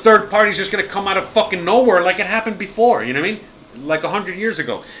 that's when the third party is just going to come out of fucking nowhere like it happened before, you know what I mean? Like 100 years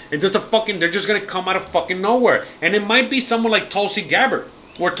ago. And they're just going to come out of fucking nowhere. And it might be someone like Tulsi Gabbard,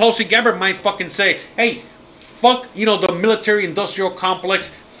 where Tulsi Gabbard might fucking say, hey, fuck, the military-industrial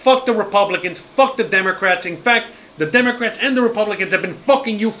complex, fuck the Republicans, fuck the Democrats. In fact, the Democrats and the Republicans have been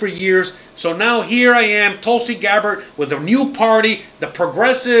fucking you for years. So now here I am, Tulsi Gabbard, with a new party, the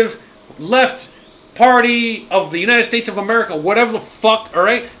Progressive Left Party of the United States of America, whatever the fuck, all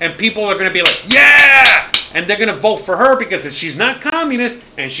right? And people are going to be like, yeah! And they're going to vote for her because she's not communist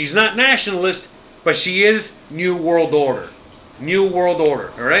and she's not nationalist, but she is New World Order. New World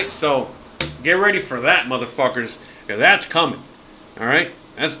Order, all right? So get ready for that, motherfuckers, because that's coming, all right?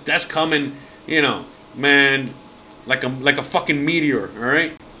 That's coming, man, like a fucking meteor, all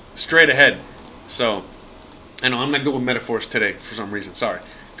right? Straight ahead. So, I know I'm not good with metaphors today for some reason. Sorry.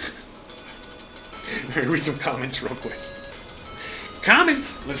 Read some comments real quick.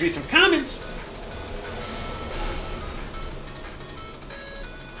 Comments. Let's read some comments.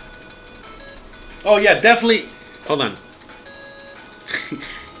 Oh yeah, definitely. Hold on.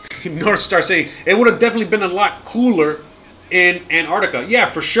 North Star saying it would have definitely been a lot cooler in Antarctica. Yeah,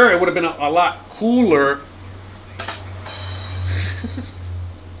 for sure, it would have been a lot cooler.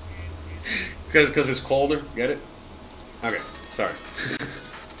 Because it's colder. Get it? Okay, sorry.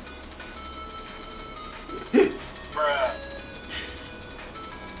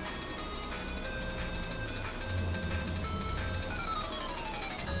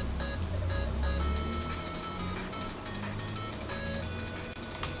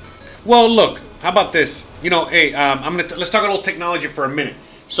 Well, look, how about this? Hey, let's talk a little technology for a minute.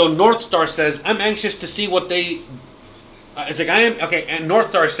 So North Star says, I'm anxious to see what they. It's like and North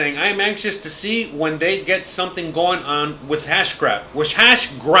Star is saying, I am anxious to see when they get something going on with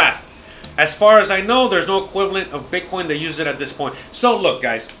Hashgraph. As far as I know, there's no equivalent of Bitcoin that uses it at this point. So look,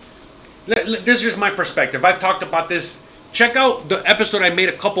 guys, this is just my perspective. I've talked about this. Check out the episode I made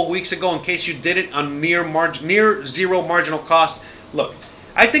a couple weeks ago in case you didn't on near zero marginal cost. Look,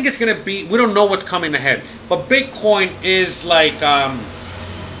 I think it's going to be, we don't know what's coming ahead, but Bitcoin is like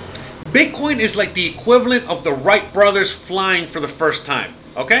the equivalent of the Wright brothers flying for the first time,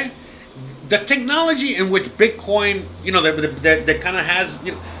 okay? The technology in which Bitcoin, that kind of has,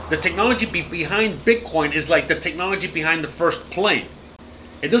 the technology behind Bitcoin is like the technology behind the first plane.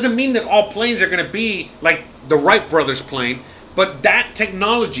 It doesn't mean that all planes are going to be like the Wright brothers plane, but that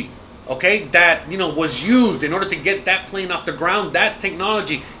technology, okay, that was used in order to get that plane off the ground, that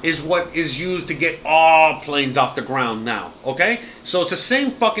technology is what is used to get all planes off the ground now, okay? So it's the same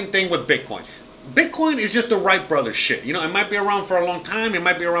fucking thing with Bitcoin. Bitcoin is just the Wright brothers shit. It might be around for a long time, it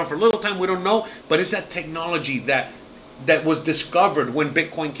might be around for a little time, we don't know, but it's that technology that was discovered when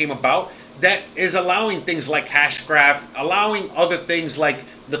Bitcoin came about that is allowing things like Hashgraph, allowing other things like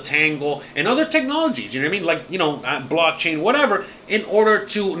the Tangle and other technologies, like, blockchain, whatever, in order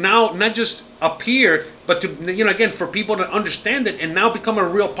to now not just appear, but to, again, for people to understand it and now become a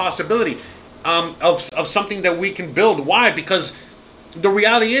real possibility of something that we can build. Why? Because the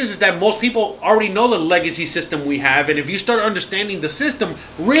reality is that most people already know the legacy system we have, and if you start understanding the system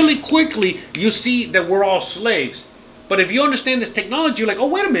really quickly, you see that we're all slaves. But if you understand this technology, you're like, oh,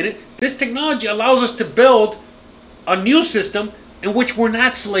 wait a minute, this technology allows us to build a new system in which we're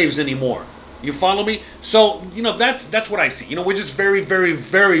not slaves anymore. You follow me? So, that's what I see. We're just very, very,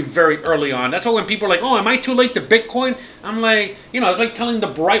 very, very early on. That's why when people are like, oh, am I too late to Bitcoin? I'm like, it's like telling the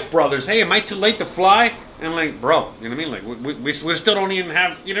Bright brothers, hey, am I too late to fly? And I'm like, bro, you know what I mean? Like, we still don't even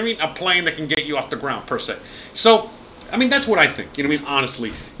have, you know what I mean, a plane that can get you off the ground, per se. So, I mean, that's what I think, you know what I mean,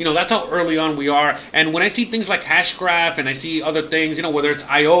 honestly. That's how early on we are. And when I see things like Hashgraph and I see other things, whether it's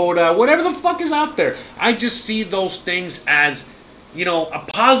IOTA, whatever the fuck is out there, I just see those things as, a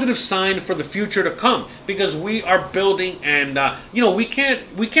positive sign for the future to come, because we are building, and we can't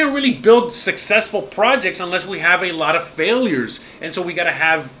really build successful projects unless we have a lot of failures, and so we got to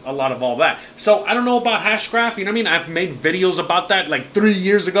have a lot of all that. So I don't know about Hashgraph, you know what I mean? I've made videos about that like 3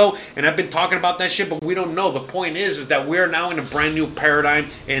 years ago, and I've been talking about that shit, but we don't know. The point is that we're now in a brand new paradigm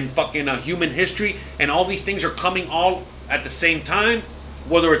in fucking human history, and all these things are coming all at the same time,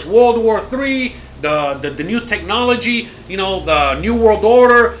 whether it's World War III, the new technology, the New World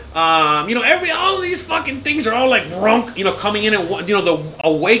Order, all of these fucking things are all like coming in, and the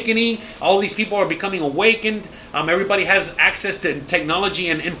awakening. All these people are becoming awakened. Everybody has access to technology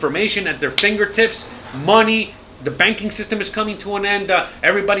and information at their fingertips. Money, the banking system is coming to an end.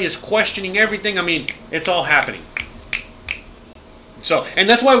 Everybody is questioning everything. I mean, it's all happening. So, and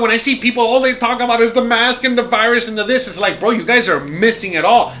that's why when I see people, all they talk about is the mask and the virus and the this, it's like, bro, you guys are missing it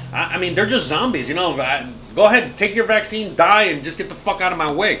all. I mean, they're just zombies, Go ahead, take your vaccine, die, and just get the fuck out of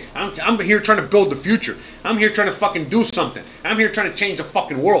my way. I'm here trying to build the future. I'm here trying to fucking do something. I'm here trying to change the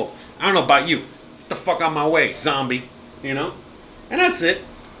fucking world. I don't know about you. Get the fuck out of my way, zombie, And that's it.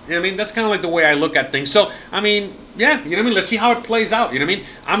 I mean, that's kind of like the way I look at things. So, I mean, yeah, you know what I mean? Let's see how it plays out, you know what I mean?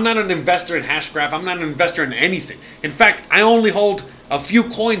 I'm not an investor in Hashgraph. I'm not an investor in anything. In fact, I only hold a few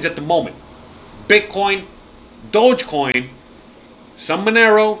coins at the moment. Bitcoin, Dogecoin, some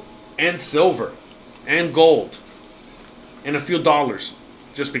Monero, and silver, and gold, and a few dollars.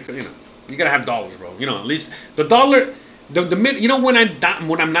 Just because, you gotta have dollars, bro. At least the dollar... The minute, when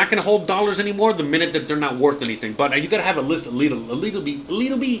I'm not gonna hold dollars anymore, the minute that they're not worth anything. But you gotta have a little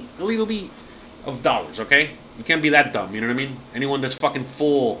bit of dollars, okay? You can't be that dumb, you know what I mean? Anyone that's fucking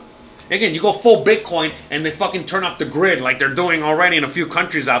full. Again, you go full Bitcoin and they fucking turn off the grid like they're doing already in a few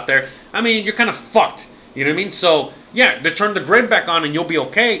countries out there. I mean, you're kind of fucked, you know what I mean? So yeah, they turn the grid back on and you'll be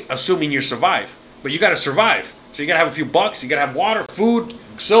okay, assuming you survive. But you gotta survive, so you gotta have a few bucks. You gotta have water, food,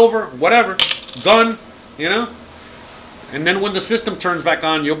 silver, whatever, gun, And then when the system turns back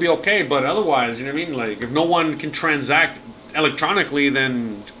on, you'll be okay. But otherwise, you know what I mean? Like, if no one can transact electronically,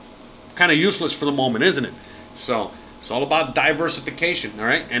 then it's kind of useless for the moment, isn't it? So it's all about diversification, all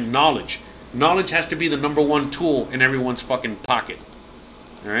right? And knowledge. Knowledge has to be the number one tool in everyone's fucking pocket.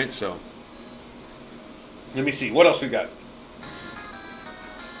 All right, so let me see. What else we got?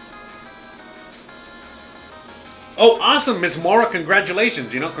 Oh, awesome, Miss Mora.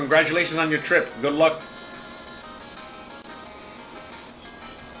 Congratulations. Congratulations on your trip. Good luck.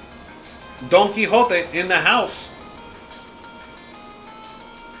 Don Quixote in the house.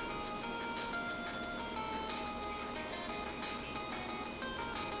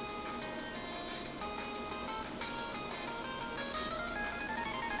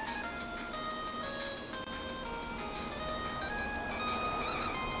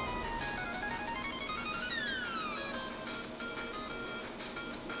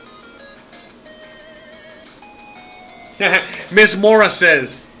 Miss Mora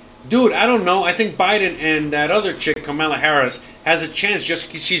says, dude, I don't know. I think Biden and that other chick, Kamala Harris, has a chance just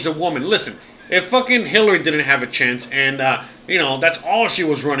because she's a woman. Listen, if fucking Hillary didn't have a chance and, that's all she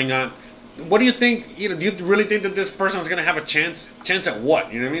was running on, what do you think? Do you really think that this person's going to have a chance? Chance at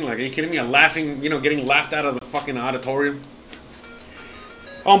what? You know what I mean? Like, are you kidding me? Getting laughed out of the fucking auditorium?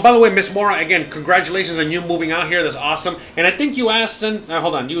 Oh, and by the way, Miss Mora, again, congratulations on you moving out here. That's awesome. And I think you asked,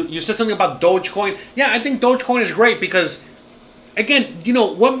 hold on, you said something about Dogecoin. Yeah, I think Dogecoin is great because, again,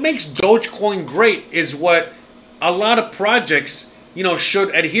 what makes Dogecoin great is what a lot of projects, should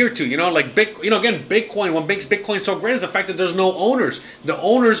adhere to. Like Bitcoin, what makes Bitcoin so great is the fact that there's no owners. The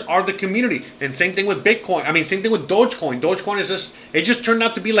owners are the community. And same thing with Bitcoin. I mean, same thing with Dogecoin. Dogecoin it just turned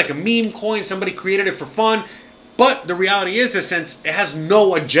out to be like a meme coin. Somebody created it for fun. But the reality is that since it has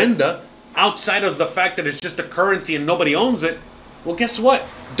no agenda outside of the fact that it's just a currency and nobody owns it, well, guess what?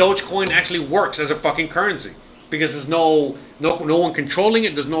 Dogecoin actually works as a fucking currency because there's no one controlling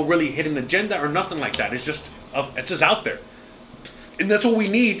it. There's no really hidden agenda or nothing like that. It's just out there, and that's what we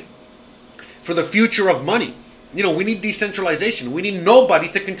need for the future of money. we need decentralization. We need nobody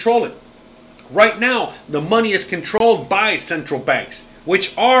to control it. Right now, the money is controlled by central banks,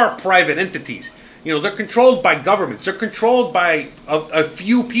 which are private entities. They're controlled by governments. They're controlled by a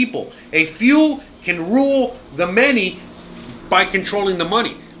few people. A few can rule the many by controlling the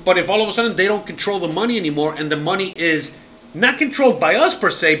money. But if all of a sudden they don't control the money anymore, and the money is not controlled by us per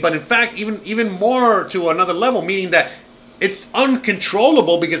se, but in fact even more to another level, meaning that it's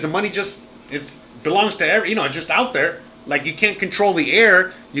uncontrollable because the money just belongs to it's just out there. Like, you can't control the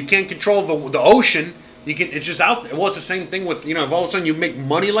air, you can't control the ocean. It's just out there. Well, it's the same thing with if all of a sudden you make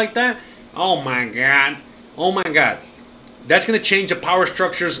money like that. Oh my God, that's gonna change the power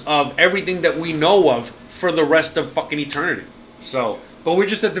structures of everything that we know of for the rest of fucking eternity. So, but we're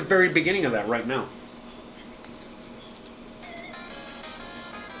just at the very beginning of that right now.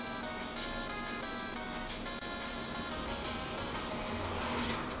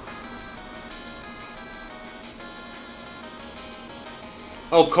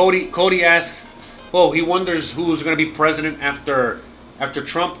 Oh, Cody asks, well, he wonders who's going to be president after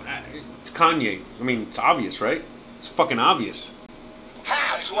Trump. Kanye. I mean, it's obvious, right? It's fucking obvious.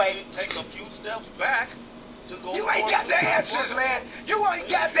 How, Sway? Take a few steps back to go. You ain't got the answers, man. You ain't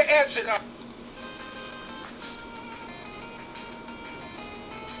got the answers.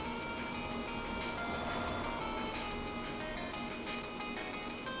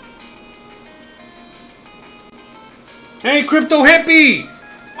 Hey, Crypto Hippie!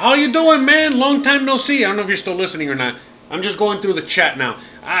 How you doing, man? Long time no see. I don't know if you're still listening or not. I'm just going through the chat now.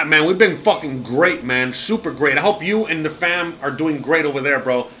 Man, we've been fucking great, man. Super great. I hope you and the fam are doing great over there,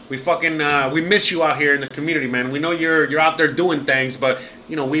 bro. We fucking we miss you out here in the community, man. We know you're out there doing things, but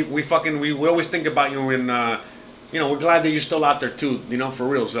we always think about you, and we're glad that you're still out there too. For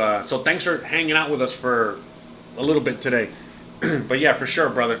reals. So thanks for hanging out with us for a little bit today. But yeah, for sure,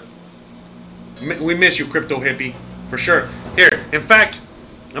 brother. We miss you, Crypto Hippie, for sure. Here, in fact,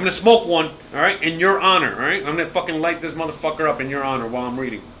 I'm going to smoke one, all right, in your honor, all right? I'm going to fucking light this motherfucker up in your honor while I'm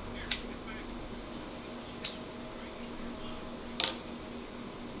reading.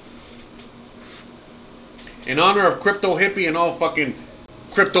 In honor of Crypto Hippie and all fucking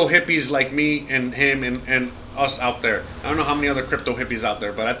crypto hippies like me and him and us out there. I don't know how many other crypto hippies out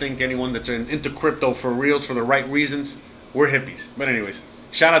there, but I think anyone that's into crypto for reals, for the right reasons, we're hippies. But anyways,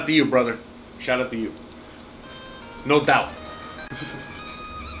 shout out to you, brother. Shout out to you. No doubt.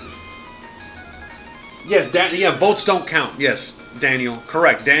 Yes, votes don't count. Yes, Daniel.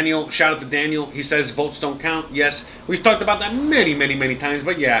 Correct. Daniel, shout out to Daniel. He says votes don't count. Yes, we've talked about that many, many, many times.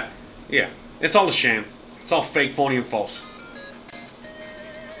 But yeah. It's all a sham. It's all fake, phony, and false.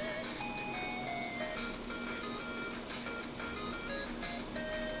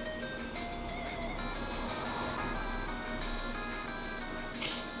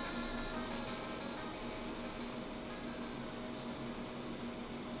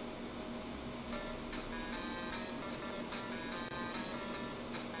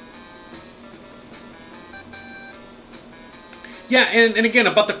 Yeah, and again,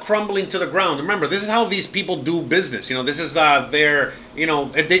 about the crumbling to the ground. Remember, this is how these people do business. This is their,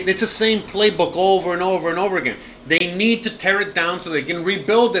 it's the same playbook over and over and over again. They need to tear it down so they can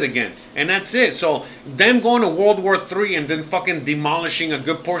rebuild it again. And that's it. So them going to World War III and then fucking demolishing a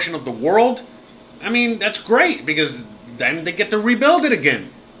good portion of the world, I mean, that's great because then they get to rebuild it again.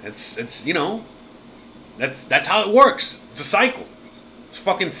 It's that's how it works. It's a cycle. It's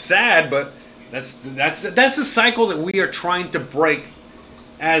fucking sad, but that's the cycle that we are trying to break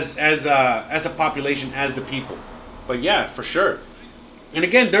as a population, as the people. But yeah, for sure. And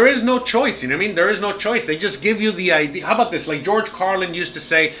again, there is no choice. There is no choice. They just give you the idea. How about this? Like George Carlin used to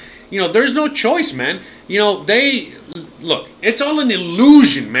say, there's no choice, man. Look, it's all an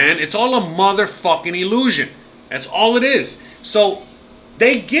illusion, man. It's all a motherfucking illusion. That's all it is. So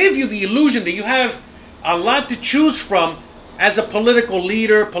they give you the illusion that you have a lot to choose from as a political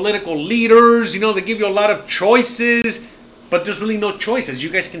leader, political leaders. They give you a lot of choices, but there's really no choices. You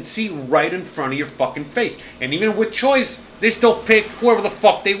guys can see right in front of your fucking face. And even with choice, they still pick whoever the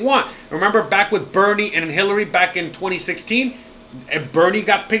fuck they want. Remember back with Bernie and Hillary back in 2016? Bernie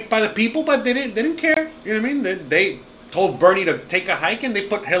got picked by the people, but they didn't care. You know what I mean? They told Bernie to take a hike and they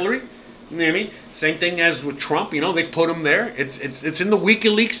put Hillary. You know what I mean? Same thing as with Trump. They put him there. It's in the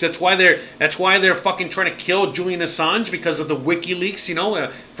WikiLeaks. That's why they're fucking trying to kill Julian Assange, because of the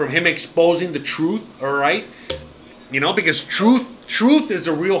WikiLeaks. From him exposing the truth. All right. Because truth is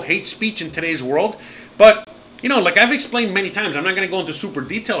a real hate speech in today's world. But like I've explained many times, I'm not going to go into super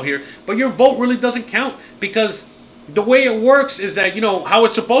detail here, but your vote really doesn't count, because the way it works is that, how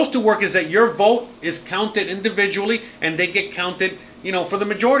it's supposed to work is that your vote is counted individually and they get counted for the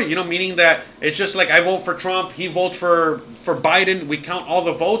majority, meaning that it's just like I vote for Trump, he votes for Biden, we count all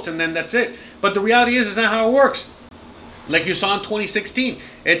the votes, and then that's it. But the reality is not how it works. Like you saw in 2016,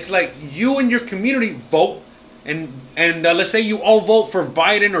 it's like you and your community vote, and let's say you all vote for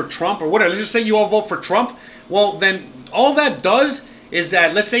Biden or Trump or whatever. Let's just say you all vote for Trump. Well, then all that does is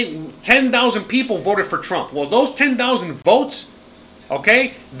that, let's say 10,000 people voted for Trump. Well, those 10,000 votes,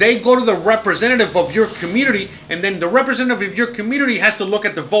 okay, they go to the representative of your community, and then the representative of your community has to look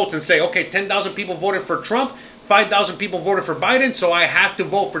at the votes and say, okay, 10,000 people voted for Trump, 5,000 people voted for Biden, so I have to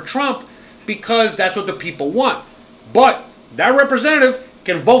vote for Trump because that's what the people want. But that representative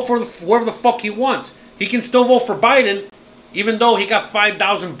can vote for whoever the fuck he wants. He can still vote for Biden even though he got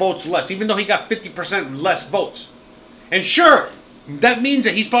 5,000 votes less, even though he got 50% less votes. And sure, that means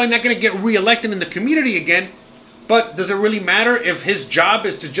that he's probably not going to get reelected in the community again. But does it really matter if his job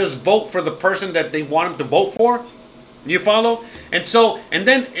is to just vote for the person that they want him to vote for? You follow? And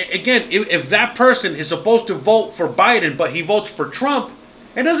then again, if that person is supposed to vote for Biden, but he votes for Trump,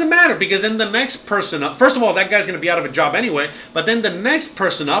 it doesn't matter, because then the next person up, first of all, that guy's going to be out of a job anyway, but then the next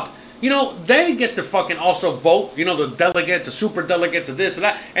person up, they get to fucking also vote, the delegates, the super delegates, of this and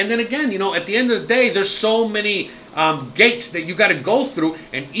that. And then again, at the end of the day, there's so many gates that you got to go through,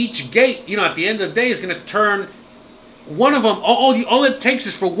 and each gate, at the end of the day is going to turn one of them, all it takes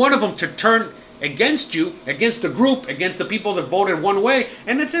is for one of them to turn against you, against the group, against the people that voted one way,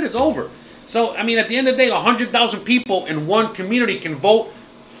 and that's it, it's over. So, I mean, at the end of the day, 100,000 people in one community can vote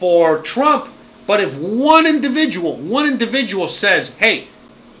for Trump, but if one individual says, hey,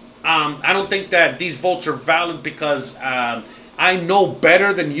 I don't think that these votes are valid because I know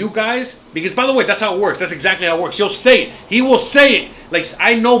better than you guys. Because, by the way, that's how it works. That's exactly how it works. He'll say it. He will say it. Like,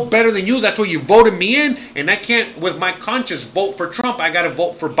 I know better than you. That's why you voted me in. And I can't, with my conscience, vote for Trump. I got to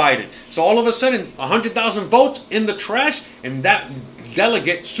vote for Biden. So all of a sudden, 100,000 votes in the trash. And that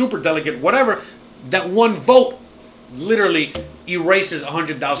delegate, super delegate, whatever, that one vote literally erases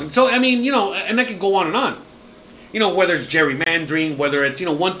 100,000. So, I mean, and that could go on and on. Whether it's gerrymandering, whether it's,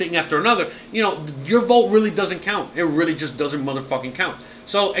 one thing after another, your vote really doesn't count. It really just doesn't motherfucking count.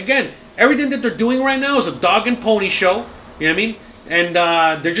 So, again, everything that they're doing right now is a dog and pony show. You know what I mean?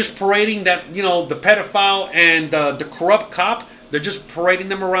 And they're just parading that, the pedophile and the corrupt cop. They're just parading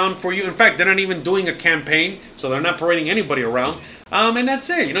them around for you. In fact, they're not even doing a campaign, so they're not parading anybody around. And that's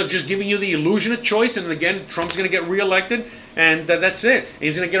it. Just giving you the illusion of choice. And again, Trump's going to get reelected, and that's it.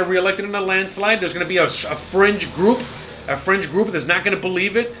 He's going to get reelected in a landslide. There's going to be a fringe group that's not going to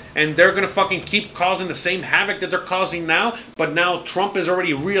believe it, and they're going to fucking keep causing the same havoc that they're causing now. But now Trump is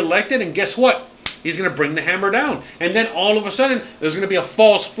already reelected, and guess what? He's going to bring the hammer down. And then all of a sudden, there's going to be a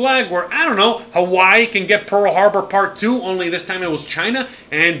false flag where, I don't know, Hawaii can get Pearl Harbor Part 2, only this time it was China.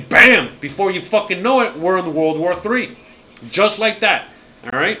 And bam, before you fucking know it, we're in World War III. Just like that.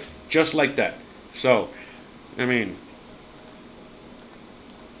 All right? Just like that. So, I mean,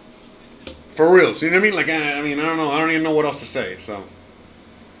 for real. So, you know what I mean? Like, I mean, I don't know. I don't even know what else to say. So.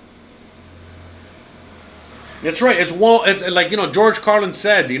 That's right. It's like, George Carlin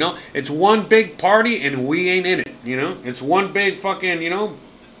said, it's one big party and we ain't in it, It's one big fucking,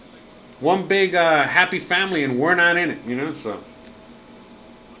 one big happy family and we're not in it, so.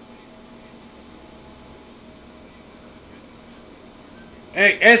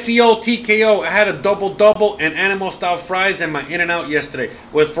 Hey, SEO TKO, I had a double and animal style fries and my In-N-Out yesterday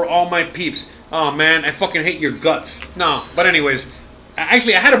for all my peeps. Oh man, I fucking hate your guts. No, but anyways.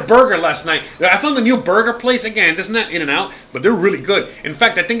 Actually, I had a burger last night. I found a new burger place. Again, this is not In-N-Out, but they're really good. In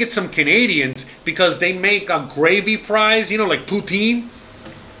fact, I think it's some Canadians because they make gravy fries, like poutine.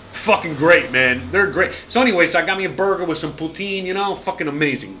 Fucking great, man. They're great. So anyway, I got me a burger with some poutine, fucking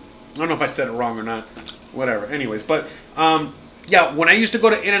amazing. I don't know if I said it wrong or not. Whatever. Anyways, but yeah, when I used to go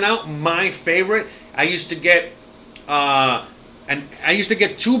to In-N-Out, my favorite, I used to get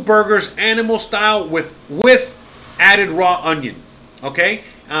two burgers, animal style with added raw onion. Okay,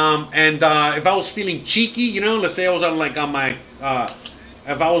 and if I was feeling cheeky, let's say I was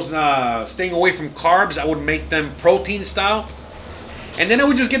if I was staying away from carbs, I would make them protein style, and then I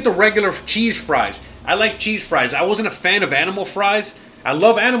would just get the regular cheese fries. I like cheese fries. I wasn't a fan of animal fries. I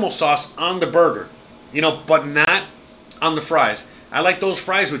love animal sauce on the burger, but not on the fries. I like those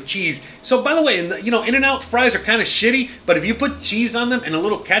fries with cheese. So by the way, In-N-Out fries are kind of shitty, but if you put cheese on them and a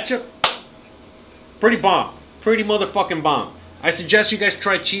little ketchup, pretty bomb, pretty motherfucking bomb. I suggest you guys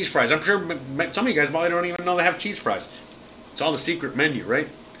try cheese fries. I'm sure some of you guys probably don't even know they have cheese fries. It's all the secret menu, right?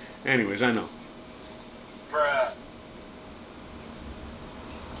 Anyways, I know. Bruh.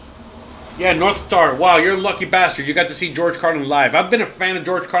 Yeah, North Star. Wow, you're a lucky bastard. You got to see George Carlin live. I've been a fan of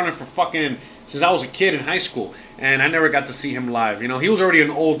George Carlin for fucking since I was a kid in high school, and I never got to see him live. You know, he was already an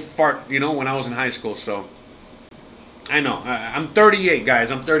old fart, you know, when I was in high school. So I know. I'm 38,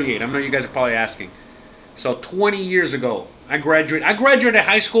 guys. I'm 38. I know you guys are probably asking. So 20 years ago, I graduated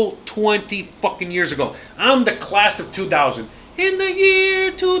high school 20 fucking years ago. I'm the class of 2000. In the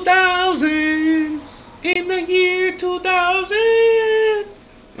year 2000. In the year 2000.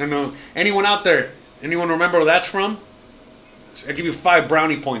 I know. Anyone out there? Anyone remember where that's from? I'll give you 5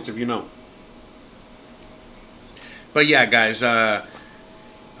 brownie points if you know. But yeah, guys, I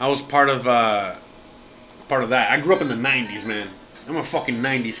was part of that. I grew up in the 90s, man. I'm a fucking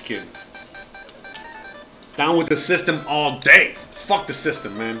 90s kid. Down with the system all day. Fuck the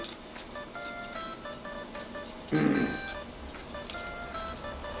system, man.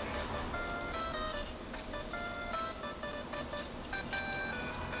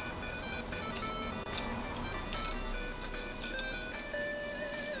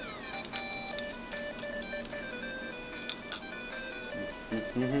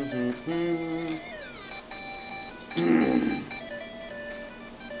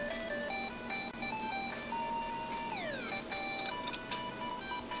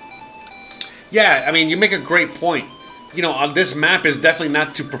 Yeah, I mean, you make a great point. You know, this map is definitely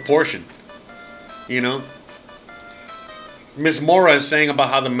not to proportion. You know? Miss Mora is saying about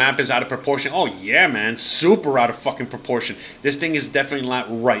how the map is out of proportion. Oh, yeah, man. Super out of fucking proportion. This thing is definitely not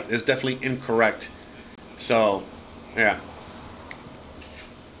right. It's definitely incorrect. So, yeah.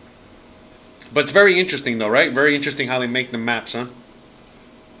 But it's very interesting, though, right? Very interesting how they make the maps, huh?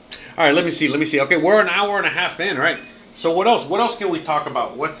 All right, let me see. Okay, we're an hour and a half in, right? So what else? What else can we talk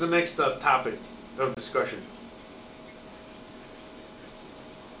about? What's the next topic of discussion?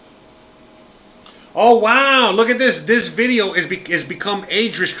 Oh wow! Look at this. This video is become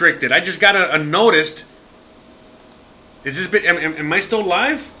age restricted. I just got a notice. Is this? Am I still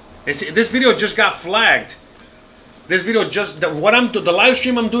live? This video just got flagged. This video the live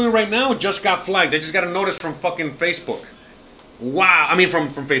stream I'm doing right now just got flagged. I just got a notice from fucking Facebook. Wow! I mean from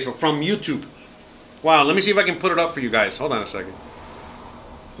Facebook, from YouTube. Wow, let me see if I can put it up for you guys. Hold on a second.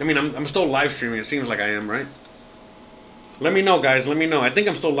 I mean, I'm still live streaming. It seems like I am, right? Let me know, guys. Let me know. I think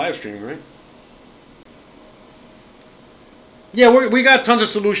I'm still live streaming, right? Yeah, we got tons of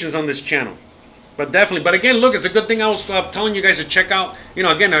solutions on this channel. But definitely. But again, look, it's a good thing I was telling you guys to check out. You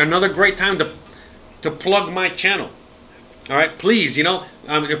know, again, another great time to plug my channel. All right, please, you know,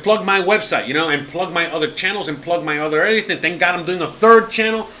 plug my website, you know, and plug my other channels and plug my other everything. Thank God I'm doing a 3rd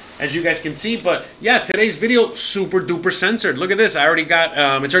channel, as you guys can see. But yeah, today's video super duper censored. Look at this. I already got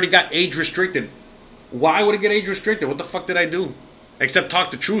it's already got age restricted. Why would it get age restricted? What the fuck did I do? Except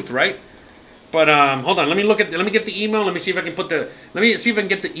talk the truth, right? But hold on. Let me get the email. Let me see if I can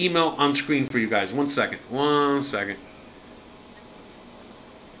get the email on screen for you guys. 1 second. 1 second.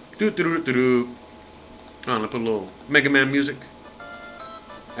 Hold on, I'll put a little Mega Man music.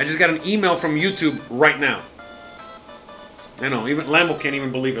 I just got an email from YouTube right now. I know, even Lambo can't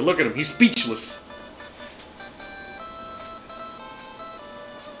even believe it. Look at him, he's speechless.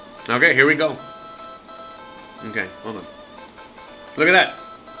 Okay, here we go. Okay, hold on. Look at that.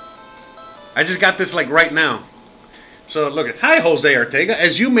 I just got this like right now. So look at, hi Jose Ortega.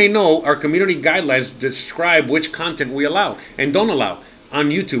 As you may know, our community guidelines describe which content we allow and don't allow on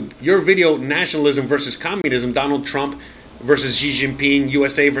YouTube. Your video, Nationalism versus Communism, Donald Trump versus Xi Jinping,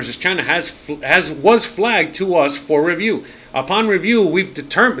 USA versus China, was flagged to us for review. Upon review, we've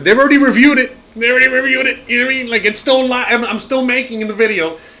determined they've already reviewed it. You know what I mean? Like, it's still live. I'm still making the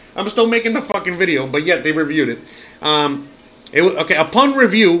video. I'm still making the fucking video, but yet they reviewed it. Okay. Upon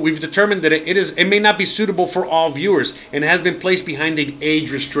review, we've determined that it may not be suitable for all viewers and has been placed behind an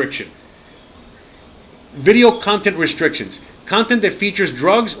age restriction. Video content restrictions. Content that features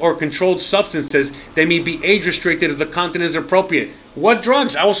drugs or controlled substances that may be age restricted if the content is appropriate. What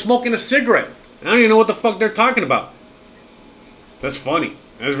drugs? I was smoking a cigarette. I don't even know what the fuck they're talking about. That's funny.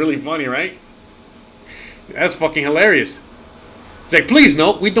 That's really funny, right? That's fucking hilarious. It's like, please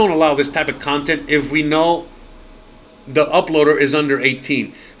note, we don't allow this type of content if we know the uploader is under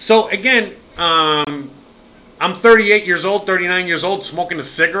 18. So again, I'm 38 years old, 39 years old, smoking a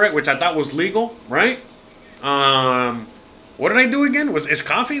cigarette, which I thought was legal, right? What did I do again? Was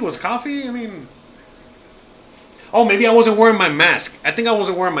coffee? I mean, oh, maybe I wasn't wearing my mask. I think I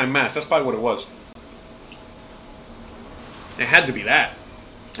wasn't wearing my mask. That's probably what it was. It had to be that.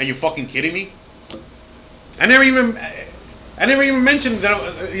 Are you fucking kidding me? I never even mentioned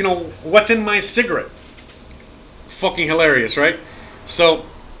that, you know, what's in my cigarette. Fucking hilarious, right? So,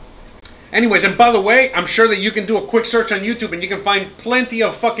 anyways, and by the way, I'm sure that you can do a quick search on YouTube and you can find plenty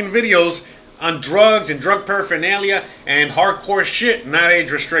of fucking videos on drugs and drug paraphernalia and hardcore shit, not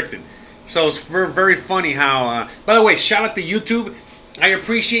age restricted. So it's very funny how. By the way, shout out to YouTube. I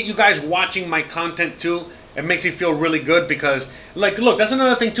appreciate you guys watching my content too. It makes me feel really good because, like, look, that's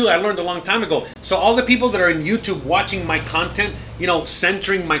another thing too I learned a long time ago. So all the people that are in YouTube watching my content, you know,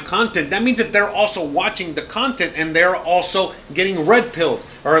 centering my content, that means that they're also watching the content and they're also getting red pilled.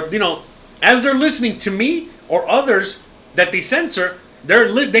 Or, you know, as they're listening to me or others that they censor,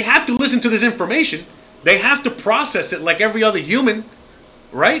 they have to listen to this information. They have to process it like every other human,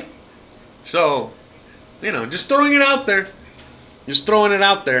 right? So, you know, just throwing it out there. Just throwing it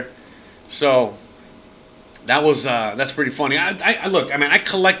out there. So that's pretty funny. I look, I mean, I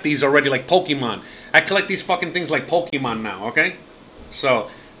collect these already like Pokemon. I collect these fucking things like Pokemon now, okay?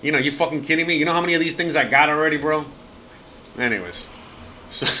 So, you know, you fucking kidding me? You know how many of these things I got already, bro? Anyways.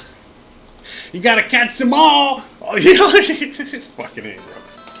 So, you gotta catch them all! Oh, you know, fucking A, bro.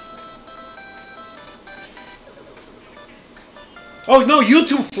 Oh, no,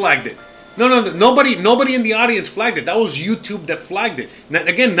 YouTube flagged it. No, nobody in the audience flagged it. That was YouTube that flagged it. Now,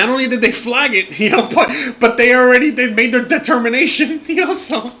 again, not only did they flag it, you know, but they made their determination, you know,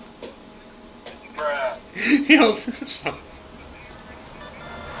 so. Bruh. You know, so.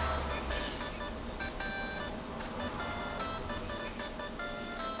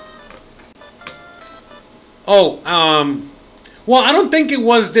 Oh, well, I don't think it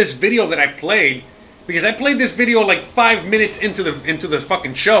was this video that I played, because I played this video like 5 minutes into the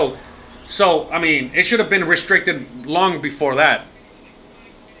fucking show. So, I mean, it should have been restricted long before that.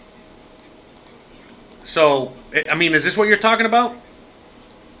 So, I mean, is this what you're talking about?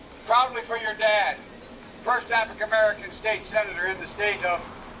 Proudly for your dad, first African American state senator in the state of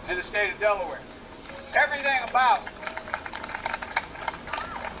Delaware. Everything about.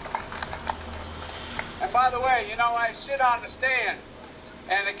 And by the way, you know, I sit on the stand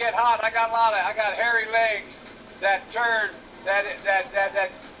and it get hot. I got hairy legs that turn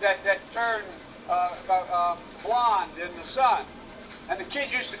turn blonde in the sun. And the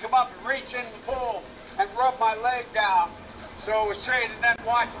kids used to come up and reach in the pool and rub my leg down so it was straight, and then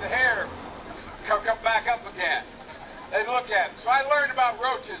watch the hair come back up again. They'd look at it. So I learned about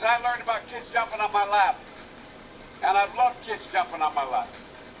roaches. I learned about kids jumping on my lap. And I've loved kids jumping on my lap.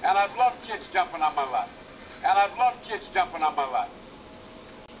 And I've loved kids jumping on my lap. And I've loved kids jumping on my lap.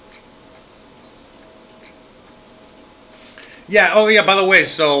 Yeah, oh yeah, by the way,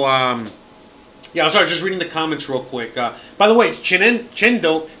 so, yeah, I'm sorry, just reading the comments real quick. By the way,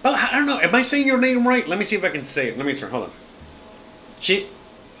 Chindo, I don't know, am I saying your name right? Let me see if I can say it. Let me try, hold on. Chinedu.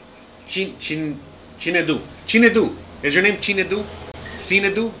 Chinedu. Is your name Chinedu?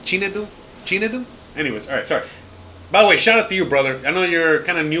 Cinedu? Chinedu? Anyways, alright, sorry. By the way, shout out to you, brother. I know you're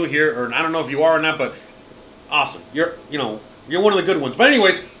kind of new here, or I don't know if you are or not, but awesome. You're one of the good ones. But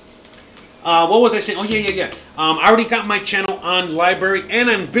anyways, what was I saying? Oh, yeah. I already got my channel on Library and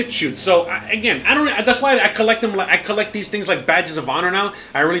on BitChute. So, again, that's why I collect them. I collect these things like badges of honor now.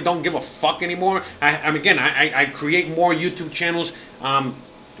 I really don't give a fuck anymore. I create more YouTube channels.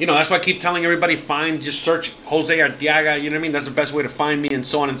 You know, that's why I keep telling everybody, just search Jose Arteaga, you know what I mean? That's the best way to find me, and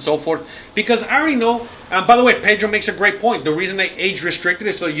so on and so forth. Because I already know, by the way, Pedro makes a great point. The reason they age restricted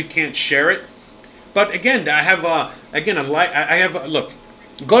is so you can't share it. But again, I have, look,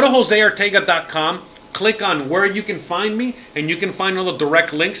 go to joseartega.com, click on where you can find me, and you can find all the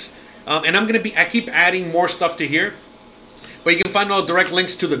direct links. And I keep adding more stuff to here. But you can find all the direct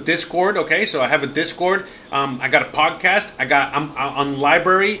links to the Discord, okay? So I have a Discord. I got a podcast. I'm on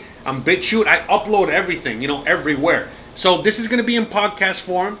Library. I'm BitChute. I upload everything, everywhere. So this is going to be in podcast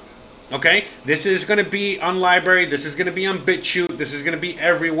form, okay? This is going to be on Library. This is going to be on BitChute. This is going to be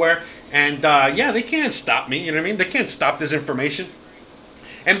everywhere. And, yeah, they can't stop me, you know what I mean? They can't stop this information.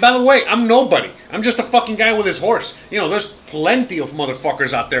 And by the way, I'm nobody. I'm just a fucking guy with his horse. There's plenty of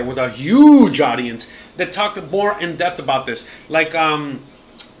motherfuckers out there with a huge audience that talk more in depth about this. Like Angie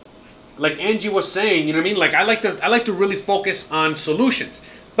was saying, you know what I mean? Like I like to really focus on solutions.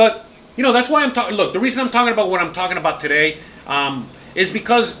 But that's why I'm talking. Look, the reason I'm talking about what I'm talking about today is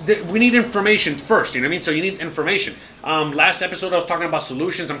because we need information first. You know what I mean? So you need information. Last episode I was talking about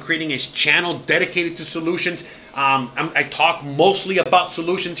solutions. I'm creating a channel dedicated to solutions. I talk mostly about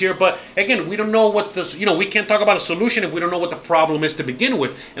solutions here, but again, we don't know what we can't talk about a solution if we don't know what the problem is to begin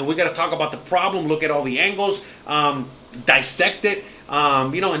with. And we got to talk about the problem, look at all the angles, dissect it,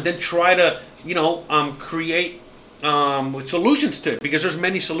 and then try to, create solutions to it, because there's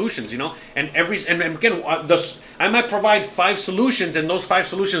many solutions, and again, I might provide 5 solutions, and those 5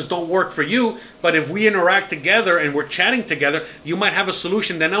 solutions don't work for you, but if we interact together and we're chatting together, you might have a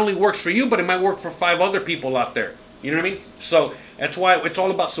solution that not only works for you, but it might work for 5 other people out there. You know what I mean? So that's why it's all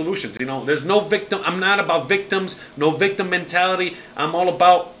about solutions. There's no victim. I'm not about victims, no victim mentality. I'm all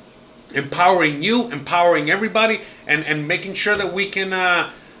about empowering you, empowering everybody, and making sure that we can,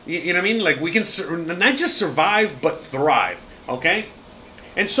 you know what I mean? Like we can not just survive, but thrive, okay?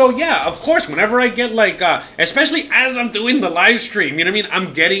 And so, yeah, of course, whenever I get like, especially as I'm doing the live stream, you know what I mean?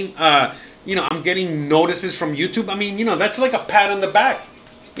 I'm getting, I'm getting notices from YouTube. I mean, that's like a pat on the back.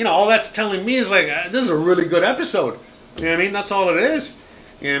 All that's telling me is like, this is a really good episode. You know what I mean? That's all it is.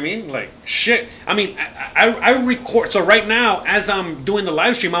 You know what I mean? Like, shit. I mean, I record. So right now, as I'm doing the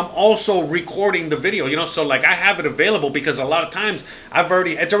live stream, I'm also recording the video, So like I have it available because a lot of times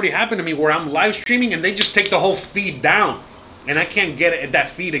it's already happened to me where I'm live streaming and they just take the whole feed down. And I can't get that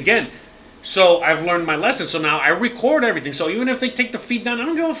feed again. So I've learned my lesson. So now I record everything. So even if they take the feed down, I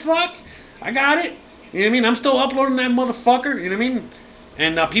don't give a fuck. I got it. You know what I mean? I'm still uploading that motherfucker. You know what I mean?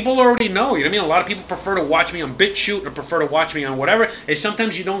 And people already know. You know what I mean? A lot of people prefer to watch me on BitChute or prefer to watch me on whatever. And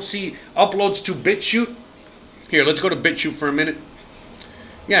sometimes you don't see uploads to BitChute. Here, let's go to BitChute for a minute.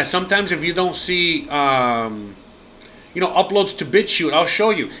 Yeah, sometimes if you don't see... uploads to BitChute, I'll show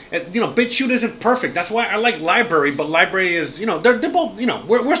you. BitChute isn't perfect. That's why I like LBRY, but LBRY is, they're both,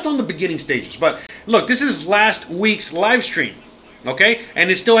 we're still in the beginning stages. But look, this is last week's live stream, okay?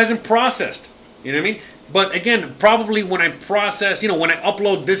 And it still hasn't processed, you know what I mean? But again, probably when I process, when I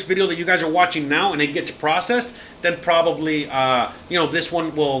upload this video that you guys are watching now and it gets processed, then probably, this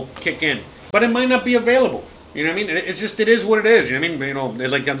one will kick in. But it might not be available. You know what I mean? It's just, it is what it is. You know what I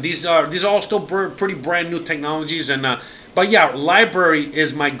mean? Like these are all still pretty brand new technologies, and but yeah, LBRY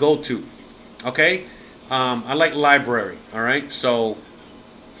is my go-to. Okay, I like LBRY. All right, so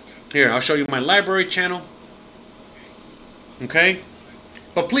here I'll show you my LBRY channel. Okay,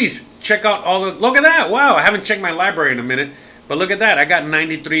 but please check out all the. Look at that! Wow, I haven't checked my LBRY in a minute, but look at that! I got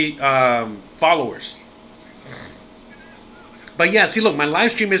 93 followers. But yeah, see, look, my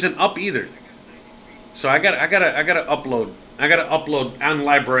live stream isn't up either. So I gotta upload. I gotta upload on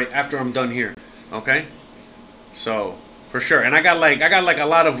LBRY after I'm done here. Okay? So for sure. And I got like a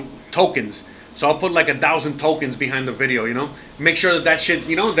lot of tokens. So I'll put like 1,000 tokens behind the video, Make sure that shit,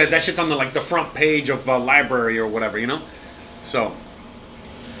 that shit's on the front page of LBRY or whatever, So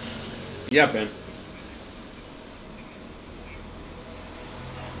yeah, Ben.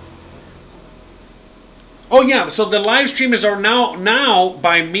 Oh yeah, so the live streamers are now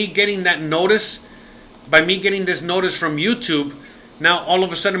by me getting that notice. By me getting this notice from YouTube, now all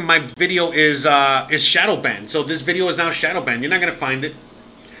of a sudden my video is shadow banned. So this video is now shadow banned. You're not gonna find it.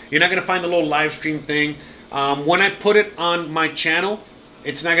 You're not gonna find the little live stream thing. When I put it on my channel,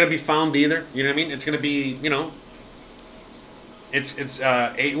 it's not gonna be found either. You know what I mean? It's gonna be, it's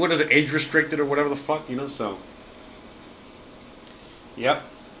what is it, age restricted or whatever the fuck, So, yep.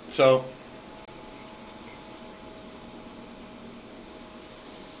 So.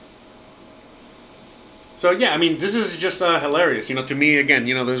 So yeah, I mean, this is just hilarious, to me, again,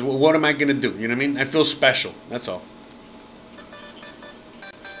 there's, what am I going to do, you know what I mean? I feel special, that's all.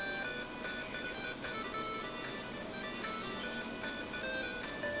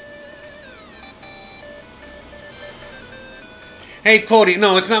 Hey, Cody,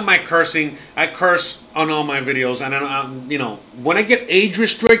 no, it's not my cursing. I curse on all my videos, and when I get age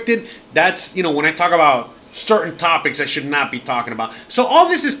restricted, that's, when I talk about certain topics I should not be talking about. So all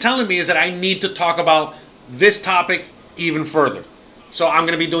this is telling me is that I need to talk about this topic even further. So I'm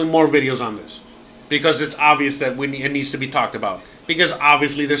going to be doing more videos on this because it's obvious that it needs to be talked about, because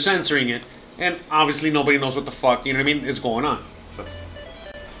obviously they're censoring it, and obviously nobody knows what the fuck, you know what I mean, is going on. So.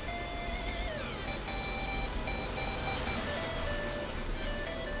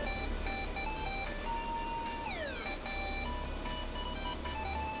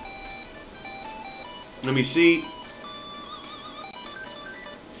 Let me see.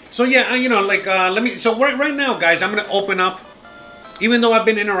 So yeah, let me. So right now, guys, I'm gonna open up. Even though I've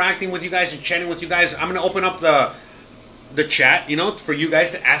been interacting with you guys and chatting with you guys, I'm gonna open up the chat, for you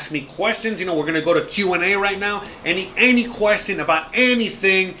guys to ask me questions. We're gonna go to Q&A right now. Any question about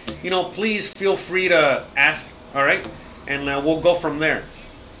anything, please feel free to ask. All right, and we'll go from there.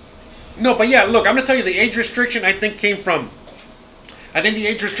 No, but yeah, look, I'm gonna tell you the age restriction. I think the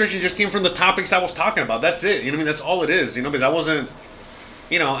age restriction just came from the topics I was talking about. That's it. You know what I mean? That's all it is. Because I wasn't.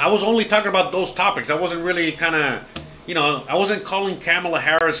 I was only talking about those topics. I wasn't really kind of, I wasn't calling Kamala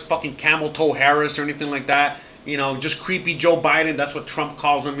Harris fucking Camel Toe Harris or anything like that. Just creepy Joe Biden. That's what Trump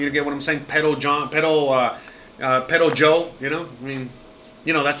calls him. You get what I'm saying? Pedo Joe. I mean,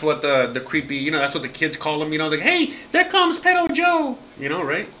 that's what the creepy. That's what the kids call him. Like, hey, there comes Pedo Joe.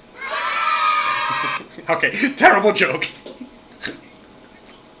 Right? Okay, terrible joke.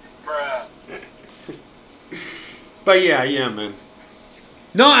 But yeah, man.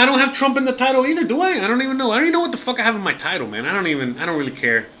 No, I don't have Trump in the title either, do I? I don't even know. I don't even know what the fuck I have in my title, man. I don't really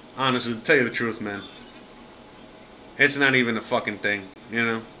care. Honestly, to tell you the truth, man. It's not even a fucking thing, you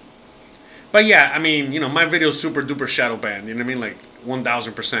know? But yeah, I mean, you know, my video's super duper shadow banned, you know what I mean? Like,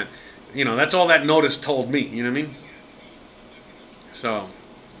 1000%. You know, that's all that notice told me, you know what I mean? So...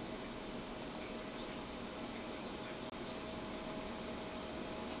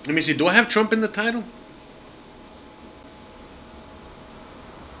 Let me see, do I have Trump in the title?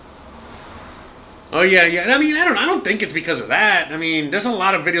 Oh yeah, yeah. I mean, I don't think it's because of that. I mean, there's a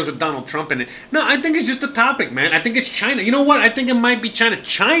lot of videos with Donald Trump in it. No, I think it's just the topic, man. I think it's China. You know what? I think it might be China.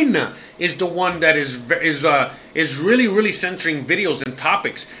 China is the one that is really censoring videos and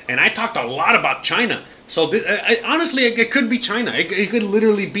topics. And I talked a lot about China. So honestly, it could be China. It could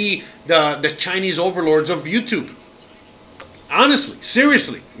literally be the Chinese overlords of YouTube. Honestly,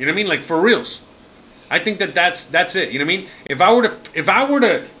 seriously, you know what I mean? Like for reals. I think that's it. You know what I mean? If I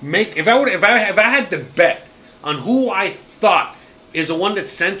had to bet on who I thought is the one that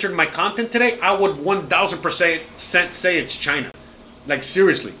censored my content today, I would 1000% say it's China. Like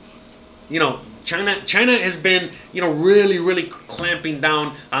seriously, you know, China has been, you know, really clamping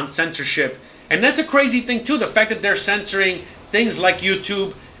down on censorship, and that's a crazy thing too. The fact that they're censoring things like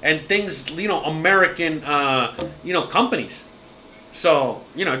YouTube and things, you know, American, you know, companies. So,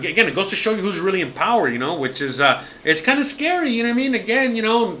 you know, again, it goes to show you who's really in power, you know, which is, it's kind of scary, you know what I mean? Again, you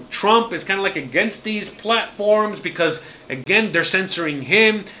know, Trump is kind of like against these platforms because, again, they're censoring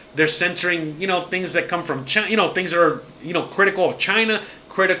him. They're censoring, you know, things that come from China, you know, things that are, you know, critical of China,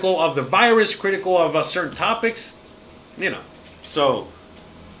 critical of the virus, critical of certain topics, you know. So,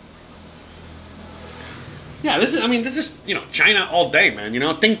 yeah, this is, you know, China all day, man, you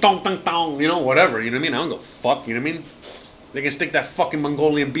know, ting tong, you know, whatever, you know what I mean? I don't go fuck, you know what I mean? They can stick that fucking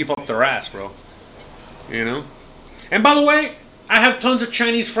Mongolian beef up their ass, bro. You know? And by the way, I have tons of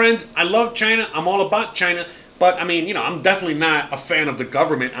Chinese friends. I love China. I'm all about China. But, I mean, you know, I'm definitely not a fan of the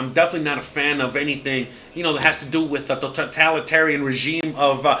government. I'm definitely not a fan of anything, you know, that has to do with the totalitarian regime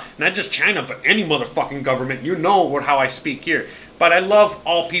of not just China, but any motherfucking government. You know how I speak here. But I love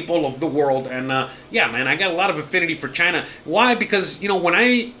all people of the world. And, yeah, man, I got a lot of affinity for China. Why? Because, you know, when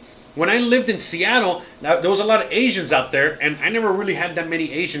I lived in Seattle, there was a lot of Asians out there, and I never really had that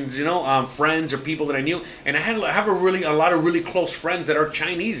many Asians, you know, friends or people that I knew. And I have a lot of really close friends that are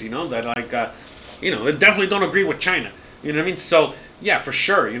Chinese, you know, that like, you know, they definitely don't agree with China. You know what I mean? So yeah, for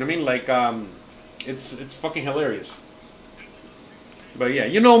sure. You know what I mean? Like, it's fucking hilarious. But yeah,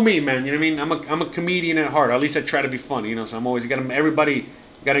 you know me, man. You know what I mean? I'm a comedian at heart. At least I try to be funny, you know. So I'm always everybody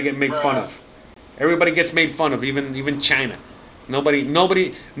gotta get made fun of. Everybody gets made fun of, even China. Nobody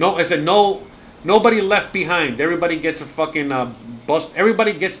left behind. Everybody gets a fucking bust.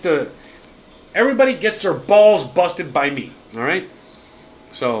 Everybody gets their balls busted by me. All right.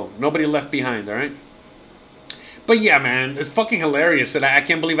 So nobody left behind. All right. But yeah, man, it's fucking hilarious that I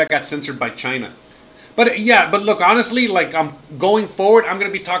can't believe I got censored by China. But yeah, but look, honestly, like I'm going forward, I'm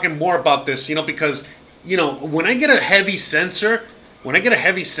gonna be talking more about this, you know, because you know when I get a heavy censor.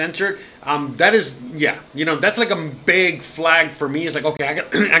 That is, yeah, you know, that's like a big flag for me. It's like, okay, I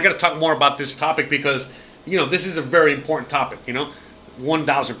got to talk more about this topic because, you know, this is a very important topic, you know,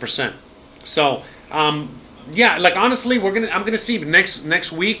 1000%. So, yeah, like honestly, I'm gonna see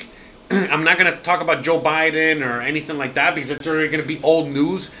next week. I'm not gonna talk about Joe Biden or anything like that because it's already gonna be old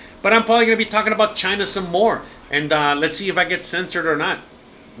news. But I'm probably gonna be talking about China some more, and let's see if I get censored or not.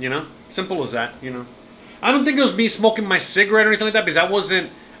 You know, simple as that. You know. I don't think it was me smoking my cigarette or anything like that because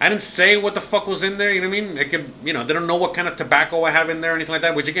I didn't say what the fuck was in there, you know what I mean? It could, you know, they don't know what kind of tobacco I have in there or anything like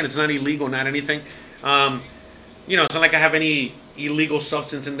that, which again, it's not illegal, not anything. You know, it's not like I have any illegal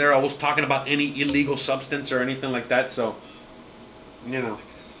substance in there. I was talking about any illegal substance or anything like that, so, you know.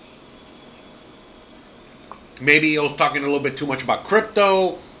 Maybe I was talking a little bit too much about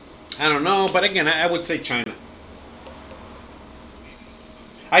crypto. I don't know, but again, I would say China.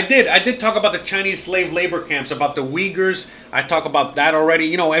 I did talk about the Chinese slave labor camps, about the Uyghurs. I talk about that already.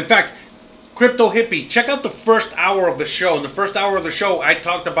 You know, in fact, Crypto Hippie, check out the first hour of the show. In the first hour of the show, I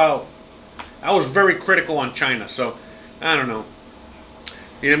was very critical on China. So, I don't know.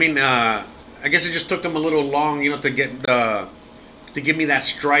 You know what I mean? I guess it just took them a little long, you know, to give me that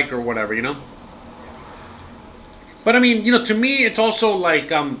strike or whatever, you know? But I mean, you know, to me, it's also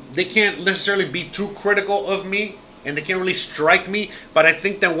like they can't necessarily be too critical of me. And they can't really strike me, but I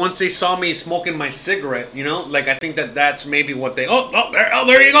think that once they saw me smoking my cigarette, you know, like I think that's maybe what they.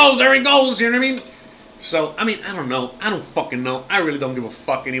 There he goes. You know what I mean? So I mean, I don't know. I don't fucking know. I really don't give a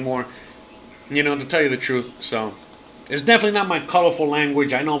fuck anymore. You know, to tell you the truth. So it's definitely not my colorful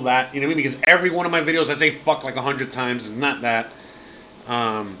language. I know that. You know what I mean? Because every one of my videos I say fuck like 100 times. It's not that.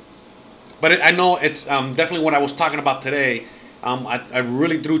 But I know it's definitely what I was talking about today. I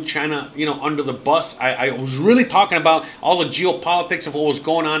really threw China, under the bus. I was really talking about all the geopolitics of what was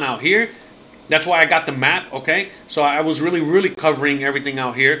going on out here. That's why I got the map, okay? So I was really, really covering everything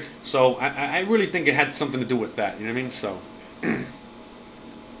out here. So I really think it had something to do with that, you know what I mean? So,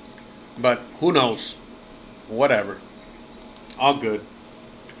 but who knows? Whatever. All good.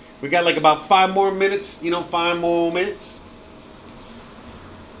 We got like about 5 more minutes, 5 more minutes.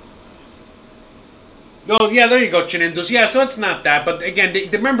 Oh, yeah, there you go, Chinindus. Yeah, so it's not that. But again,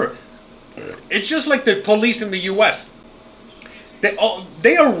 remember, it's just like the police in the U.S.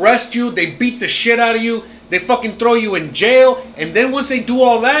 They arrest you, they beat the shit out of you, they fucking throw you in jail, and then once they do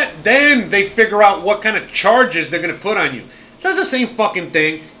all that, then they figure out what kind of charges they're going to put on you. So it's the same fucking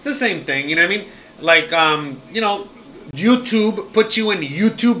thing. It's the same thing, you know what I mean? Like, YouTube puts you in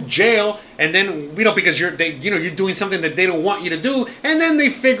YouTube jail, and then because you're doing something that they don't want you to do, and then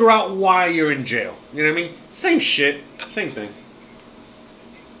they figure out why you're in jail. You know what I mean? Same shit, same thing.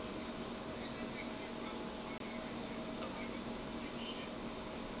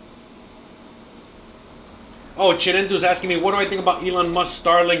 Oh, Chinendu's asking me, what do I think about Elon Musk,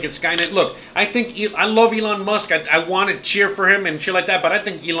 Starlink, and Skynet? Look, I love Elon Musk. I want to cheer for him and shit like that, but I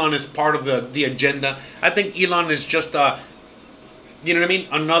think Elon is part of the agenda. I think Elon is just, you know what I mean,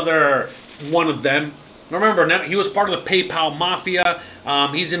 another one of them. Remember, he was part of the PayPal mafia.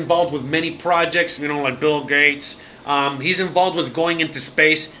 He's involved with many projects, like Bill Gates. He's involved with going into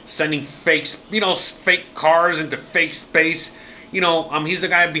space, sending fake cars into fake space. He's the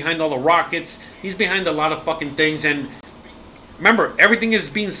guy behind all the rockets. He's behind a lot of fucking things. And remember, everything is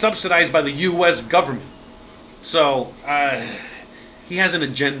being subsidized by the U.S. government. So, he has an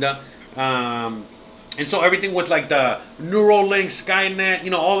agenda. And so everything with like the Neuralink, Skynet,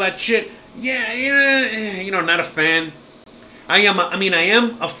 all that shit. Yeah, not a fan. I am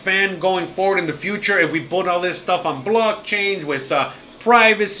a fan going forward in the future if we put all this stuff on blockchain with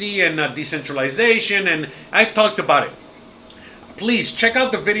privacy and decentralization. And I talked about it. Please check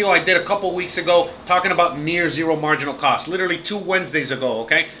out the video I did a couple weeks ago talking about near zero marginal cost. Literally 2 Wednesdays ago,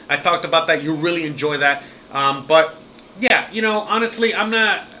 okay? I talked about that. You really enjoy that. But yeah, honestly, I'm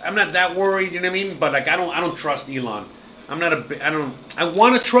not that worried, you know what I mean? But like I don't trust Elon. I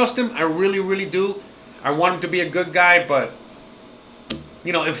want to trust him. I really, really do. I want him to be a good guy, but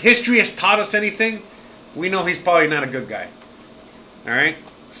if history has taught us anything, we know he's probably not a good guy. All right?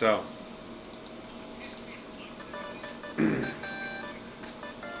 So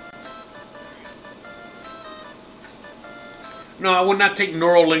no, I would not take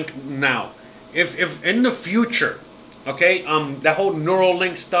Neuralink now. If in the future, okay, that whole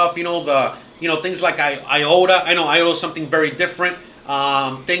Neuralink stuff, things like IOTA. I know IOTA is something very different.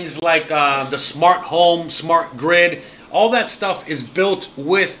 Things like the smart home, smart grid, all that stuff is built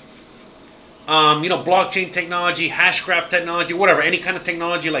with, blockchain technology, hashgraph technology, whatever, any kind of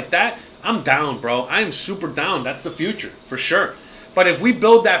technology like that. I'm down, bro. I'm super down. That's the future for sure. But if we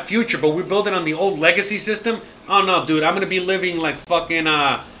build that future, but we build it on the old legacy system, oh no, dude, I'm gonna be living like fucking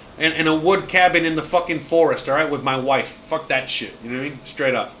in a wood cabin in the fucking forest, all right, with my wife. Fuck that shit. You know what I mean?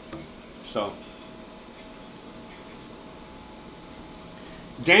 Straight up. So.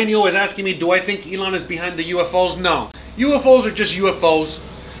 Daniel is asking me, do I think Elon is behind the UFOs? No. UFOs are just UFOs.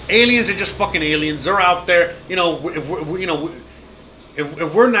 Aliens are just fucking aliens. They're out there.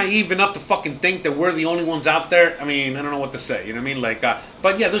 If we're naive enough to fucking think that we're the only ones out there, I mean, I don't know what to say. You know what I mean? Like,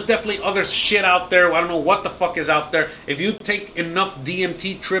 but yeah, there's definitely other shit out there. I don't know what the fuck is out there. If you take enough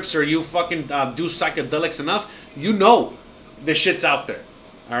DMT trips or you fucking do psychedelics enough, the shit's out there.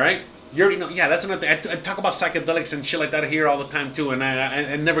 All right? You already know. Yeah, that's another thing. I talk about psychedelics and shit like that here all the time too, and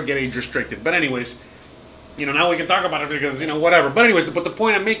I never get age restricted. But anyways, now we can talk about it because, whatever. But anyways, but the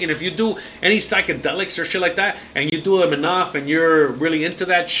point I'm making, if you do any psychedelics or shit like that, and you do them enough, and you're really into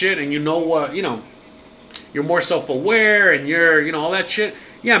that shit, and you're more self-aware, and you're, all that shit,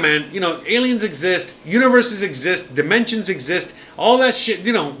 yeah, man, aliens exist, universes exist, dimensions exist, all that shit,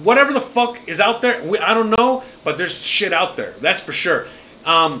 whatever the fuck is out there, I don't know, but there's shit out there, that's for sure.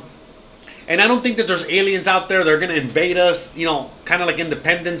 And I don't think that there's aliens out there that are going to invade us, kind of like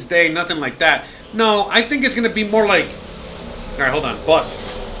Independence Day, nothing like that. No, I think it's going to be more like... Alright, hold on. Bus.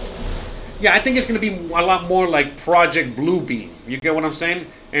 Yeah, I think it's going to be a lot more like Project Bluebeam. You get what I'm saying?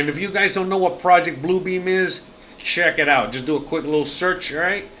 And if you guys don't know what Project Bluebeam is, check it out. Just do a quick little search,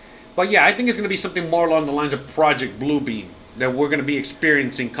 alright? But yeah, I think it's going to be something more along the lines of Project Bluebeam that we're going to be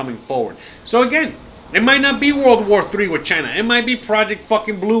experiencing coming forward. So again, it might not be World War III with China. It might be Project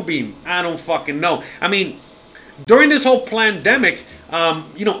fucking Bluebeam. I don't fucking know. I mean, during this whole pandemic,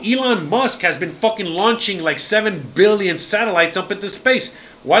 Elon Musk has been fucking launching like 7 billion satellites up into space.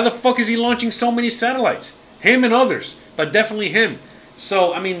 Why the fuck is he launching so many satellites? Him and others. but definitely him.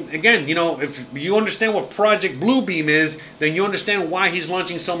 So, I mean, again, you know, if you understand what Project Bluebeam is, then you understand why he's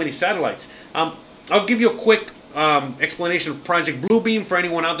launching so many satellites. I'll give you a quick explanation of Project Bluebeam for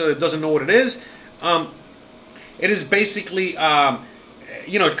anyone out there that doesn't know what it is. It is basically,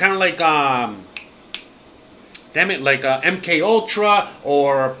 you know, kind of like, MK Ultra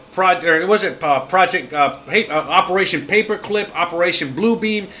or Project Operation Paperclip, Operation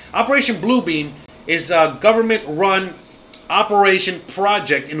Bluebeam. Operation Bluebeam is a government-run operation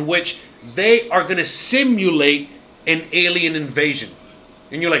project in which they are going to simulate an alien invasion.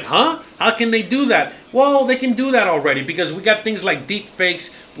 And you're like, huh? How can they do that? Well, they can do that already because we got things like deep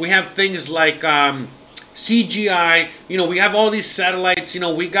fakes. We have things like CGI. You know, we have all these satellites. You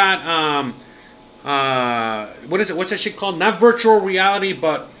know, we got what is it? What's that shit called? Not virtual reality,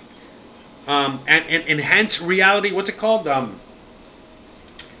 but and enhanced reality. What's it called?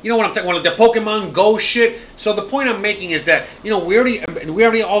 You know what I'm talking about? The Pokemon Go shit. So the point I'm making is that, you know, we already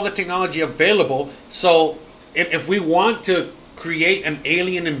have all the technology available. So if we want to create an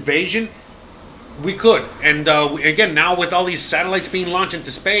alien invasion, we could. And again, now with all these satellites being launched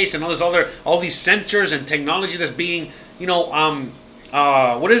into space and all these sensors and technology that's being, you know,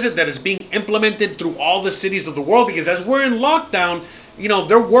 what is it that is being implemented through all the cities of the world? Because as we're in lockdown, you know,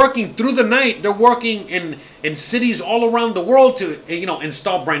 they're working through the night. They're working in cities all around the world to, you know,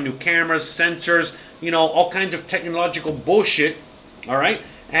 install brand new cameras, sensors, you know, all kinds of technological bullshit. All right.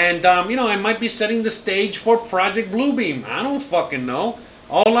 And, you know, I might be setting the stage for Project Bluebeam. I don't fucking know.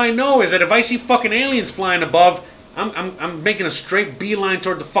 All I know is that if I see fucking aliens flying above, I'm making a straight beeline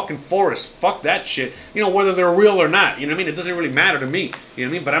toward the fucking forest. Fuck that shit. You know, whether they're real or not. You know what I mean? It doesn't really matter to me. You know what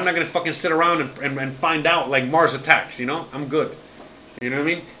I mean? But I'm not going to fucking sit around and find out like Mars Attacks, you know? I'm good. You know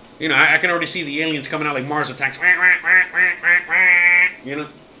what I mean? You know, I can already see the aliens coming out like Mars Attacks. You know?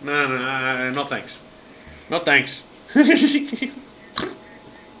 No thanks. No thanks.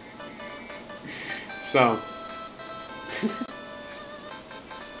 So.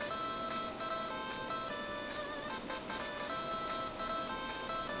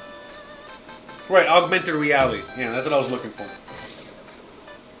 Right, augmented reality. Yeah, that's what I was looking for.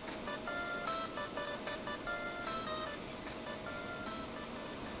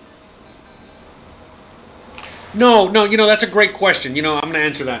 No, you know, that's a great question. You know, I'm going to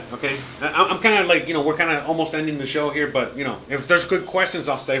answer that, okay? I'm kind of like, you know, we're kind of almost ending the show here, but, you know, if there's good questions,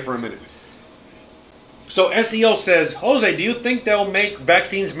 I'll stay for a minute. So SEO says, Jose, do you think they'll make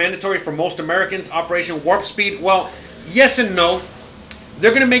vaccines mandatory for most Americans, Operation Warp Speed? Well, yes and no.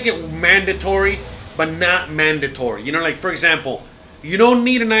 They're going to make it mandatory, but not mandatory. You know, like, for example, you don't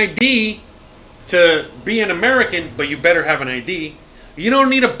need an ID to be an American, but you better have an ID. You don't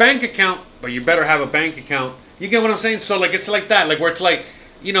need a bank account, but you better have a bank account. You get what I'm saying? So, like, it's like that. Like, where it's like,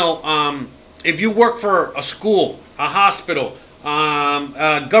 you know, if you work for a school, a hospital,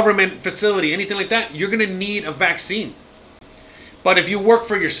 a government facility, anything like that, you're going to need a vaccine. But if you work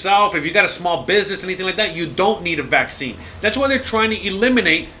for yourself, if you got a small business, anything like that, you don't need a vaccine. That's why they're trying to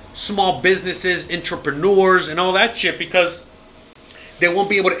eliminate small businesses, entrepreneurs, and all that shit, because they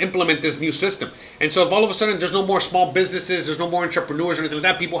won't be able to implement this new system. And so if all of a sudden there's no more small businesses, there's no more entrepreneurs or anything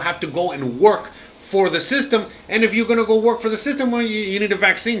like that, people have to go and work for the system. And if you're going to go work for the system, well, you need a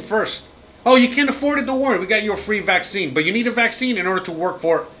vaccine first. Oh, you can't afford it? Don't worry. We got you a free vaccine. But you need a vaccine in order to work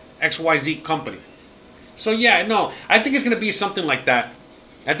for XYZ company. So yeah, no, I think it's going to be something like that.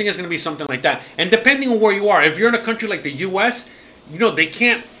 I think it's going to be something like that. And depending on where you are, if you're in a country like the U.S., you know, they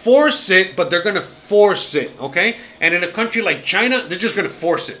can't force it, but they're going to force it, okay? And in a country like China, they're just going to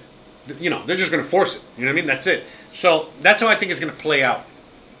force it. You know, they're just going to force it. You know what I mean? That's it. So that's how I think it's going to play out.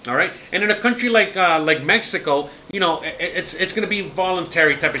 All right? And in a country like Mexico, you know, it's going to be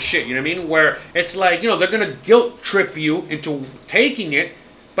voluntary type of shit, you know what I mean? Where it's like, you know, they're going to guilt trip you into taking it,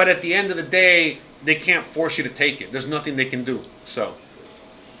 but at the end of the day, they can't force you to take it. There's nothing they can do. So,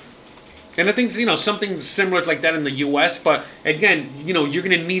 and I think, you know, something similar like that in the U.S., but again, you know, you're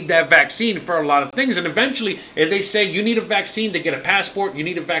going to need that vaccine for a lot of things. And eventually, if they say you need a vaccine to get a passport, you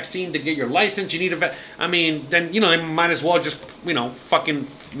need a vaccine to get your license, you need I mean, then, you know, they might as well just, you know, fucking,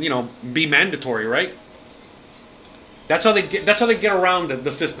 you know, be mandatory, right? That's how they get around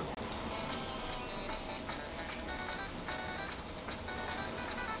the system.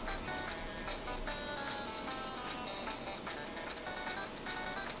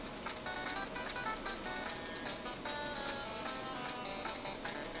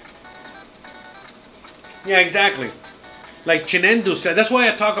 Yeah, exactly. Like Chinendu said, that's why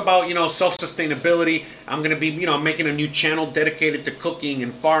I talk about, you know, self-sustainability. I'm going to be, you know, making a new channel dedicated to cooking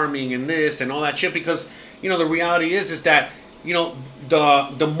and farming and this and all that shit, because, you know, the reality is that you know,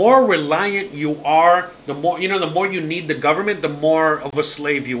 the more reliant you are, the more, you know, the more you need the government, the more of a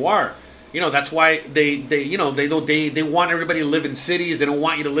slave you are. You know, that's why they you know, they want everybody to live in cities. They don't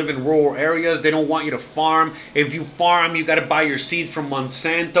want you to live in rural areas. They don't want you to farm. If you farm, you got to buy your seed from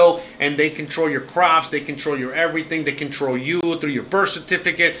Monsanto, and they control your crops. They control your everything. They control you through your birth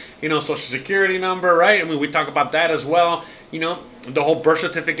certificate, you know, social security number, right? I mean, we talk about that as well. You know, the whole birth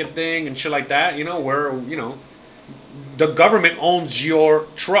certificate thing and shit like that. You know, where, you know, the government owns your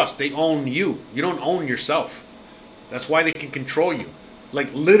trust. They own you. You don't own yourself. That's why they can control you, like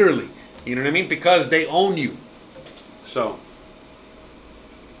literally. You know what I mean? Because they own you. So.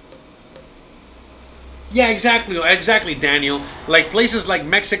 Yeah, exactly, Daniel. Like places like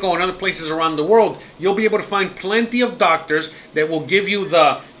Mexico and other places around the world, you'll be able to find plenty of doctors that will give you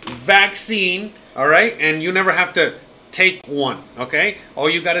the vaccine, all right? And you never have to take one, okay? All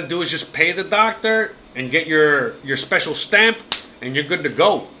you got to do is just pay the doctor and get your special stamp, and you're good to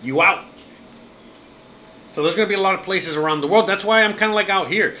go. You out. So there's going to be a lot of places around the world. That's why I'm kind of like out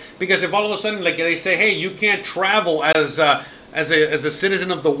here. Because if all of a sudden, like, they say, hey, you can't travel as a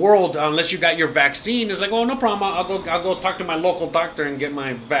citizen of the world unless you got your vaccine, it's like, oh, no problem. I'll go talk to my local doctor and get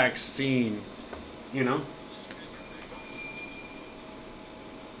my vaccine. You know?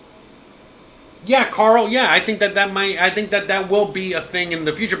 Yeah, Carl. Yeah, I think that will be a thing in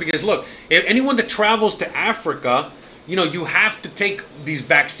the future. Because look, if anyone that travels to Africa, you know, you have to take these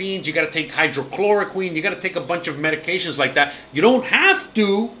vaccines. You got to take hydrochloroquine. You got to take a bunch of medications like that. You don't have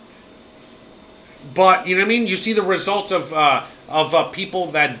to, but you know what I mean. You see the results of people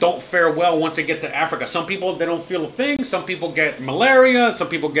that don't fare well once they get to Africa. Some people, they don't feel a thing. Some people get malaria. Some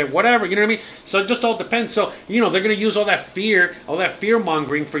people get whatever. You know what I mean. So it just all depends. So you know, they're gonna use all that fear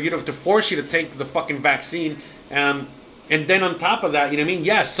mongering for you to force you to take the fucking vaccine. And then on top of that, you know what I mean.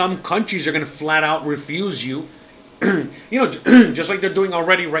 Yeah, some countries are gonna flat out refuse you. You know, just like they're doing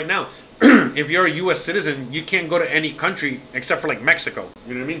already right now. If you're a U.S. citizen, you can't go to any country except for like Mexico.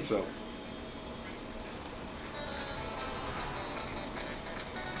 You know what I mean? So.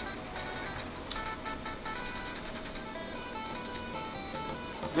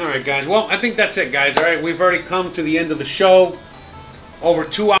 All right, guys. Well, I think that's it, guys. All right, we've already come to the end of the show. Over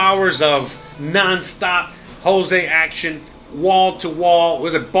 2 hours of non-stop Jose action, wall to wall.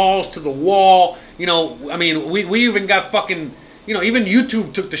 Was it balls to the wall? You know, I mean, we even got fucking, you know, even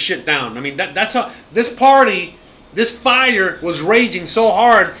YouTube took the shit down. I mean, that's how this fire was raging so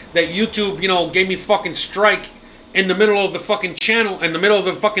hard that YouTube, you know, gave me fucking strike in the middle of the fucking channel, in the middle of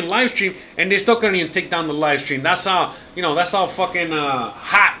the fucking live stream, and they still couldn't even take down the live stream. That's how, you know, that's how fucking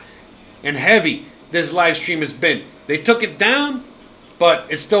hot and heavy this live stream has been. They took it down,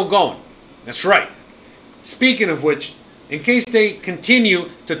 but it's still going. That's right. Speaking of which, in case they continue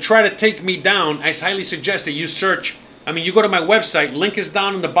to try to take me down, I highly suggest that you you go to my website, link is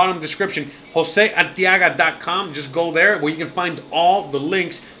down in the bottom description, joseartiaga.com. Just go there where you can find all the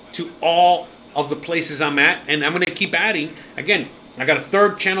links to all of the places I'm at, and I'm going to keep adding. Again, I got a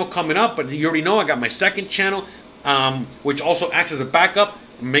third channel coming up, but you already know I got my second channel, which also acts as a backup.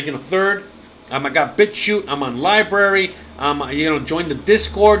 I'm making a third. I got BitChute. I'm on Library. You know, join the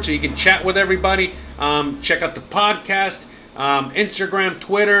Discord so you can chat with everybody. Check out the podcast, Instagram,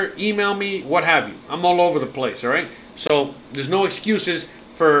 Twitter, email me, what have you. I'm all over the place, all right? So there's no excuses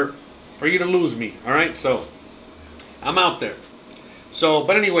for you to lose me, all right? So I'm out there. So,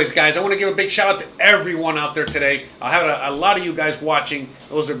 but anyways, guys, I want to give a big shout out to everyone out there today. I had a lot of you guys watching.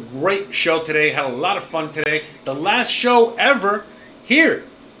 It was a great show today. Had a lot of fun today. The last show ever here.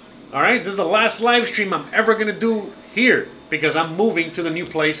 All right, this is the last live stream I'm ever going to do here because I'm moving to the new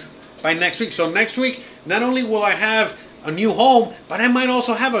place by next week. So next week, not only will I have a new home, but I might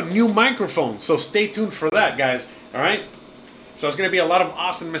also have a new microphone. So stay tuned for that, guys. All right. So it's going to be a lot of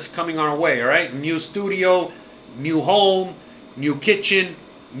awesomeness coming our way. All right. New studio, new home, new kitchen,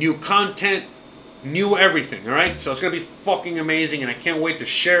 new content, new everything. All right. So it's going to be fucking amazing, and I can't wait to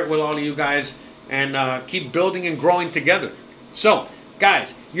share it with all of you guys and keep building and growing together. So,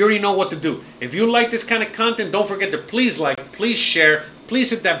 guys, you already know what to do. If you like this kind of content, don't forget to please like, please share, please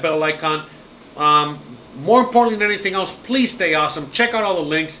hit that bell icon. More importantly than anything else, please stay awesome. Check out all the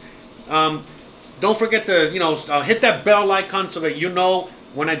links. Don't forget to, hit that bell icon so that you know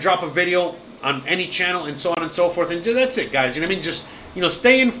when I drop a video on any channel and so on and so forth. And that's it, guys. You know what I mean? Just,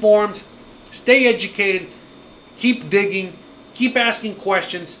 stay informed, stay educated, keep digging, keep asking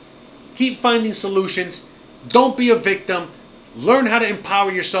questions, keep finding solutions. Don't be a victim. Learn how to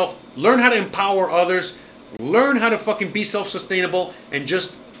empower yourself. Learn how to empower others. Learn how to fucking be self-sustainable and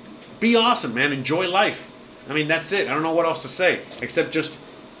just be awesome, man. Enjoy life. I mean, that's it. I don't know what else to say except just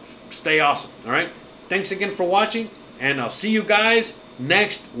stay awesome. All right? Thanks again for watching, And I'll see you guys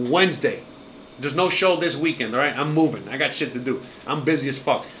next Wednesday. There's no show this weekend, all right? I'm moving. I got shit to do. I'm busy as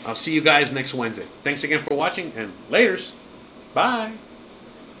fuck. I'll see you guys next Wednesday. Thanks again for watching, and laters. Bye.